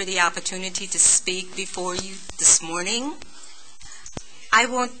 Thank you for the opportunity to speak before you this morning. I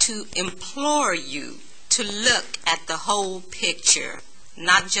want to implore you to look at the whole picture,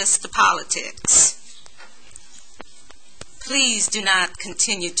 not just the politics. Please do not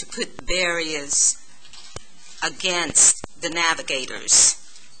continue to put barriers against the navigators.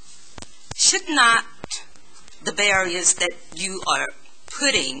 Should not the barriers that you are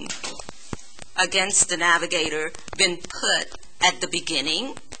putting against the Navigator been put at the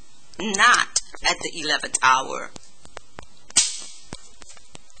beginning, not at the 11th hour.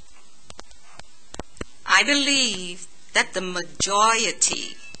 I believe that the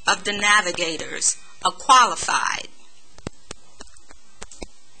majority of the Navigators are qualified.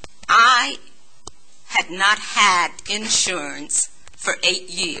 I had not had insurance for 8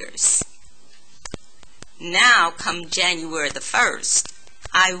 years. Now, come January the 1st,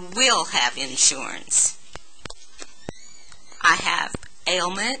 I will have insurance. I have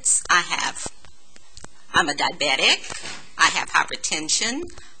ailments. I'm a diabetic. I have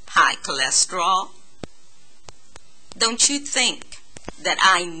hypertension, high cholesterol. Don't you think that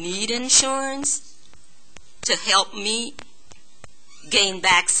I need insurance to help me gain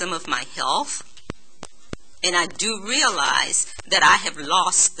back some of my health? And I do realize that I have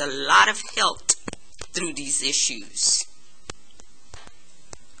lost a lot of health through these issues.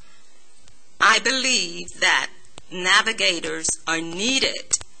 I believe that Navigators are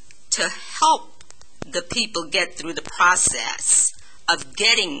needed to help the people get through the process of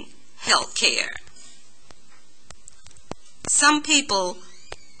getting health care. Some people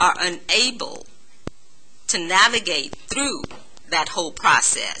are unable to navigate through that whole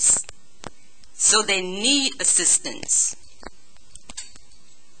process, so they need assistance.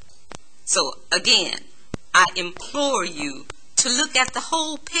 So again, I implore you to look at the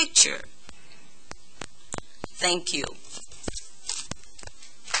whole picture. Thank you.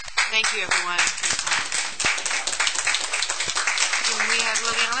 Thank you, everyone. Can we have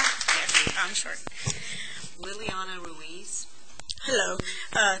Liliana? I'm short. Liliana Ruiz. Hello.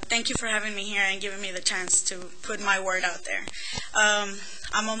 Thank you for having me here and giving me the chance to put my word out there.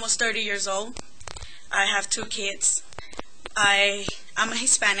 I'm almost 30 years old. I have 2 kids. I'm a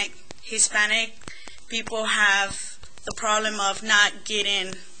Hispanic. Hispanic people have the problem of not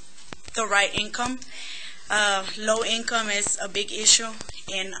getting the right income. Low income is a big issue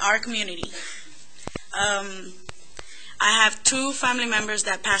in our community. I have 2 family members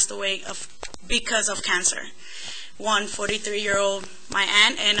that passed away because of cancer. One 43-year-old, my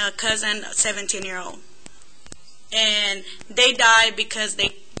aunt, and a cousin, 17-year-old. And they died because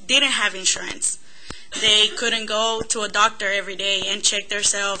they didn't have insurance. They couldn't go to a doctor every day and check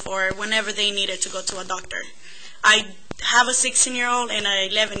themselves or whenever they needed to go to a doctor. I have a 16-year-old and an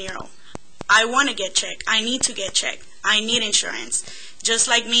 11-year-old. I want to get checked. I need to get checked. I need insurance. Just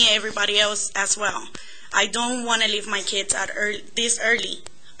like me, everybody else as well. I don't want to leave my kids this early.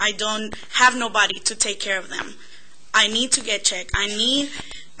 I don't have nobody to take care of them. I need to get checked. I need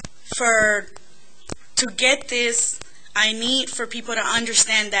to get this. I need for people to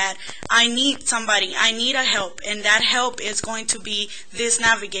understand that I need somebody. I need a help, and that help is going to be these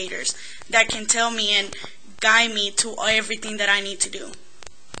Navigators that can tell me and guide me to everything that I need to do.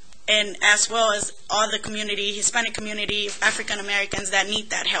 And as well as all the community, Hispanic community, African Americans that need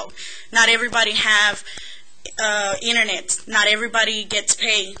that help. Not everybody have internet. Not everybody gets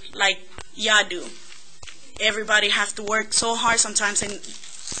paid like y'all do. Everybody has to work so hard sometimes, and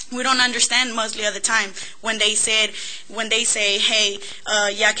we don't understand mostly of the time when they say, hey,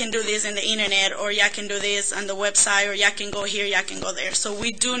 y'all can do this in the internet, or y'all can do this on the website, or y'all can go here, y'all can go there. So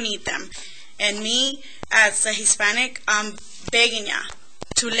we do need them. And me, as a Hispanic, I'm begging y'all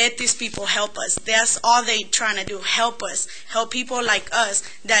to let these people help us. That's all they trying to do, help us, help people like us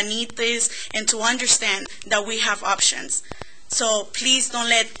that need this, and to understand that we have options. So please don't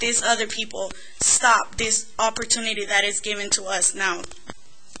let these other people stop this opportunity that is given to us now.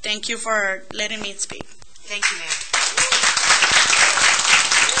 Thank you for letting me speak. Thank you, ma'am.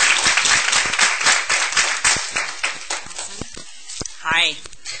 Hi.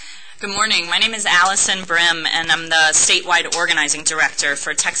 Good morning. My name is Allison Brim, and I'm the statewide organizing director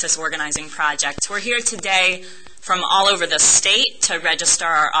for Texas Organizing Project. We're here today from all over the state to register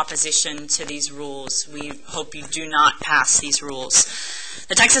our opposition to these rules. We hope you do not pass these rules.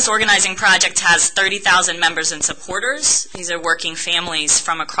 The Texas Organizing Project has 30,000 members and supporters. These are working families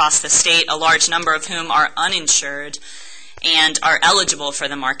from across the state, a large number of whom are uninsured and are eligible for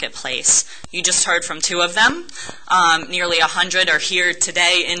the marketplace. You just heard from 2 of them. Nearly 100 are here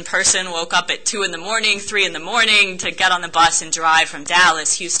today in person, woke up at 2 in the morning, 3 in the morning to get on the bus and drive from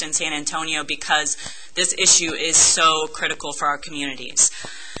Dallas, Houston, San Antonio, because this issue is so critical for our communities.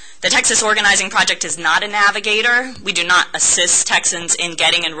 The Texas Organizing Project is not a navigator. We do not assist Texans in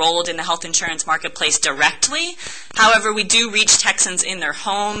getting enrolled in the health insurance marketplace directly. However, we do reach Texans in their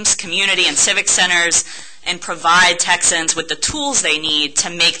homes, community, and civic centers and provide Texans with the tools they need to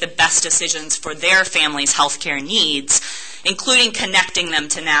make the best decisions for their family's health care needs, including connecting them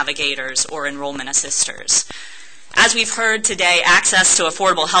to navigators or enrollment assisters. As we've heard today, access to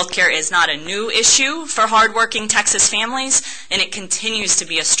affordable health care is not a new issue for hardworking Texas families, and it continues to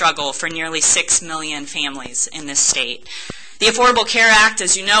be a struggle for nearly 6 million families in this state. The Affordable Care Act,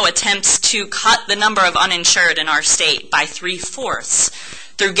 as you know, attempts to cut the number of uninsured in our state by 3/4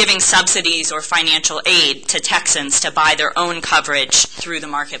 through giving subsidies or financial aid to Texans to buy their own coverage through the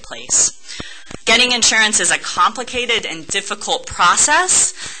marketplace. Getting insurance is a complicated and difficult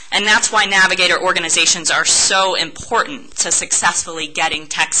process, and that's why Navigator organizations are so important to successfully getting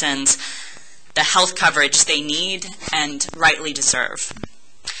Texans the health coverage they need and rightly deserve.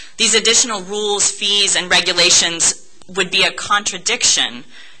 These additional rules, fees, and regulations would be a contradiction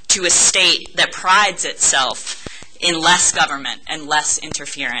to a state that prides itself in less government and less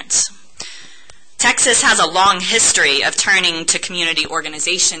interference. Texas has a long history of turning to community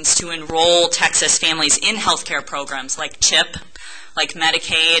organizations to enroll Texas families in healthcare programs like CHIP, like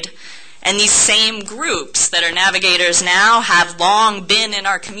Medicaid, and these same groups that are Navigators now have long been in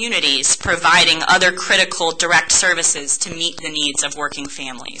our communities providing other critical direct services to meet the needs of working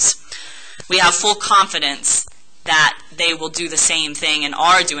families. We have full confidence that they will do the same thing and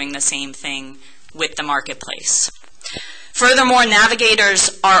are doing the same thing with the marketplace. Furthermore,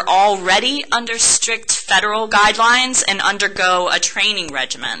 Navigators are already under strict federal guidelines and undergo a training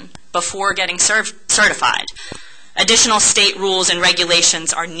regimen before getting certified. Additional state rules and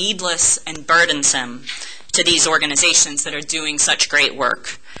regulations are needless and burdensome to these organizations that are doing such great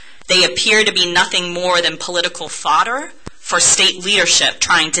work. They appear to be nothing more than political fodder for state leadership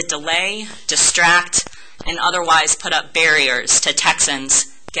trying to delay, distract, and otherwise put up barriers to Texans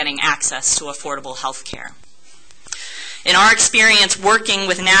getting access to affordable health care. In our experience working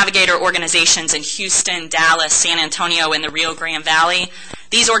with Navigator organizations in Houston, Dallas, San Antonio, and the Rio Grande Valley,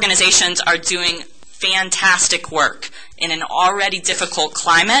 these organizations are doing fantastic work in an already difficult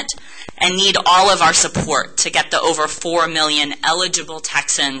climate and need all of our support to get the over 4 million eligible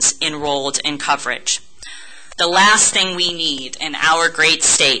Texans enrolled in coverage. The last thing we need in our great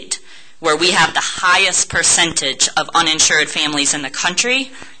state, where we have the highest percentage of uninsured families in the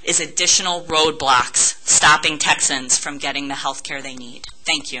country, is additional roadblocks stopping Texans from getting the health care they need.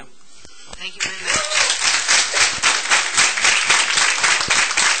 Thank you. Thank you very much.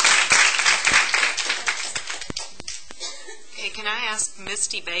 Okay, can I ask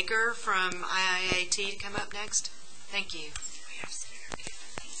Misty Baker from IIAT to come up next? Thank you.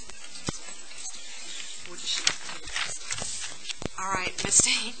 All right,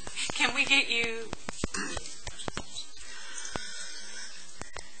 Misty, can we get you...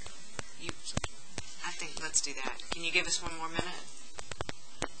 Let's do that. Can you give us one more minute?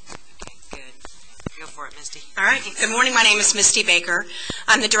 Okay, good. Go for it, Misty. All right. Good morning. My name is Misty Baker.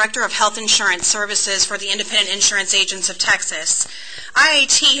 I'm the Director of Health Insurance Services for the Independent Insurance Agents of Texas.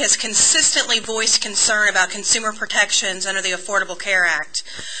 IAT has consistently voiced concern about consumer protections under the Affordable Care Act.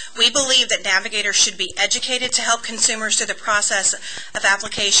 We believe that Navigators should be educated to help consumers through the process of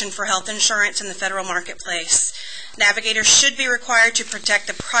application for health insurance in the federal marketplace. Navigators should be required to protect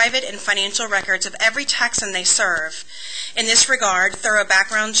the private and financial records of every Texan they serve. In this regard, thorough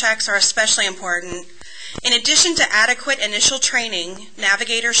background checks are especially important. In addition to adequate initial training,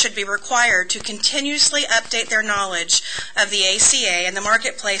 Navigators should be required to continuously update their knowledge of the ACA and the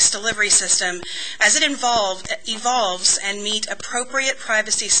marketplace delivery system as it evolves and meet appropriate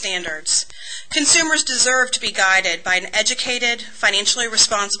privacy standards. Consumers deserve to be guided by an educated, financially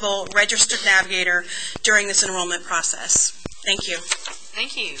responsible, registered navigator during this enrollment process. Thank you.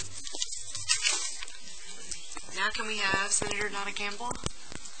 Thank you. Now can we have Senator Donna Campbell?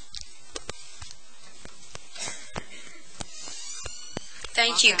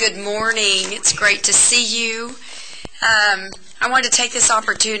 Thank you. Good morning. It's great to see you. I want to take this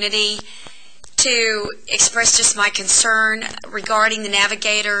opportunity to express just my concern regarding the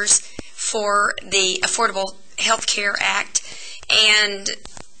Navigators for the Affordable Health Care Act and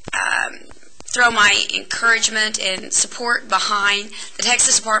throw my encouragement and support behind the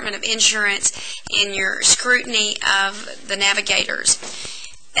Texas Department of Insurance in your scrutiny of the Navigators.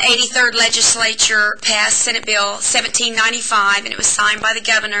 The 83rd Legislature passed Senate Bill 1795, and it was signed by the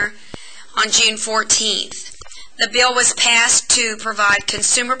Governor on June 14th. The bill was passed to provide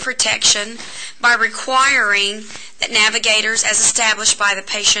consumer protection by requiring that Navigators, as established by the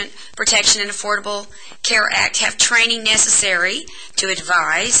Patient Protection and Affordable Care Act, have training necessary to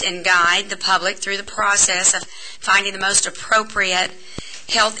advise and guide the public through the process of finding the most appropriate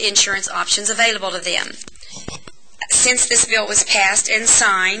health insurance options available to them. Since this bill was passed and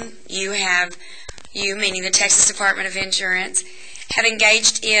signed, you, meaning the Texas Department of Insurance, have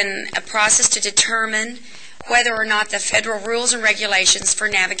engaged in a process to determine whether or not the federal rules and regulations for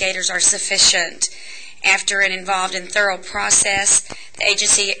Navigators are sufficient. After an involved and thorough process, the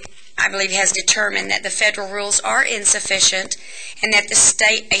agency, I believe, has determined that the federal rules are insufficient and that a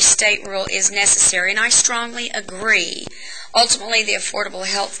state rule is necessary, and I strongly agree. Ultimately, the Affordable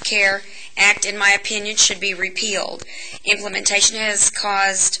Health Care Act, in my opinion, should be repealed. Implementation has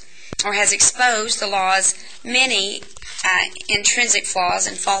caused or has exposed the law's many intrinsic flaws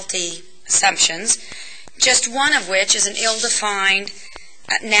and faulty assumptions, just one of which is an ill-defined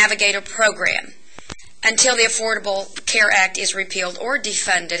Navigator program. Until the Affordable Care Act is repealed or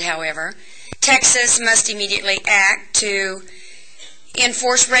defunded, however, Texas must immediately act to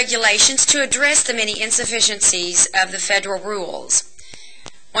enforce regulations to address the many insufficiencies of the federal rules.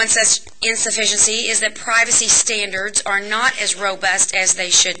 One such insufficiency is that privacy standards are not as robust as they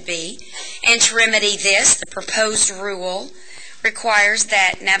should be, and to remedy this, the proposed rule requires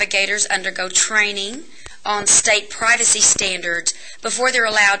that navigators undergo training on state privacy standards before they're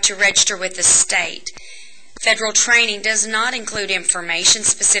allowed to register with the state. Federal training does not include information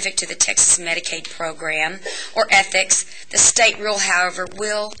specific to the Texas Medicaid program or ethics. The state rule, however,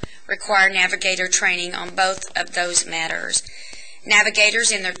 will require navigator training on both of those matters.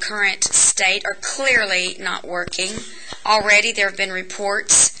 Navigators in their current state are clearly not working. Already there have been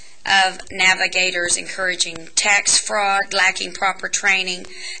reports of navigators encouraging tax fraud, lacking proper training,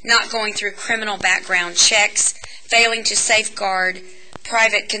 not going through criminal background checks, failing to safeguard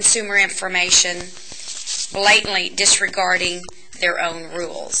private consumer information, blatantly disregarding their own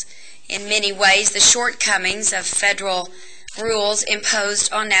rules. In many ways, the shortcomings of federal rules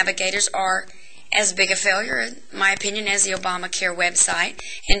imposed on navigators are as big a failure, in my opinion, as the Obamacare website,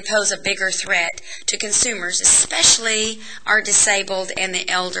 and pose a bigger threat to consumers, especially our disabled and the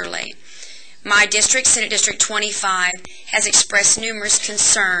elderly. My district, Senate District 25, has expressed numerous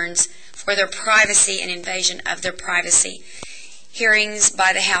concerns for their privacy and invasion of their privacy. Hearings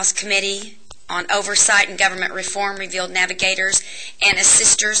by the House Committee on Oversight and Government Reform revealed navigators and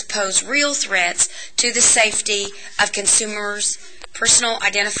assisters pose real threats to the safety of consumers' personal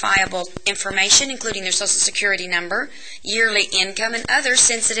identifiable information, including their Social Security number, yearly income, and other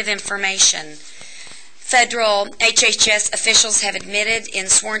sensitive information. Federal HHS officials have admitted in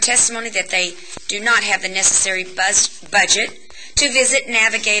sworn testimony that they do not have the necessary budget to visit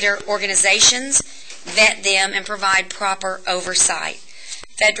navigator organizations, vet them, and provide proper oversight.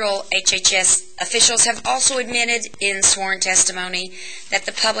 Federal HHS officials have also admitted in sworn testimony that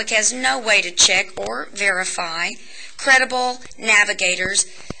the public has no way to check or verify credible navigators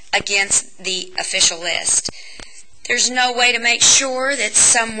against the official list. There's no way to make sure that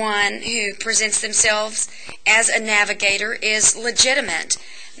someone who presents themselves as a navigator is legitimate.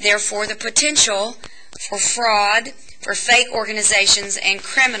 Therefore, the potential for fraud, for fake organizations and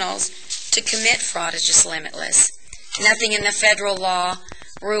criminals to commit fraud is just limitless. Nothing in the federal law,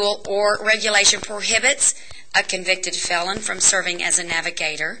 rule, or regulation prohibits a convicted felon from serving as a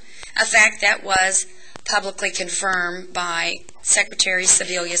navigator, a fact that was publicly confirmed by Secretary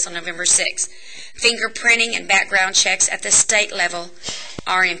Sebelius on November 6. Fingerprinting and background checks at the state level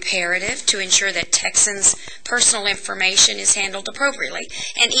are imperative to ensure that Texans' personal information is handled appropriately.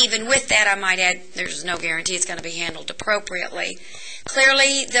 And even with that, I might add, there's no guarantee it's going to be handled appropriately.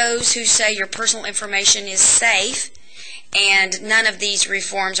 Clearly, those who say your personal information is safe and none of these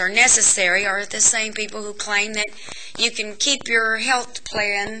reforms are necessary are the same people who claim that you can keep your health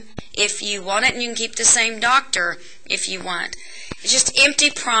plan if you want it, and you can keep the same doctor if you want. Just empty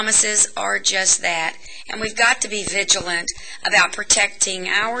promises are just that, and we've got to be vigilant about protecting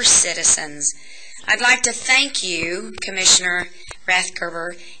our citizens. I'd like to thank you, Commissioner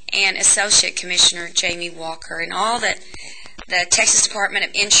Rathgerber, and Associate Commissioner Jamie Walker, and all the Texas Department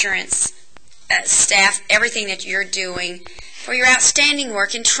of Insurance staff, everything that you're doing for your outstanding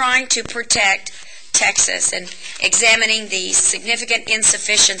work in trying to protect Texas and examining the significant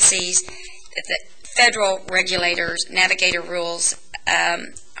insufficiencies that the federal regulators, navigator rules,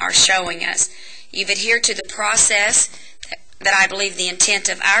 are showing us. You've adhered to the process that I believe the intent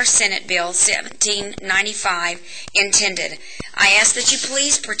of our Senate Bill 1795 intended. I ask that you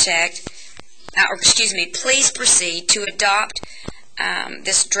please please proceed to adopt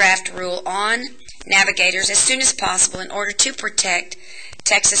this draft rule on navigators as soon as possible in order to protect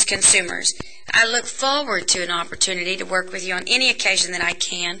Texas consumers. I look forward to an opportunity to work with you on any occasion that I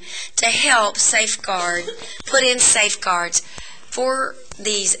can to help put in safeguards for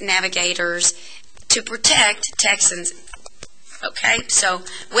these navigators to protect Texans. Okay, so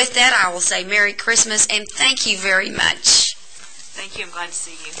with that, I will say Merry Christmas and thank you very much. Thank you. I'm glad to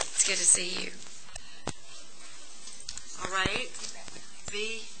see you. It's good to see you. All right.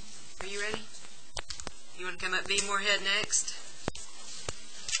 V, are you ready? You want to come up, V Moorhead, next?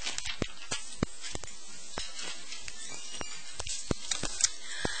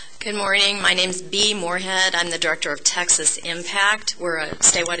 Good morning. My name is Bea Moorhead. I'm the director of Texas Impact. We're a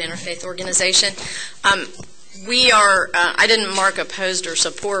statewide interfaith organization. I didn't mark opposed or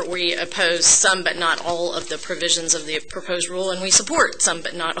support. We oppose some but not all of the provisions of the proposed rule, and we support some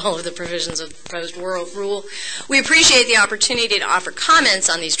but not all of the provisions of the proposed rule. We appreciate the opportunity to offer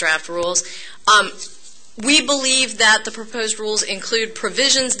comments on these draft rules. We believe that the proposed rules include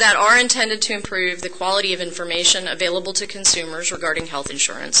provisions that are intended to improve the quality of information available to consumers regarding health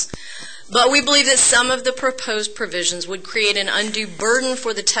insurance. But we believe that some of the proposed provisions would create an undue burden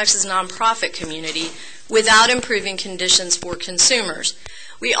for the Texas nonprofit community without improving conditions for consumers.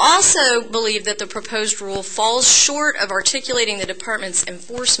 We also believe that the proposed rule falls short of articulating the department's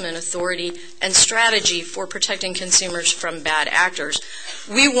enforcement authority and strategy for protecting consumers from bad actors.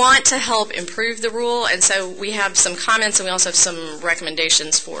 We want to help improve the rule, and so we have some comments and we also have some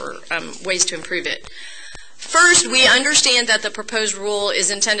recommendations for ways to improve it. First, we understand that the proposed rule is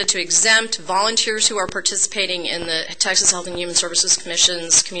intended to exempt volunteers who are participating in the Texas Health and Human Services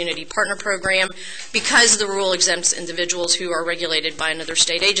Commission's Community Partner Program because the rule exempts individuals who are regulated by another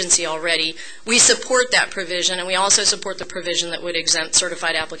state agency already. We support that provision, and we also support the provision that would exempt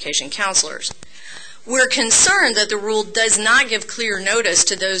certified application counselors. We're concerned that the rule does not give clear notice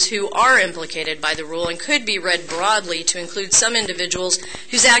to those who are implicated by the rule and could be read broadly to include some individuals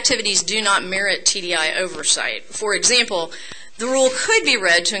whose activities do not merit TDI oversight. For example, the rule could be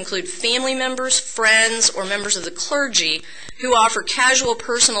read to include family members, friends, or members of the clergy who offer casual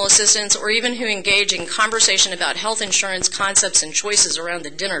personal assistance or even who engage in conversation about health insurance concepts and choices around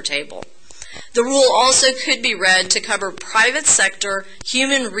the dinner table. The rule also could be read to cover private sector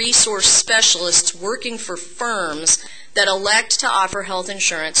human resource specialists working for firms that elect to offer health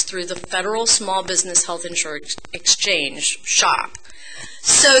insurance through the Federal Small Business Health Insurance Exchange, SHOP.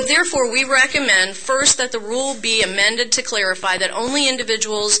 So therefore, we recommend first that the rule be amended to clarify that the only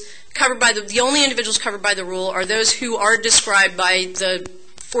individuals covered by the rule are those who are described by the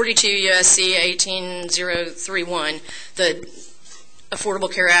 42 U.S.C. 18031, the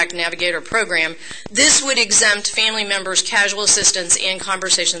Affordable Care Act Navigator program. This would exempt family members, casual assistance, and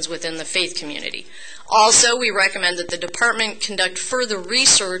conversations within the faith community. Also, we recommend that the department conduct further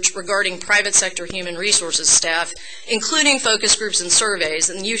research regarding private sector human resources staff, including focus groups and surveys.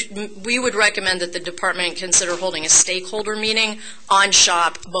 And we would recommend that the department consider holding a stakeholder meeting on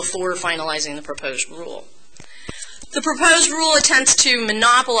SHOP before finalizing the proposed rule. The proposed rule attempts to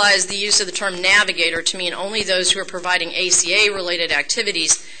monopolize the use of the term navigator to mean only those who are providing ACA-related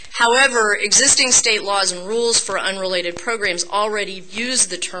activities. However, existing state laws and rules for unrelated programs already use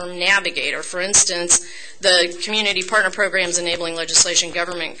the term navigator. For instance, the Community Partner Programs Enabling Legislation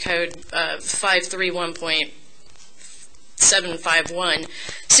Government Code 531.751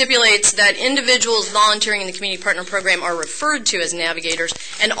 stipulates that individuals volunteering in the Community Partner Program are referred to as navigators,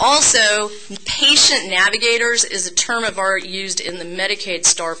 and also patient navigators is a term of art used in the Medicaid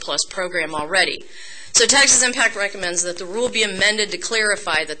Star Plus program already. So Texas Impact recommends that the rule be amended to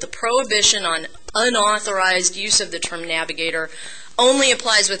clarify that the prohibition on unauthorized use of the term navigator only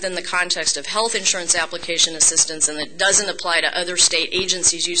applies within the context of health insurance application assistance, and it doesn't apply to other state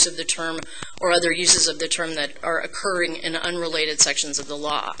agencies' use of the term or other uses of the term that are occurring in unrelated sections of the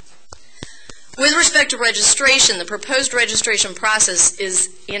law. With respect to registration, the proposed registration process is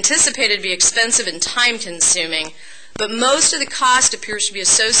anticipated to be expensive and time-consuming, but most of the cost appears to be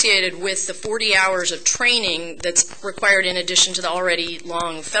associated with the 40 hours of training that's required in addition to the already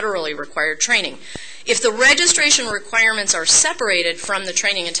long federally required training. If the registration requirements are separated from the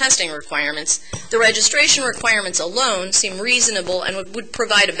training and testing requirements, the registration requirements alone seem reasonable and would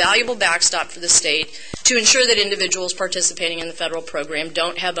provide a valuable backstop for the state to ensure that individuals participating in the federal program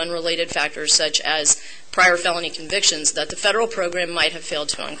don't have unrelated factors such as prior felony convictions that the federal program might have failed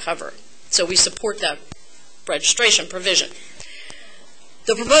to uncover. So we support that registration provision.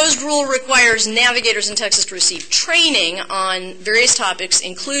 The proposed rule requires navigators in Texas to receive training on various topics,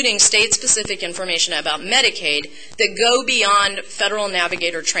 including state-specific information about Medicaid, that go beyond federal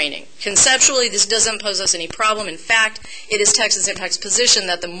navigator training. Conceptually, this doesn't pose us any problem. In fact, it is Texas Impact's position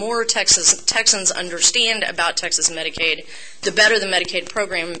that the more Texans understand about Texas Medicaid, the better the Medicaid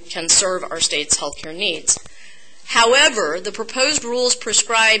program can serve our state's health care needs. However, the proposed rules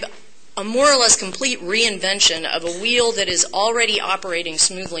prescribe a more or less complete reinvention of a wheel that is already operating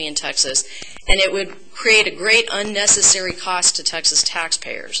smoothly in Texas, and it would create a great unnecessary cost to Texas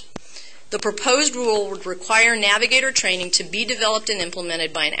taxpayers. The proposed rule would require navigator training to be developed and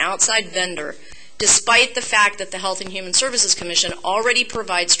implemented by an outside vendor, despite the fact that the Health and Human Services Commission already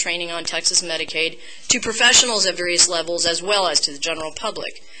provides training on Texas Medicaid to professionals at various levels as well as to the general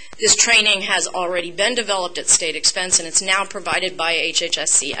public. This training has already been developed at state expense, and it's now provided by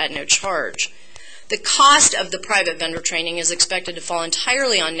HHSC at no charge. The cost of the private vendor training is expected to fall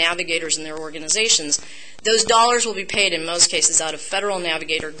entirely on navigators and their organizations. Those dollars will be paid in most cases out of federal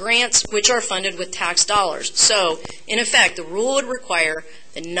navigator grants, which are funded with tax dollars. So, in effect, the rule would require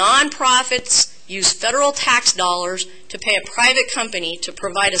that nonprofits use federal tax dollars to pay a private company to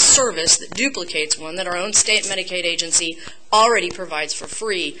provide a service that duplicates one that our own state Medicaid agency already provides for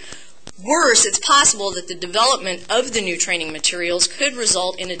free. Worse, it's possible that the development of the new training materials could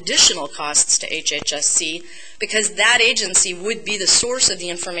result in additional costs to HHSC because that agency would be the source of the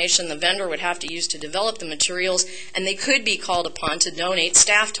information the vendor would have to use to develop the materials, and they could be called upon to donate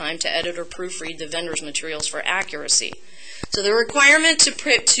staff time to edit or proofread the vendor's materials for accuracy. So the requirement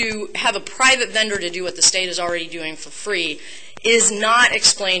to have a private vendor to do what the state is already doing for free is not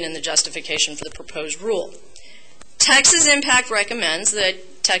explained in the justification for the proposed rule. Texas Impact recommends that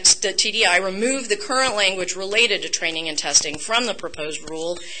TDI remove the current language related to training and testing from the proposed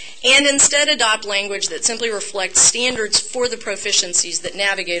rule and instead adopt language that simply reflects standards for the proficiencies that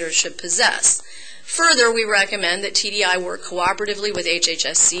navigators should possess. Further, we recommend that TDI work cooperatively with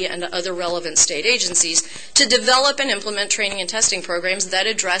HHSC and other relevant state agencies to develop and implement training and testing programs that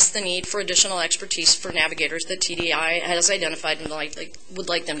address the need for additional expertise for navigators that TDI has identified and would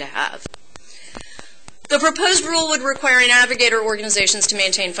like them to have. The proposed rule would require navigator organizations to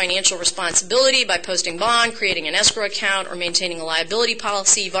maintain financial responsibility by posting bond, creating an escrow account, or maintaining a liability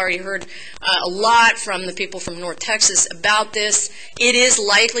policy. You've already heard a lot from the people from North Texas about this. It is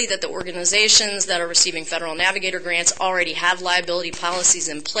likely that the organizations that are receiving federal navigator grants already have liability policies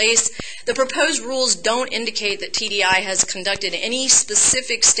in place. The proposed rules don't indicate that TDI has conducted any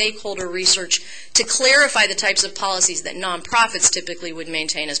specific stakeholder research to clarify the types of policies that nonprofits typically would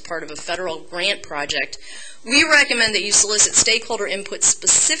maintain as part of a federal grant project. We recommend that you solicit stakeholder input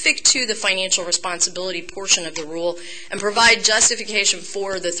specific to the financial responsibility portion of the rule and provide justification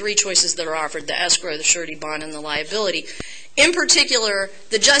for the three choices that are offered, the escrow, the surety bond, and the liability. In particular,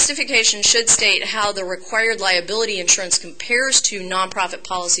 the justification should state how the required liability insurance compares to nonprofit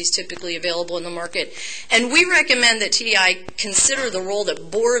policies typically available in the market. And we recommend that TDI consider the role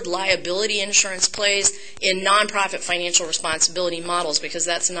that board liability insurance plays in nonprofit financial responsibility models, because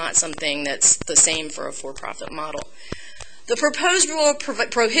that's not something that's the same for a for-profit model. The proposed rule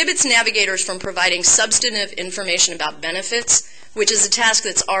prohibits navigators from providing substantive information about benefits, which is a task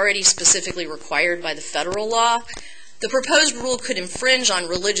that's already specifically required by the federal law. The proposed rule could infringe on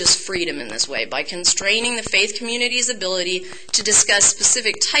religious freedom in this way by constraining the faith community's ability to discuss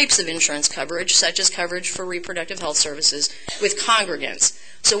specific types of insurance coverage, such as coverage for reproductive health services, with congregants.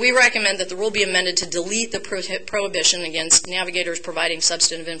 So we recommend that the rule be amended to delete the prohibition against navigators providing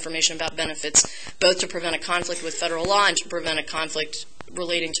substantive information about benefits, both to prevent a conflict with federal law and to prevent a conflict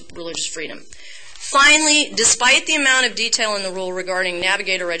relating to religious freedom. Finally, despite the amount of detail in the rule regarding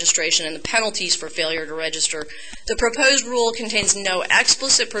navigator registration and the penalties for failure to register, the proposed rule contains no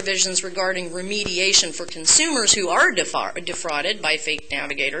explicit provisions regarding remediation for consumers who are defrauded by fake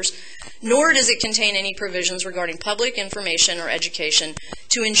navigators, nor does it contain any provisions regarding public information or education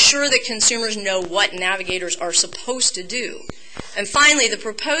to ensure that consumers know what navigators are supposed to do. And finally, the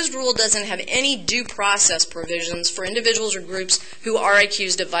proposed rule doesn't have any due process provisions for individuals or groups who are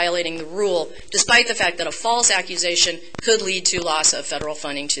accused of violating the rule, despite the fact that a false accusation could lead to loss of federal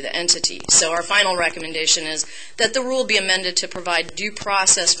funding to the entity. So our final recommendation is that the rule be amended to provide due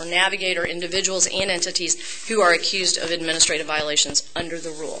process for navigator individuals and entities who are accused of administrative violations under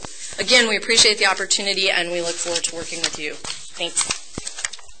the rule. Again, we appreciate the opportunity and we look forward to working with you. Thanks.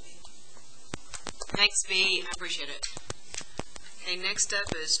 Thanks, Bea. I appreciate it. Okay, next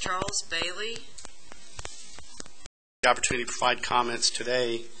up is Charles Bailey. The opportunity to provide comments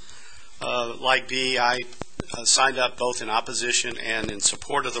today. Like Bea, I signed up both in opposition and in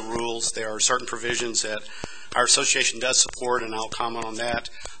support of the rules. There are certain provisions that our association does support, and I'll comment on that.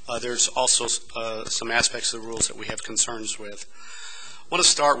 There's also some aspects of the rules that we have concerns with. I want to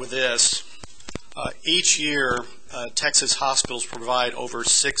start with this. Each year, Texas hospitals provide over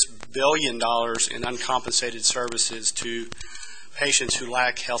 $6 billion in uncompensated services to patients who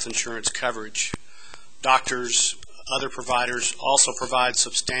lack health insurance coverage. Doctors, other providers also provide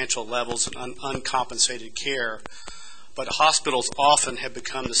substantial levels of uncompensated care, but hospitals often have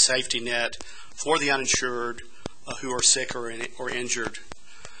become the safety net for the uninsured who are sick or injured.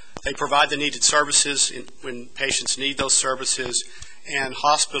 They provide the needed services when patients need those services, and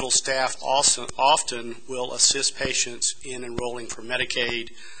hospital staff also often will assist patients in enrolling for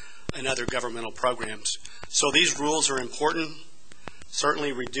Medicaid and other governmental programs. So these rules are important.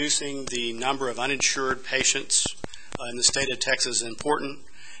 Certainly reducing the number of uninsured patients in the state of Texas is important,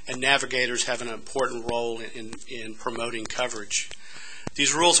 and navigators have an important role in promoting coverage.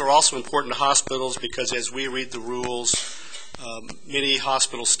 These rules are also important to hospitals because as we read the rules, many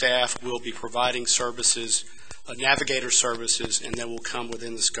hospital staff will be providing services, navigator services, and that will come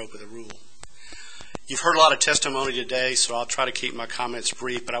within the scope of the rule. You've heard a lot of testimony today, so I'll try to keep my comments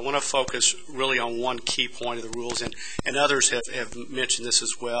brief, but I want to focus really on one key point of the rules, and others have mentioned this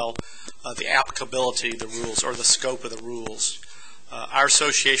as well, the applicability of the rules or the scope of the rules. Our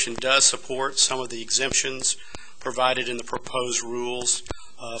association does support some of the exemptions provided in the proposed rules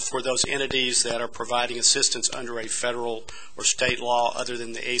for those entities that are providing assistance under a federal or state law other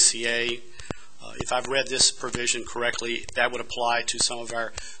than the ACA. If I've read this provision correctly, that would apply to some of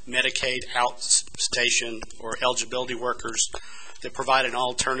our Medicaid outstation or eligibility workers that provide an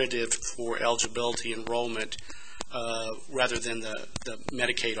alternative for eligibility enrollment rather than the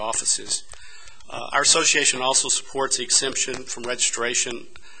Medicaid offices. Our association also supports the exemption from registration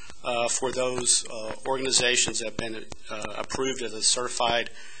for those organizations that have been approved as a certified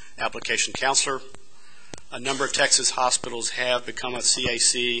application counselor. A number of Texas hospitals have become a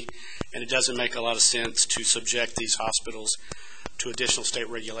CAC, and it doesn't make a lot of sense to subject these hospitals to additional state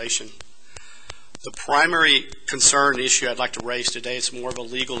regulation. The primary concern issue I'd like to raise today is more of a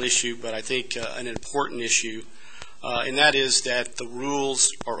legal issue, but I think an important issue, and that is that the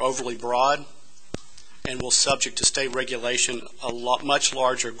rules are overly broad and will subject to state regulation a much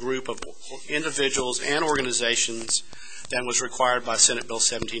larger group of individuals and organizations than was required by Senate Bill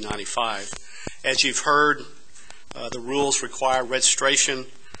 1795. As you've heard, the rules require registration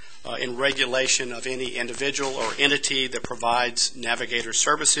and regulation of any individual or entity that provides navigator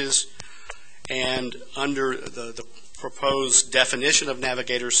services, and under the proposed definition of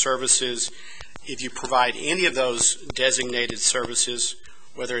navigator services, if you provide any of those designated services,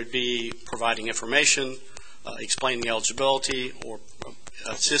 whether it be providing information, explaining eligibility, or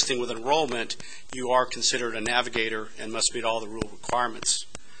assisting with enrollment, you are considered a navigator and must meet all the rule requirements.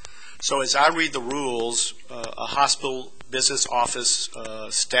 So as I read the rules, a hospital business office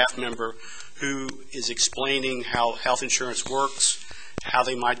staff member who is explaining how health insurance works, how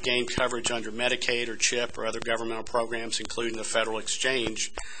they might gain coverage under Medicaid or CHIP or other governmental programs, including the federal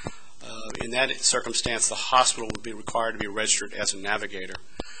exchange, in that circumstance, the hospital would be required to be registered as a navigator.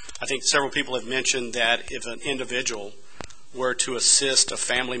 I think several people have mentioned that if an individual were to assist a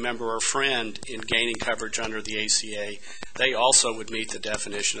family member or friend in gaining coverage under the ACA, they also would meet the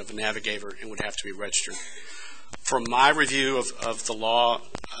definition of a navigator and would have to be registered. From my review of the law,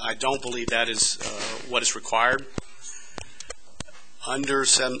 I don't believe that is what is required. Under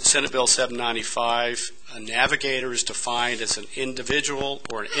Senate Bill 795, a navigator is defined as an individual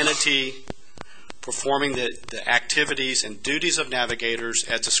or an entity performing the activities and duties of navigators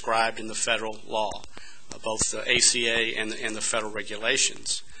as described in the federal law, both the ACA and the federal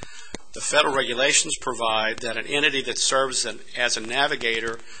regulations. The federal regulations provide that an entity that serves as a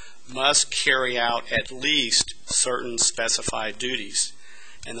navigator must carry out at least certain specified duties.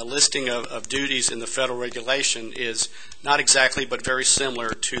 And the listing of duties in the federal regulation is not exactly but very similar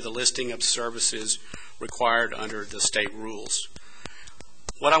to the listing of services required under the state rules.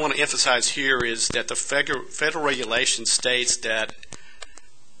 What I want to emphasize here is that the federal regulation states that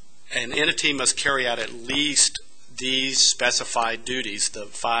an entity must carry out at least these specified duties, the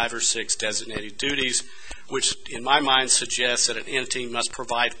 5 or 6 designated duties, which in my mind suggests that an entity must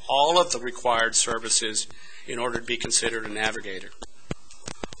provide all of the required services in order to be considered a navigator.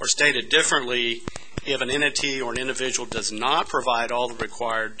 Or stated differently, if an entity or an individual does not provide all the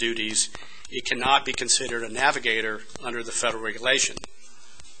required duties, it cannot be considered a navigator under the federal regulation.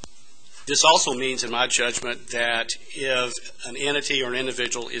 This also means, in my judgment, that if an entity or an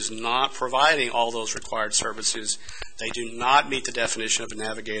individual is not providing all those required services, they do not meet the definition of a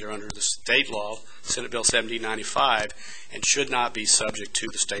navigator under the state law, Senate Bill 1795, and should not be subject to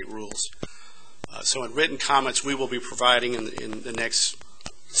the state rules. So in written comments we will be providing in the next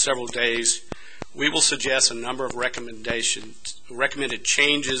several days, we will suggest a number of recommended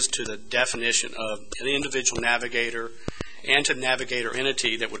changes to the definition of an individual navigator and to navigator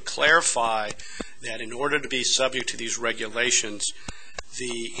entity that would clarify that in order to be subject to these regulations,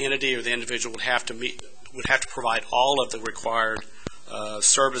 the entity or the individual would have to provide all of the required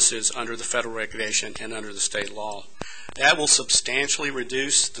services under the federal regulation and under the state law. That will substantially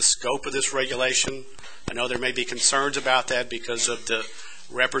reduce the scope of this regulation. I know there may be concerns about that because of the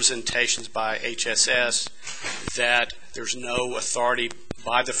representations by HSS that there's no authority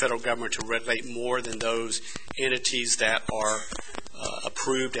by the federal government to regulate more than those entities that are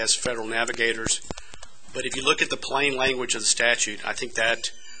approved as federal navigators. But if you look at the plain language of the statute, I think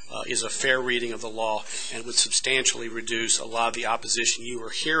that is a fair reading of the law and would substantially reduce a lot of the opposition you are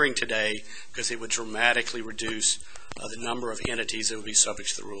hearing today, because it would dramatically reduce the number of entities that would be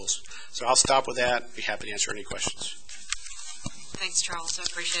subject to the rules. So I'll stop with that. Be happy to answer any questions. Thanks, Charles. I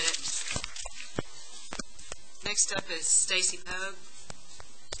appreciate it. Next up is Stacy Pogue.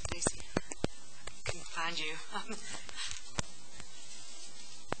 Stacy, I couldn't find you.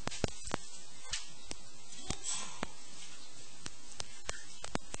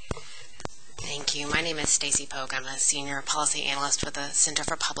 Thank you. My name is Stacy Pogue. I'm a senior policy analyst with the Center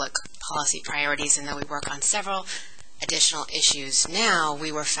for Public Policy Priorities, and though we work on several additional issues now,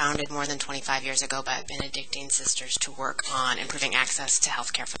 we were founded more than 25 years ago by Benedictine sisters to work on improving access to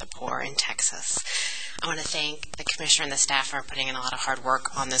health care for the poor in Texas. I want to thank the Commissioner and the staff for putting in a lot of hard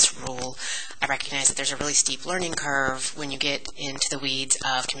work on this rule. I recognize that there's a really steep learning curve when you get into the weeds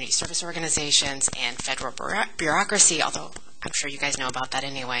of community service organizations and federal bureaucracy, although I'm sure you guys know about that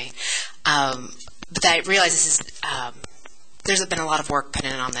anyway. But I realize this is, there's been a lot of work put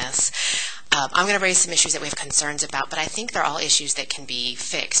in on this. I'm going to raise some issues that we have concerns about, but I think they're all issues that can be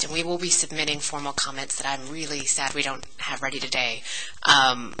fixed, and we will be submitting formal comments that I'm really sad we don't have ready today.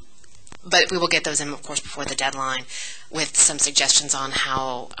 But we will get those in, of course, before the deadline with some suggestions on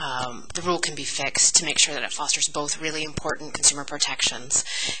how the rule can be fixed to make sure that it fosters both really important consumer protections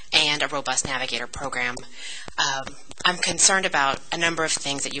and a robust Navigator program. I'm concerned about a number of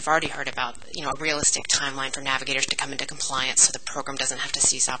things that you've already heard about, a realistic timeline for Navigators to come into compliance so the program doesn't have to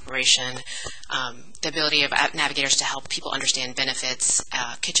cease operation, the ability of Navigators to help people understand benefits,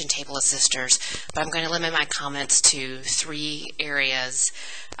 kitchen table assisters. But I'm going to limit my comments to 3 areas: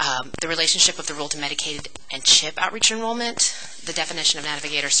 the relationship of the rule to Medicaid and CHIP outreach enrollment, the definition of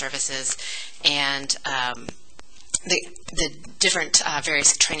Navigator services, and the different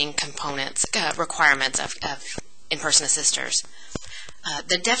various training components, requirements of in-person assisters.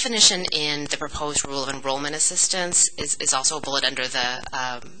 The definition in the proposed rule of enrollment assistance is also a bullet under the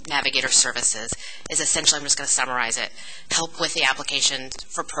Navigator services. Is essentially, I'm just going to summarize it, help with the application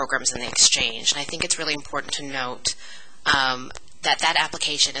for programs in the exchange. And I think it's really important to note that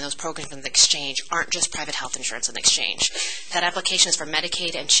application and those programs in the exchange aren't just private health insurance in the exchange. That application is for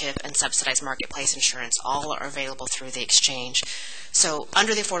Medicaid and CHIP and subsidized marketplace insurance. All are available through the exchange. So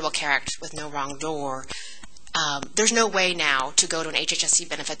under the Affordable Care Act, with no wrong door, there's no way now to go to an HHSC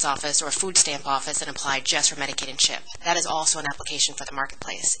benefits office or a food stamp office and apply just for Medicaid and CHIP. That is also an application for the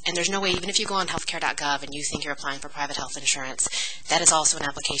marketplace. And there's no way, even if you go on healthcare.gov and you think you're applying for private health insurance, that is also an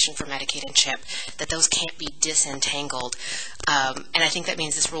application for Medicaid and CHIP, that those can't be disentangled. And I think that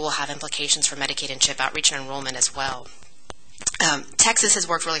means this rule will have implications for Medicaid and CHIP outreach and enrollment as well. Texas has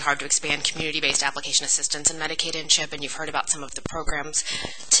worked really hard to expand community-based application assistance in Medicaid and CHIP, and you've heard about some of the programs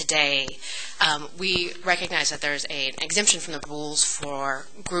today. We recognize that there's an exemption from the rules for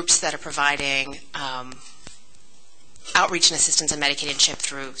groups that are providing outreach and assistance in Medicaid and CHIP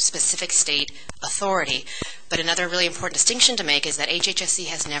through specific state authority. But another really important distinction to make is that HHSC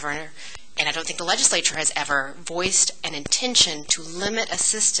has never, and I don't think the legislature has ever, voiced an intention to limit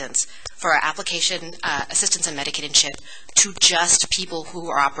assistance for application assistance in Medicaid and CHIP to just people who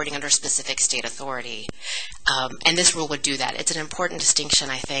are operating under specific state authority. And this rule would do that. It's an important distinction,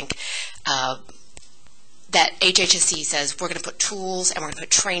 I think, that HHSC says we're going to put tools and we're going to put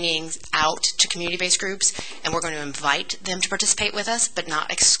trainings out to community-based groups, and we're going to invite them to participate with us, but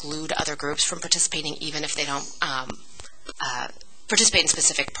not exclude other groups from participating, even if they don't participate in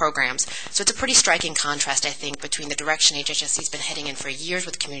specific programs. So it's a pretty striking contrast, I think, between the direction HHSC has been heading in for years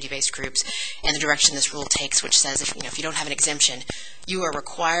with community-based groups and the direction this rule takes, which says if you don't have an exemption, you are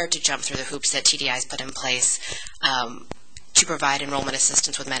required to jump through the hoops that TDI has put in place to provide enrollment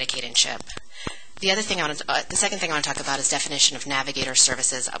assistance with Medicaid and CHIP. The second thing I want to talk about is definition of Navigator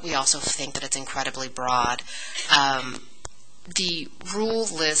services. We also think that it's incredibly broad. The rule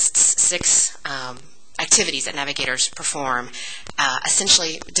lists 6 activities that Navigators perform,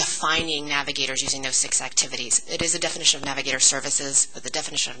 essentially defining Navigators using those 6 activities. It is a definition of Navigator services, but the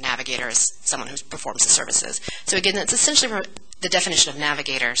definition of Navigator is someone who performs the services. So again, it's essentially the definition of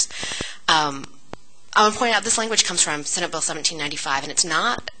Navigators. I want to point out this language comes from Senate Bill 1795, and it's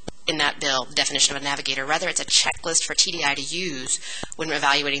not in that bill the definition of a Navigator. Rather, it's a checklist for TDI to use when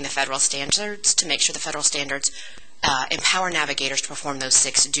evaluating the federal standards to make sure the federal standards empower Navigators to perform those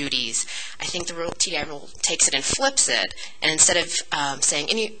 6 duties. I think the TDI rule takes it and flips it, and instead of saying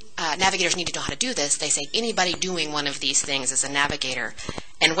any Navigators need to know how to do this, they say anybody doing one of these things is a Navigator,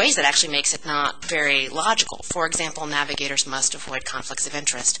 in ways that actually makes it not very logical. For example, Navigators must avoid conflicts of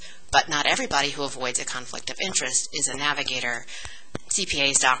interest, but not everybody who avoids a conflict of interest is a Navigator.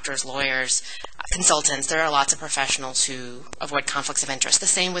 CPAs, doctors, lawyers, consultants. There are lots of professionals who avoid conflicts of interest. The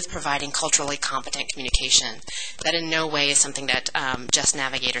same with providing culturally competent communication. That in no way is something that just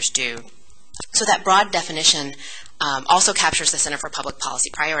navigators do. So that broad definition also captures the Center for Public Policy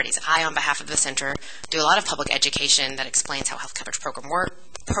Priorities. I, on behalf of the Center, do a lot of public education that explains how health coverage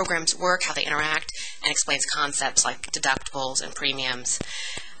programs work, how they interact, and explains concepts like deductibles and premiums.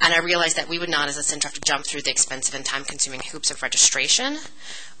 And I realized that we would not, as a center, have to jump through the expensive and time-consuming hoops of registration,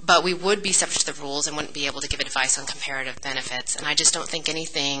 but we would be subject to the rules and wouldn't be able to give advice on comparative benefits. And I just don't think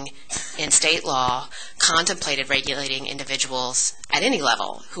anything in state law contemplated regulating individuals at any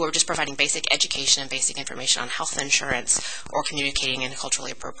level who are just providing basic education and basic information on health insurance or communicating in a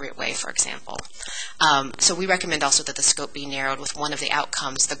culturally appropriate way, for example. So we recommend also that the scope be narrowed, with one of the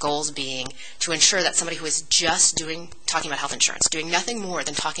outcomes, the goals being to ensure that somebody who is just talking about health insurance, doing nothing more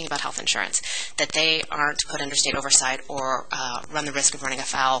than talking about health insurance, that they aren't put under state oversight or run the risk of running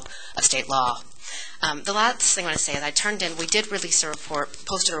afoul of state law. The last thing I want to say is we did release a report,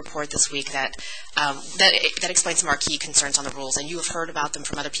 posted a report this week that explains some of our key concerns on the rules, and you have heard about them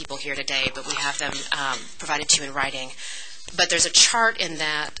from other people here today, but we have them provided to you in writing. But there's a chart in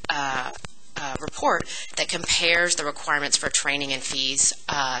that report that compares the requirements for training and fees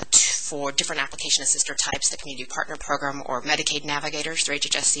for different application assister types, the Community Partner Program or Medicaid Navigators through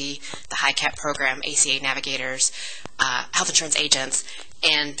HHSC, the HICAP program, ACA Navigators, health insurance agents,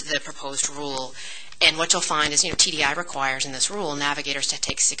 and the proposed rule. And what you'll find is, TDI requires in this rule navigators to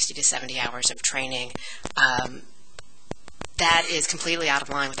take 60 to 70 hours of training. That is completely out of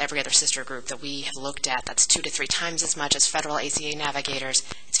line with every other sister group that we have looked at. That's 2 to 3 times as much as federal ACA navigators.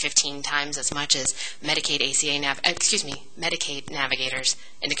 It's 15 times as much as Medicaid navigators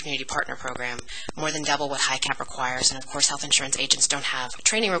in the Community Partner Program. More than double what HICAP requires. And of course, health insurance agents don't have a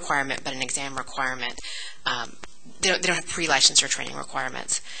training requirement, but an exam requirement. They don't have pre-licensure training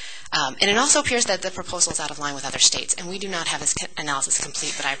requirements. And it also appears that the proposal is out of line with other states, and we do not have this analysis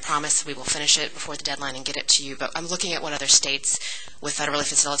complete, but I promise we will finish it before the deadline and get it to you. But I'm looking at what other states with federally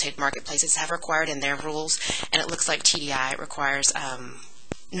facilitated marketplaces have required in their rules, and it looks like TDI requires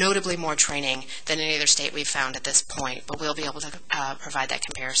notably more training than any other state we've found at this point, but we'll be able to provide that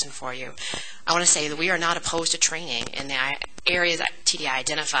comparison for you. I want to say that we are not opposed to training in the areas that TDI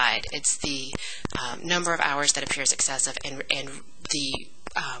identified. It's the number of hours that appears excessive and the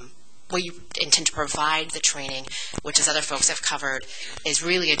way you intend to provide the training, which, as other folks have covered, is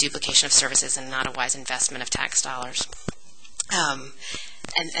really a duplication of services and not a wise investment of tax dollars.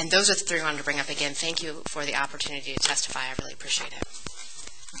 And those are the 3 I wanted to bring up again. Thank you for the opportunity to testify. I really appreciate it.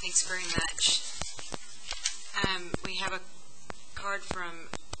 Thanks very much. We have a card from,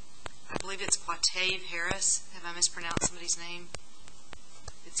 I believe it's Quatave Harris. Have I mispronounced somebody's name?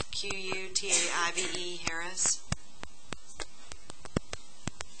 It's Quataive Harris.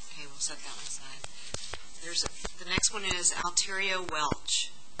 Okay, we'll set that one aside. The next one is Alterio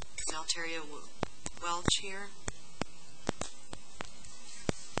Welch. Is Alterio Welch here?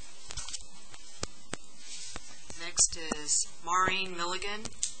 Next is Maureen Milligan.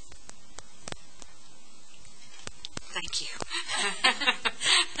 Thank you.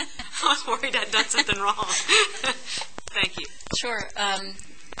 I was worried I'd done something wrong. Thank you. Sure.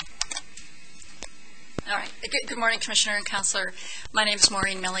 All right. Good morning, Commissioner and Counselor. My name is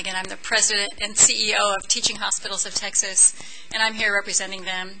Maureen Milligan. I'm the President and CEO of Teaching Hospitals of Texas, and I'm here representing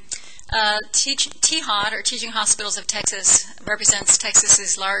them. THOT, or Teaching Hospitals of Texas, represents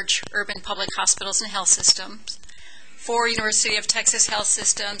Texas's large urban public hospitals and health systems, 4 University of Texas health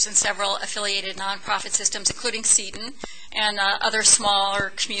systems, and several affiliated nonprofit systems, including Seton, and other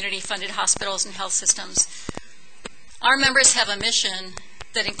smaller community-funded hospitals and health systems. Our members have a mission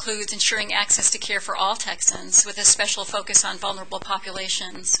that includes ensuring access to care for all Texans, with a special focus on vulnerable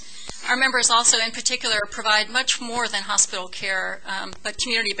populations. Our members also, in particular, provide much more than hospital care, but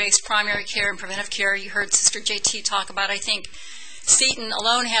community-based primary care and preventive care. You heard Sister JT talk about, I think, Seton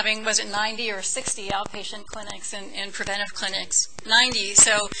alone having, was it 90 or 60 outpatient clinics and preventive clinics? 90.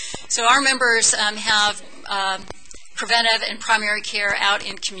 So our members have preventive and primary care out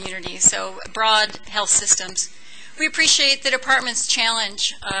in communities, so broad health systems. We appreciate the Department's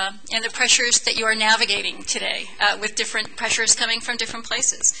challenge and the pressures that you are navigating today, with different pressures coming from different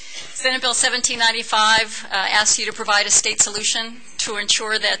places. Senate Bill 1795 asks you to provide a state solution to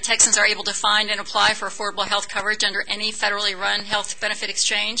ensure that Texans are able to find and apply for affordable health coverage under any federally run health benefit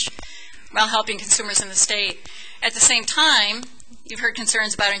exchange while helping consumers in the state. At the same time, you've heard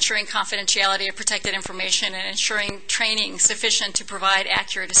concerns about ensuring confidentiality of protected information and ensuring training sufficient to provide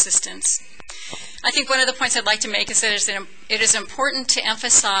accurate assistance. I think one of the points I'd like to make is that it is important to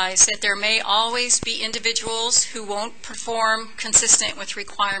emphasize that there may always be individuals who won't perform consistent with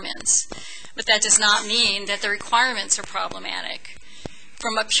requirements, but that does not mean that the requirements are problematic.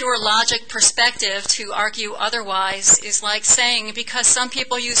 From a pure logic perspective, to argue otherwise is like saying because some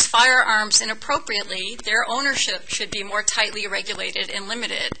people use firearms inappropriately, their ownership should be more tightly regulated and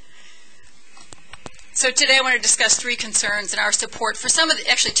limited. So today I want to discuss three concerns and our support for some of the,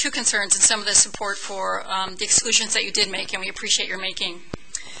 actually two concerns and some of the support for the exclusions that you did make, and we appreciate your making.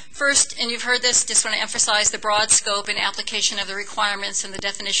 First, and you've heard this, just want to emphasize the broad scope and application of the requirements and the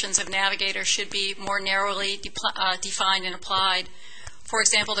definitions of Navigator should be more narrowly defined and applied. For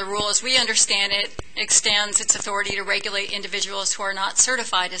example, the rule as we understand it extends its authority to regulate individuals who are not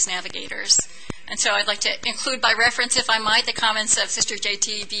certified as navigators. And so I'd like to include by reference, if I might, the comments of Sister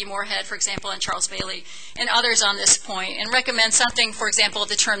J.T.B. Moorhead, for example, and Charles Bailey, and others on this point, and recommend something, for example,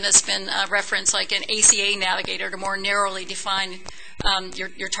 the term that's been referenced, like an ACA navigator, to more narrowly define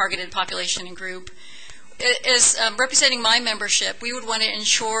your targeted population and group. As representing my membership, we would want to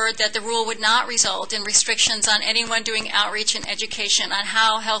ensure that the rule would not result in restrictions on anyone doing outreach and education on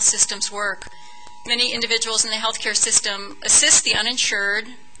how health systems work. Many individuals in the healthcare system assist the uninsured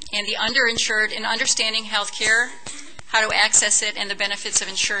and the underinsured in understanding health care, how to access it, and the benefits of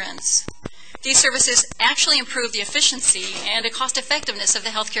insurance. These services actually improve the efficiency and the cost effectiveness of the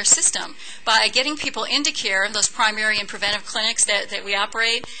healthcare system by getting people into care, those primary and preventive clinics that we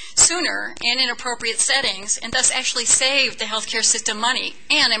operate, sooner and in appropriate settings, and thus actually save the healthcare system money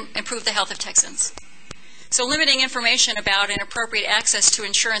and improve the health of Texans. So limiting information about and appropriate access to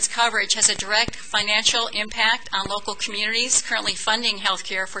insurance coverage has a direct financial impact on local communities currently funding health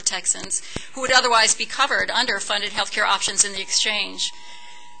care for Texans who would otherwise be covered under funded health care options in the exchange,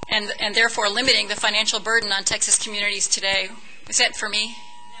 and therefore limiting the financial burden on Texas communities today. Is that for me?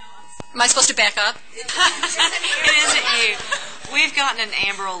 Am I supposed to back up? It isn't you. We've gotten an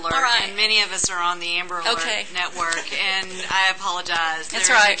Amber Alert, and many of us are on the Amber Alert network, and I apologize. That's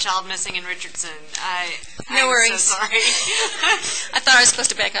There is right. a child missing in Richardson. No worries. I'm so sorry. I thought I was supposed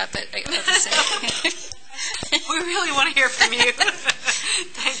to back up, but I wasn't. We really want to hear from you.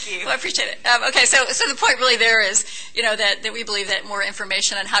 Thank you. Well, I appreciate it. Okay, so the point really there is, that we believe that more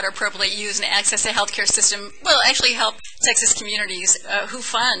information on how to appropriately use and access the healthcare system will actually help Texas communities who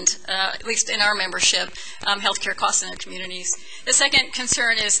fund, at least in our membership, healthcare costs in their communities. The second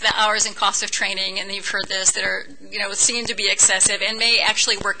concern is the hours and costs of training, and you've heard this, that are, seem to be excessive and may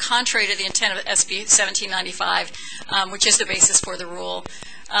actually work contrary to the intent of SB 1795, which is the basis for the rule.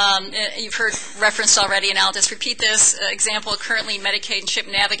 You've heard referenced already, and I'll just repeat this example. Currently, Medicaid and CHIP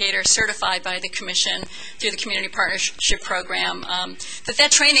Navigator certified by the Commission through the Community Partnership Program. That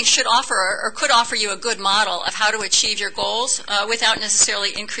training should offer or could offer you a good model of how to achieve your goals without necessarily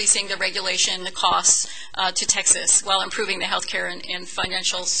increasing the regulation, the costs to Texas, while improving the healthcare and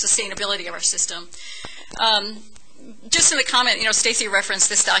financial sustainability of our system. Just in the comment, Stacy referenced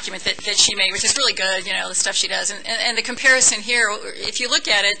this document that she made, which is really good, the stuff she does. And the comparison here, if you look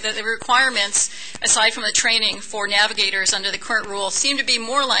at it, the requirements, aside from the training for navigators under the current rule, seem to be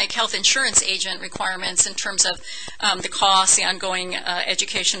more like health insurance agent requirements in terms of the costs, the ongoing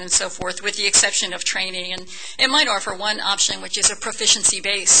education, and so forth, with the exception of training. And it might offer one option, which is a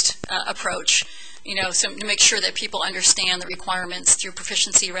proficiency-based approach. So to make sure that people understand the requirements through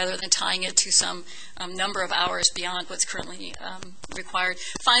proficiency rather than tying it to some number of hours beyond what's currently required.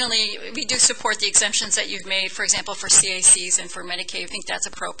 Finally, we do support the exemptions that you've made, for example, for CACs and for Medicaid. I think that's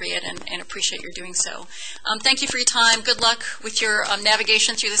appropriate and appreciate your doing so. Thank you for your time. Good luck with your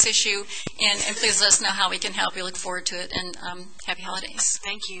navigation through this issue, and please let us know how we can help. We look forward to it, and happy holidays.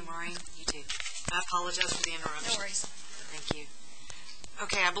 Thank you, Maureen. You too. I apologize for the interruption. No worries. Thank you.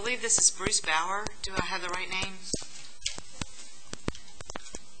 Okay, I believe this is Bruce Bauer. Do I have the right name?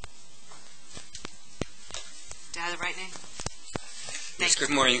 Do I have the right name? Yes, good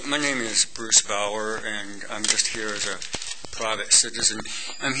morning. My name is Bruce Bauer, and I'm just here as a private citizen.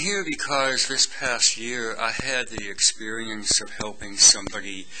 I'm here because this past year I had the experience of helping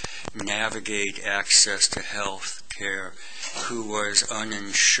somebody navigate access to health care who was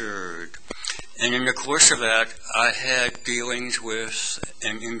uninsured. And in the course of that, I had dealings with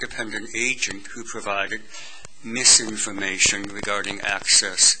an independent agent who provided misinformation regarding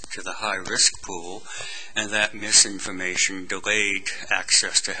access to the high-risk pool, and that misinformation delayed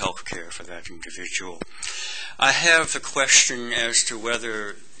access to health care for that individual. I have the question as to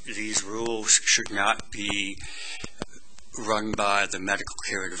whether these rules should not be run by the Medical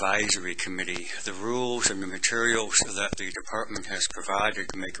Care Advisory Committee. The rules and the materials that the department has provided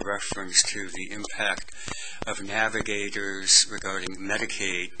make reference to the impact of Navigators regarding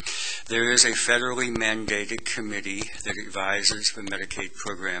Medicaid. There is a federally mandated committee that advises the Medicaid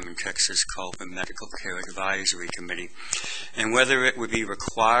program in Texas called the Medical Care Advisory Committee. And whether it would be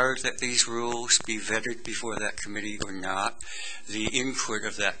required that these rules be vetted before that committee or not, the input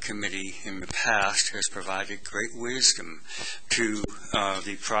of that committee in the past has provided great wisdom to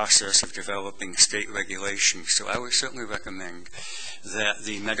the process of developing state regulations. So I would certainly recommend that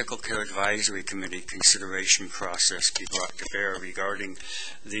the Medical Care Advisory Committee consideration process be brought to bear regarding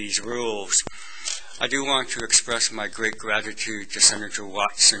these rules. I do want to express my great gratitude to Senator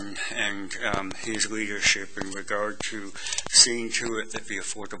Watson and his leadership in regard to seeing to it that the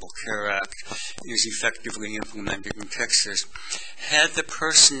Affordable Care Act is effectively implemented in Texas. Had the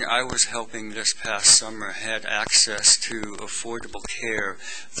person I was helping this past summer had access to affordable care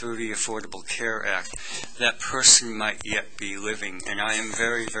through the Affordable Care Act, that person might yet be living. And I am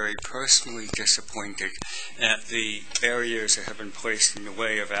very, very personally disappointed at the barriers that have been placed in the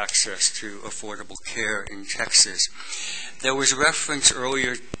way of access to affordable care in Texas. There was reference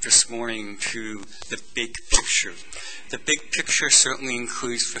earlier this morning to the big picture. The big picture certainly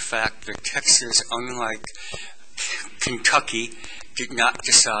includes the fact that Texas, unlike Kentucky, did not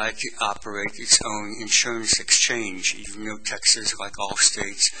decide to operate its own insurance exchange, even though Texas, like all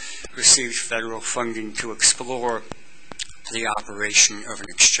states, received federal funding to explore the operation of an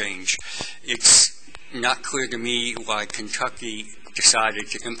exchange. It's not clear to me why Kentucky decided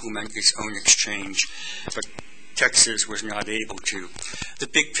to implement its own exchange, but Texas was not able to. The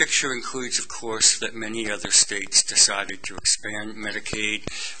big picture includes, of course, that many other states decided to expand Medicaid,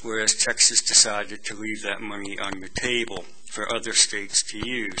 whereas Texas decided to leave that money on the table for other states to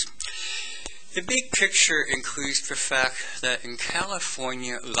use. The big picture includes the fact that in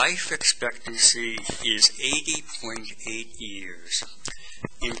California, life expectancy is 80.8 years.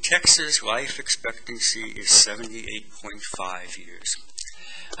 In Texas, life expectancy is 78.5 years.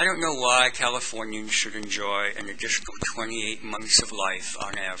 I don't know why Californians should enjoy an additional 28 months of life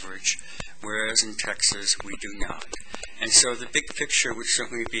on average, whereas in Texas we do not. And so the big picture would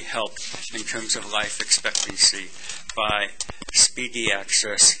certainly be helped in terms of life expectancy by speedy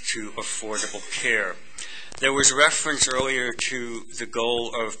access to affordable care. There was reference earlier to the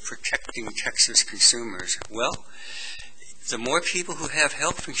goal of protecting Texas consumers. Well, the more people who have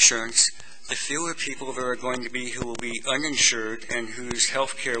health insurance, the fewer people there are going to be who will be uninsured and whose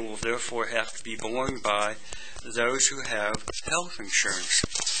health care will therefore have to be borne by those who have health insurance.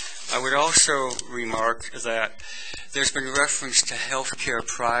 I would also remark that there's been reference to health care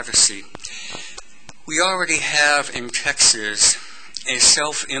privacy. We already have in Texas a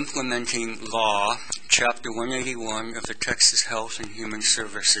self-implementing law, Chapter 181 of the Texas Health and Human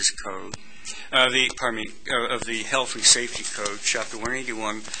Services Code, of the Health and Safety Code, Chapter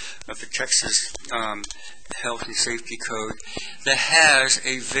 181 of the Texas Health and Safety Code, that has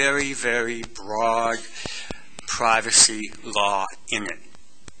a very, very broad privacy law in it.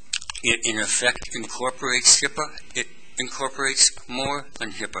 It, in effect, incorporates HIPAA. It incorporates more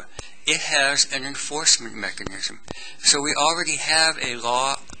than HIPAA. It has an enforcement mechanism. So we already have a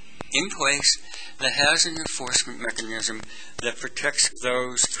law in place that has an enforcement mechanism that protects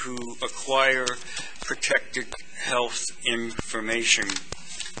those who acquire protected health information.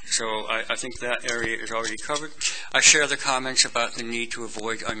 So I think that area is already covered. I share the comments about the need to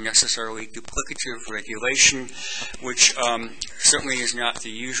avoid unnecessarily duplicative regulation, which certainly is not the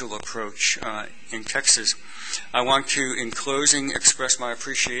usual approach in Texas. I want to, in closing, express my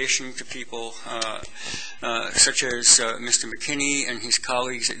appreciation to people such as Mr. McKinney and his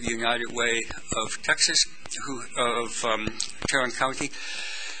colleagues at the United Way of Texas, of Tarrant County,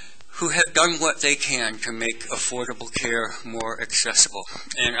 who have done what they can to make affordable care more accessible.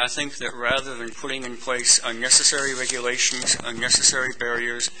 And I think that rather than putting in place unnecessary regulations, unnecessary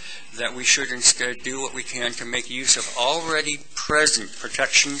barriers, that we should instead do what we can to make use of already present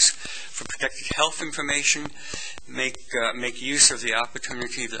protections for protected health information, make use of the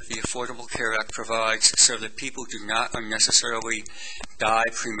opportunity that the Affordable Care Act provides so that people do not unnecessarily die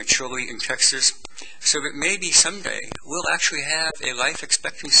prematurely in Texas, so that maybe someday we'll actually have a life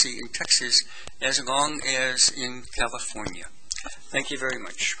expectancy in Texas as long as in California. Thank you very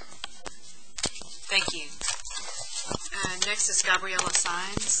much. Thank you. Next is Gabriella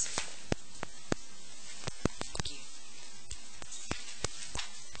Sines.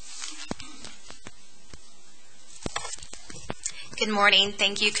 Good morning.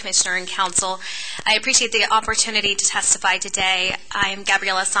 Thank you, Commissioner and Council. I appreciate the opportunity to testify today. I am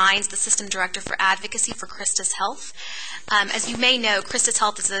Gabriella Sines, the System Director for Advocacy for Christus Health. As you may know, Christus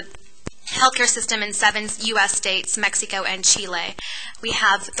Health is a healthcare system in 7 U.S. states, Mexico, and Chile. We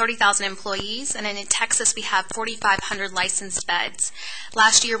have 30,000 employees, and in Texas we have 4,500 licensed beds.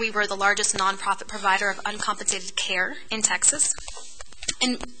 Last year we were the largest nonprofit provider of uncompensated care in Texas.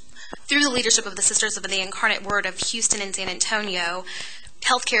 And through the leadership of the Sisters of the Incarnate Word of Houston and San Antonio,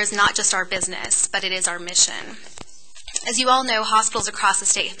 healthcare is not just our business, but it is our mission. As you all know, hospitals across the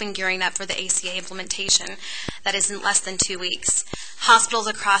state have been gearing up for the ACA implementation that is in less than 2 weeks. Hospitals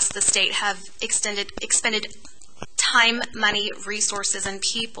across the state have expended time, money, resources, and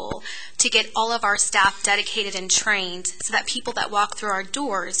people to get all of our staff dedicated and trained so that people that walk through our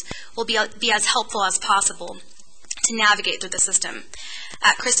doors will be as helpful as possible to navigate through the system.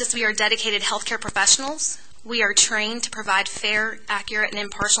 At Christus, we are dedicated healthcare professionals. We are trained to provide fair, accurate, and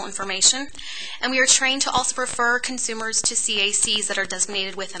impartial information, and we are trained to also refer consumers to CACs that are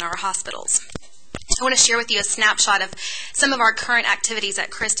designated within our hospitals. I want to share with you a snapshot of some of our current activities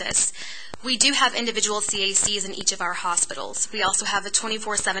at Christus. We do have individual CACs in each of our hospitals. We also have a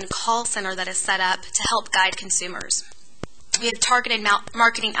 24/7 call center that is set up to help guide consumers. We have targeted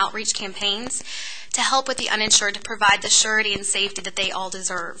marketing outreach campaigns to help with the uninsured to provide the surety and safety that they all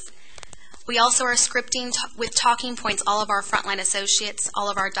deserve. We also are scripting with talking points all of our frontline associates, all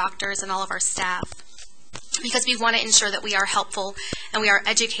of our doctors, and all of our staff, because we want to ensure that we are helpful and we are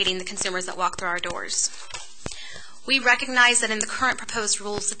educating the consumers that walk through our doors. We recognize that in the current proposed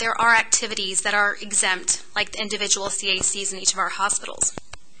rules that there are activities that are exempt, like the individual CACs in each of our hospitals.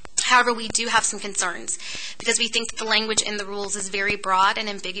 However, we do have some concerns because we think that the language in the rules is very broad and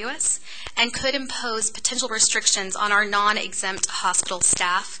ambiguous and could impose potential restrictions on our non-exempt hospital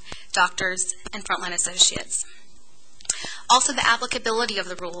staff, doctors, and frontline associates. Also, the applicability of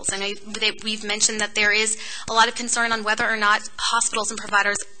the rules. I know we've mentioned that there is a lot of concern on whether or not hospitals and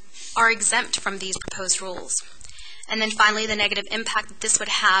providers are exempt from these proposed rules. And then finally, the negative impact that this would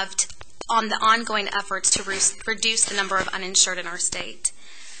have on the ongoing efforts to reduce the number of uninsured in our state.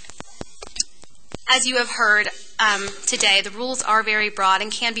 As you have heard today, the rules are very broad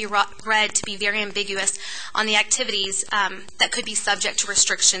and can be read to be very ambiguous on the activities that could be subject to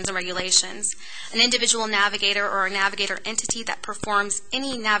restrictions and regulations. An individual navigator or a navigator entity that performs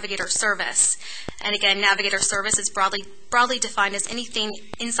any navigator service, and again, navigator service is broadly defined as anything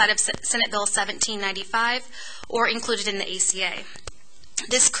inside of Senate Bill 1795 or included in the ACA.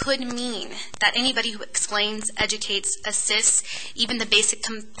 This could mean that anybody who explains, educates, assists, even the basic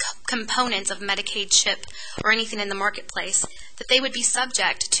components of Medicaid CHIP or anything in the marketplace, that they would be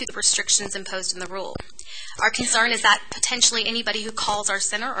subject to the restrictions imposed in the rule. Our concern is that potentially anybody who calls our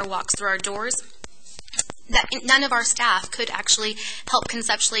center or walks through our doors, that none of our staff could actually help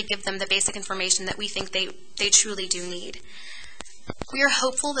conceptually give them the basic information that we think they truly do need. We are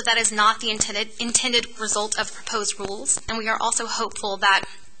hopeful that that is not the intended result of proposed rules, and we are also hopeful that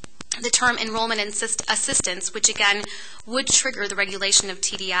the term enrollment and assistance, which again would trigger the regulation of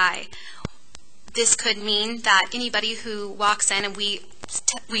TDI, this could mean that anybody who walks in and we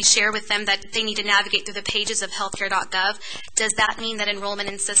share with them that they need to navigate through the pages of healthcare.gov, does that mean that enrollment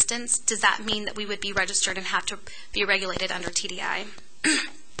and assistance, does that mean that we would be registered and have to be regulated under TDI?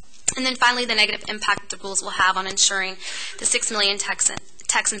 And then finally, the negative impact that the rules will have on ensuring the 6 million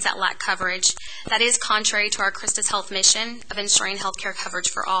Texans that lack coverage. That is contrary to our Christus Health mission of ensuring health care coverage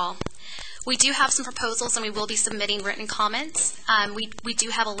for all. We do have some proposals, and we will be submitting written comments. We do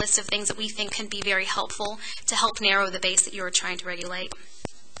have a list of things that we think can be very helpful to help narrow the base that you are trying to regulate.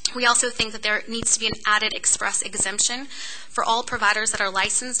 We also think that there needs to be an added express exemption for all providers that are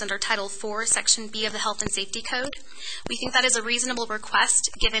licensed under Title IV, Section B of the Health and Safety Code. We think that is a reasonable request,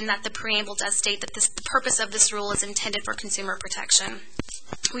 given that the preamble does state that the purpose of this rule is intended for consumer protection.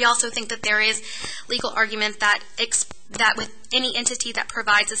 We also think that there is legal argument that with any entity that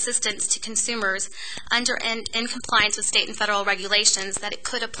provides assistance to consumers under and in compliance with state and federal regulations, that it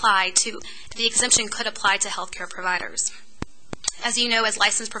could apply to, the exemption could apply to healthcare providers. As you know, as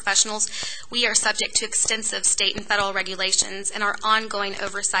licensed professionals, we are subject to extensive state and federal regulations and our ongoing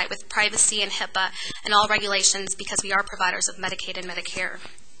oversight with privacy and HIPAA and all regulations because we are providers of Medicaid and Medicare.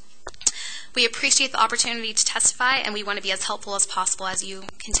 We appreciate the opportunity to testify, and we want to be as helpful as possible as you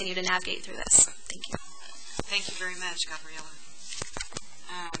continue to navigate through this. Thank you. Thank you very much, Gabriella.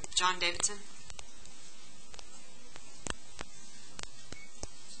 John Davidson.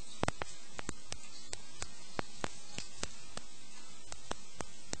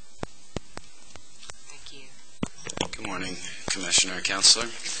 Good morning, Commissioner, Counselor.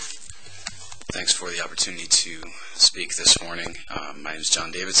 Thanks for the opportunity to speak this morning. My name is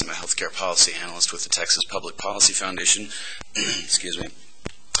John Davidson. I'm a healthcare policy analyst with the Texas Public Policy Foundation. Excuse me.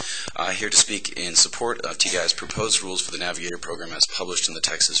 Here to speak in support of TDI's proposed rules for the Navigator program as published in the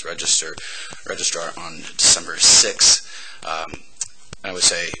Texas Registrar on December 6th. I would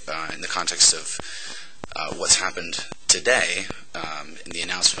say in the context of what's happened today, in the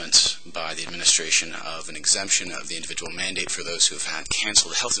announcement by the administration of an exemption of the individual mandate for those who have had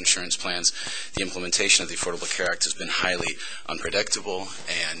canceled health insurance plans, the implementation of the Affordable Care Act has been highly unpredictable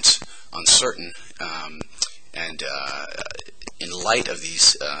and uncertain, and in light of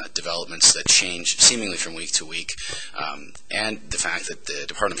these developments that change seemingly from week to week, and the fact that the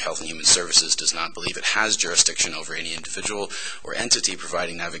Department of Health and Human Services does not believe it has jurisdiction over any individual or entity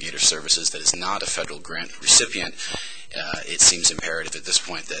providing Navigator services that is not a federal grant recipient, it seems imperative at this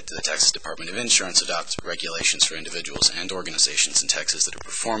point that the Texas Department of Insurance adopt regulations for individuals and organizations in Texas that are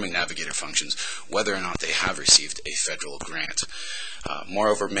performing Navigator functions, whether or not they have received a federal grant.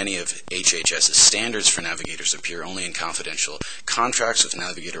 Moreover, many of HHS's standards for Navigators appear only in confidential contracts with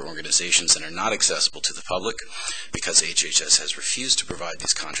Navigator organizations and are not accessible to the public because HHS has refused to provide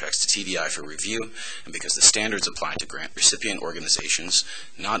these contracts to TDI for review, and because the standards apply to grant recipient organizations,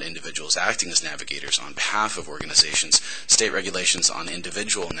 not individuals acting as Navigators on behalf of organizations. State regulations on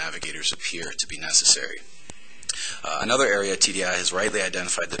individual Navigators appear to be necessary. Another area TDI has rightly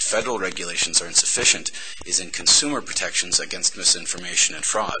identified that federal regulations are insufficient is in consumer protections against misinformation and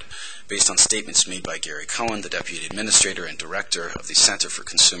fraud. Based on statements made by Gary Cohen, the Deputy Administrator and Director of the Center for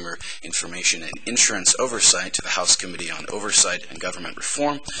Consumer Information and Insurance Oversight to the House Committee on Oversight and Government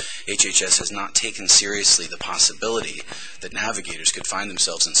Reform, HHS has not taken seriously the possibility that Navigators could find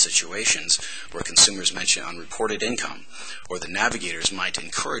themselves in situations where consumers mention unreported income, or that Navigators might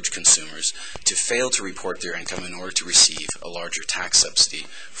encourage consumers to fail to report their income in order to receive a larger tax subsidy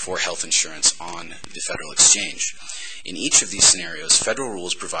for health insurance on the federal exchange. In each of these scenarios, federal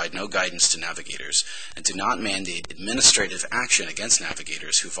rules provide no guidance to Navigators and do not mandate administrative action against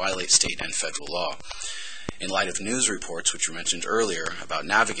Navigators who violate state and federal law. In light of news reports, which were mentioned earlier, about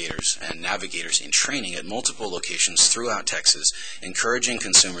Navigators and Navigators in training at multiple locations throughout Texas, encouraging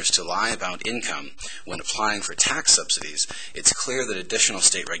consumers to lie about income when applying for tax subsidies, it's clear that additional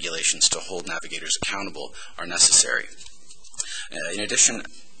state regulations to hold Navigators accountable are necessary. In addition,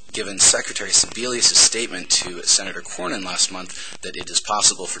 given Secretary Sebelius' statement to Senator Cornyn last month that it is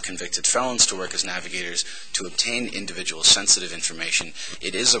possible for convicted felons to work as Navigators to obtain individual sensitive information,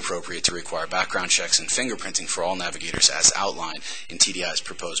 it is appropriate to require background checks and fingerprinting for all Navigators as outlined in TDI's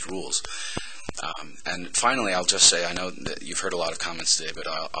proposed rules. And finally, I'll just say, I know that you've heard a lot of comments today, but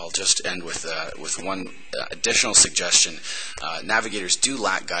I'll just end with one additional suggestion. Navigators do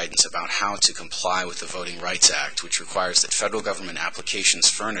lack guidance about how to comply with the Voting Rights Act, which requires that federal government applications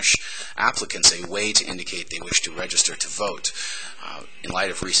furnish applicants a way to indicate they wish to register to vote. In light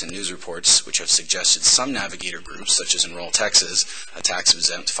of recent news reports, which have suggested some Navigator groups, such as Enroll Texas, a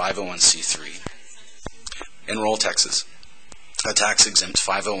tax-exempt 501c3, Enroll Texas, a tax-exempt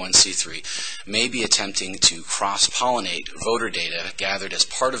 501c3, may be attempting to cross-pollinate voter data gathered as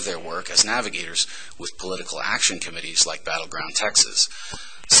part of their work as Navigators with political action committees like Battleground Texas.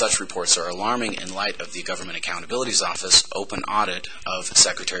 Such reports are alarming in light of the Government Accountability's Office open audit of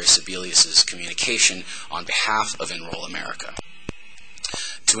Secretary Sebelius' communication on behalf of Enroll America.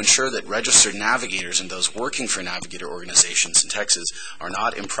 To ensure that registered Navigators and those working for Navigator organizations in Texas are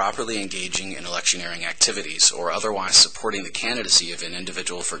not improperly engaging in electioneering activities or otherwise supporting the candidacy of an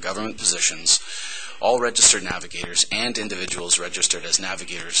individual for government positions, all registered Navigators and individuals registered as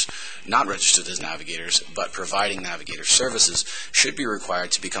Navigators, not registered as Navigators, but providing Navigator services, should be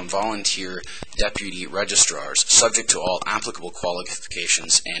required to become volunteer deputy registrars, subject to all applicable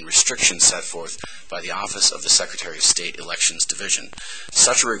qualifications and restrictions set forth by the Office of the Secretary of State Elections Division.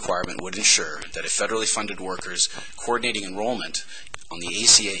 Such a requirement would ensure that if federally funded workers coordinating enrollment on the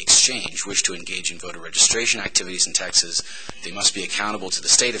ACA exchange wish to engage in voter registration activities in Texas, they must be accountable to the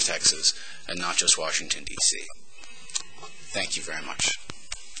state of Texas and not just Washington, D.C. Thank you very much.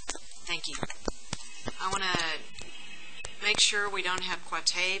 Thank you. I want to make sure we don't have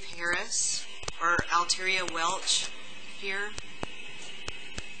Quatave Harris or Alteria Welch here.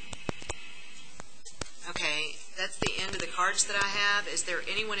 Okay, that's the end of the cards that I have. Is there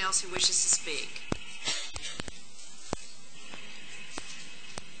anyone else who wishes to speak?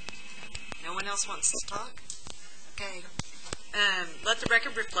 No one else wants to talk? Okay. Let the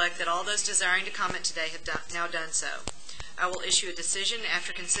record reflect that all those desiring to comment today have now done so. I will issue a decision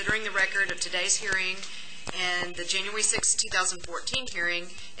after considering the record of today's hearing and the January 6, 2014 hearing,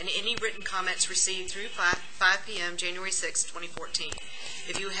 and any written comments received through 5 p.m. January 6, 2014.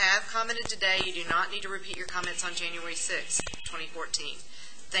 If you have commented today, you do not need to repeat your comments on January 6, 2014.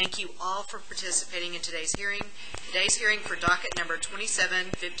 Thank you all for participating in today's hearing. Today's hearing for docket number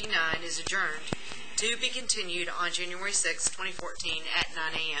 2759 is adjourned to be continued on January 6, 2014 at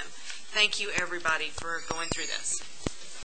 9 a.m. Thank you, everybody, for going through this.